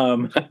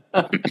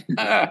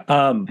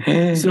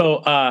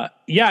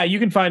 You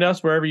can find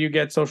us wherever you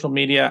get social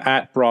media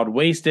at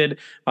Broadwaysted.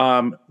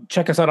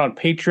 Check us out on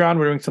Patreon.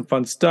 We're doing some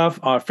fun stuff.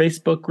 Our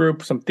Facebook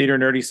group, some theater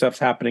nerdy stuff's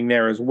happening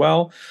there as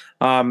well.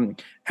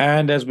 And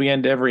as we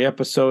end every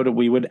episode,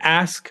 we would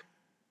ask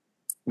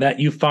that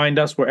you find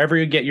us wherever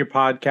you get your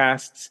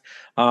podcasts.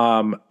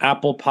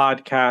 Apple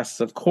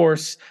Podcasts, of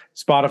course,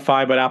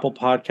 Spotify, but Apple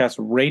Podcasts,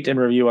 rate and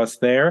review us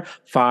there.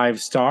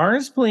 5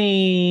 stars,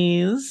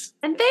 please.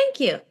 And thank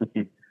you.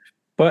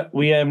 But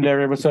we end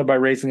every episode by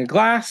raising a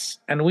glass,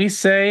 and we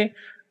say,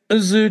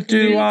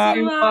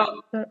 Zutua.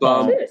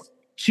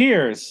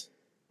 Cheers.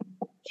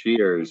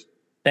 Cheers.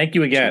 Thank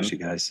you again. Cheers, you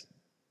guys.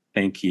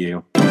 Thank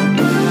you.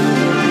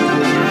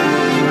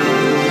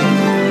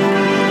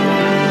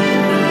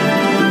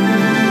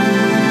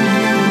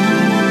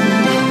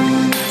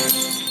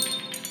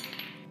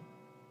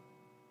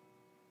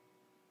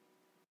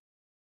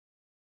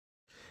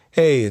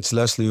 Hey, it's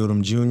Leslie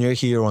Odom Jr.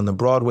 here on the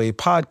Broadway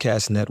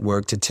Podcast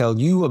Network to tell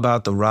you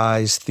about the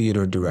Rise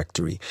Theater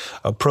Directory,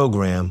 a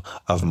program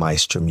of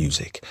Maestro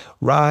Music.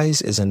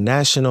 Rise is a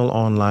national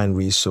online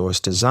resource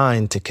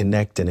designed to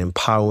connect and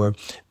empower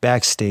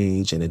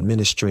backstage and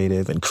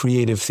administrative and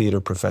creative theater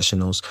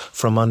professionals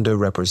from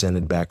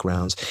underrepresented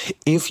backgrounds.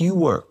 If you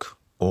work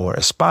or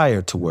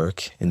aspire to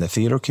work in the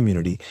theater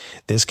community,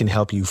 this can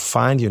help you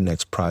find your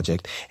next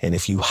project. And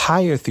if you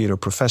hire theater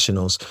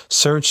professionals,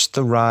 search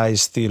the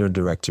Rise Theater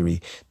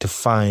Directory to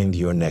find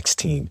your next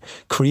team.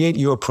 Create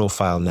your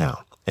profile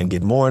now and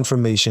get more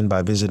information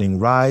by visiting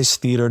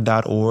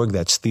risetheater.org.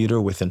 That's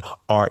theater with an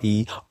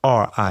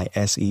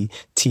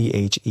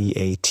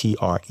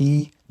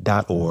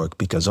RERISETHEATRE.org,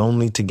 because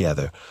only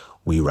together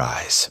we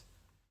rise.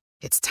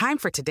 It's time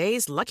for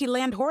today's Lucky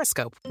Land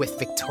horoscope with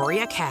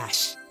Victoria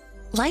Cash.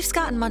 Life's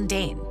gotten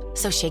mundane,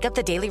 so shake up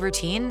the daily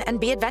routine and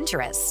be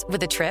adventurous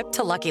with a trip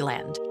to Lucky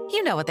Land.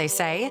 You know what they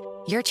say,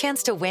 your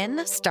chance to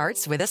win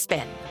starts with a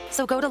spin.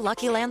 So go to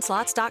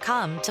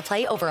LuckyLandSlots.com to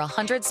play over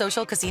 100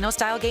 social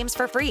casino-style games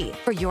for free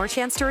for your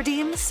chance to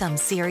redeem some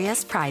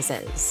serious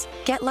prizes.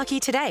 Get lucky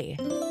today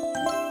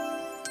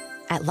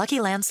at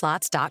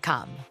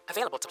LuckyLandSlots.com.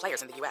 Available to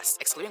players in the U.S.,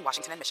 excluding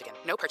Washington and Michigan.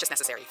 No purchase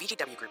necessary.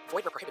 VGW Group.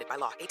 Void where prohibited by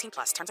law.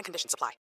 18+. Terms and conditions apply.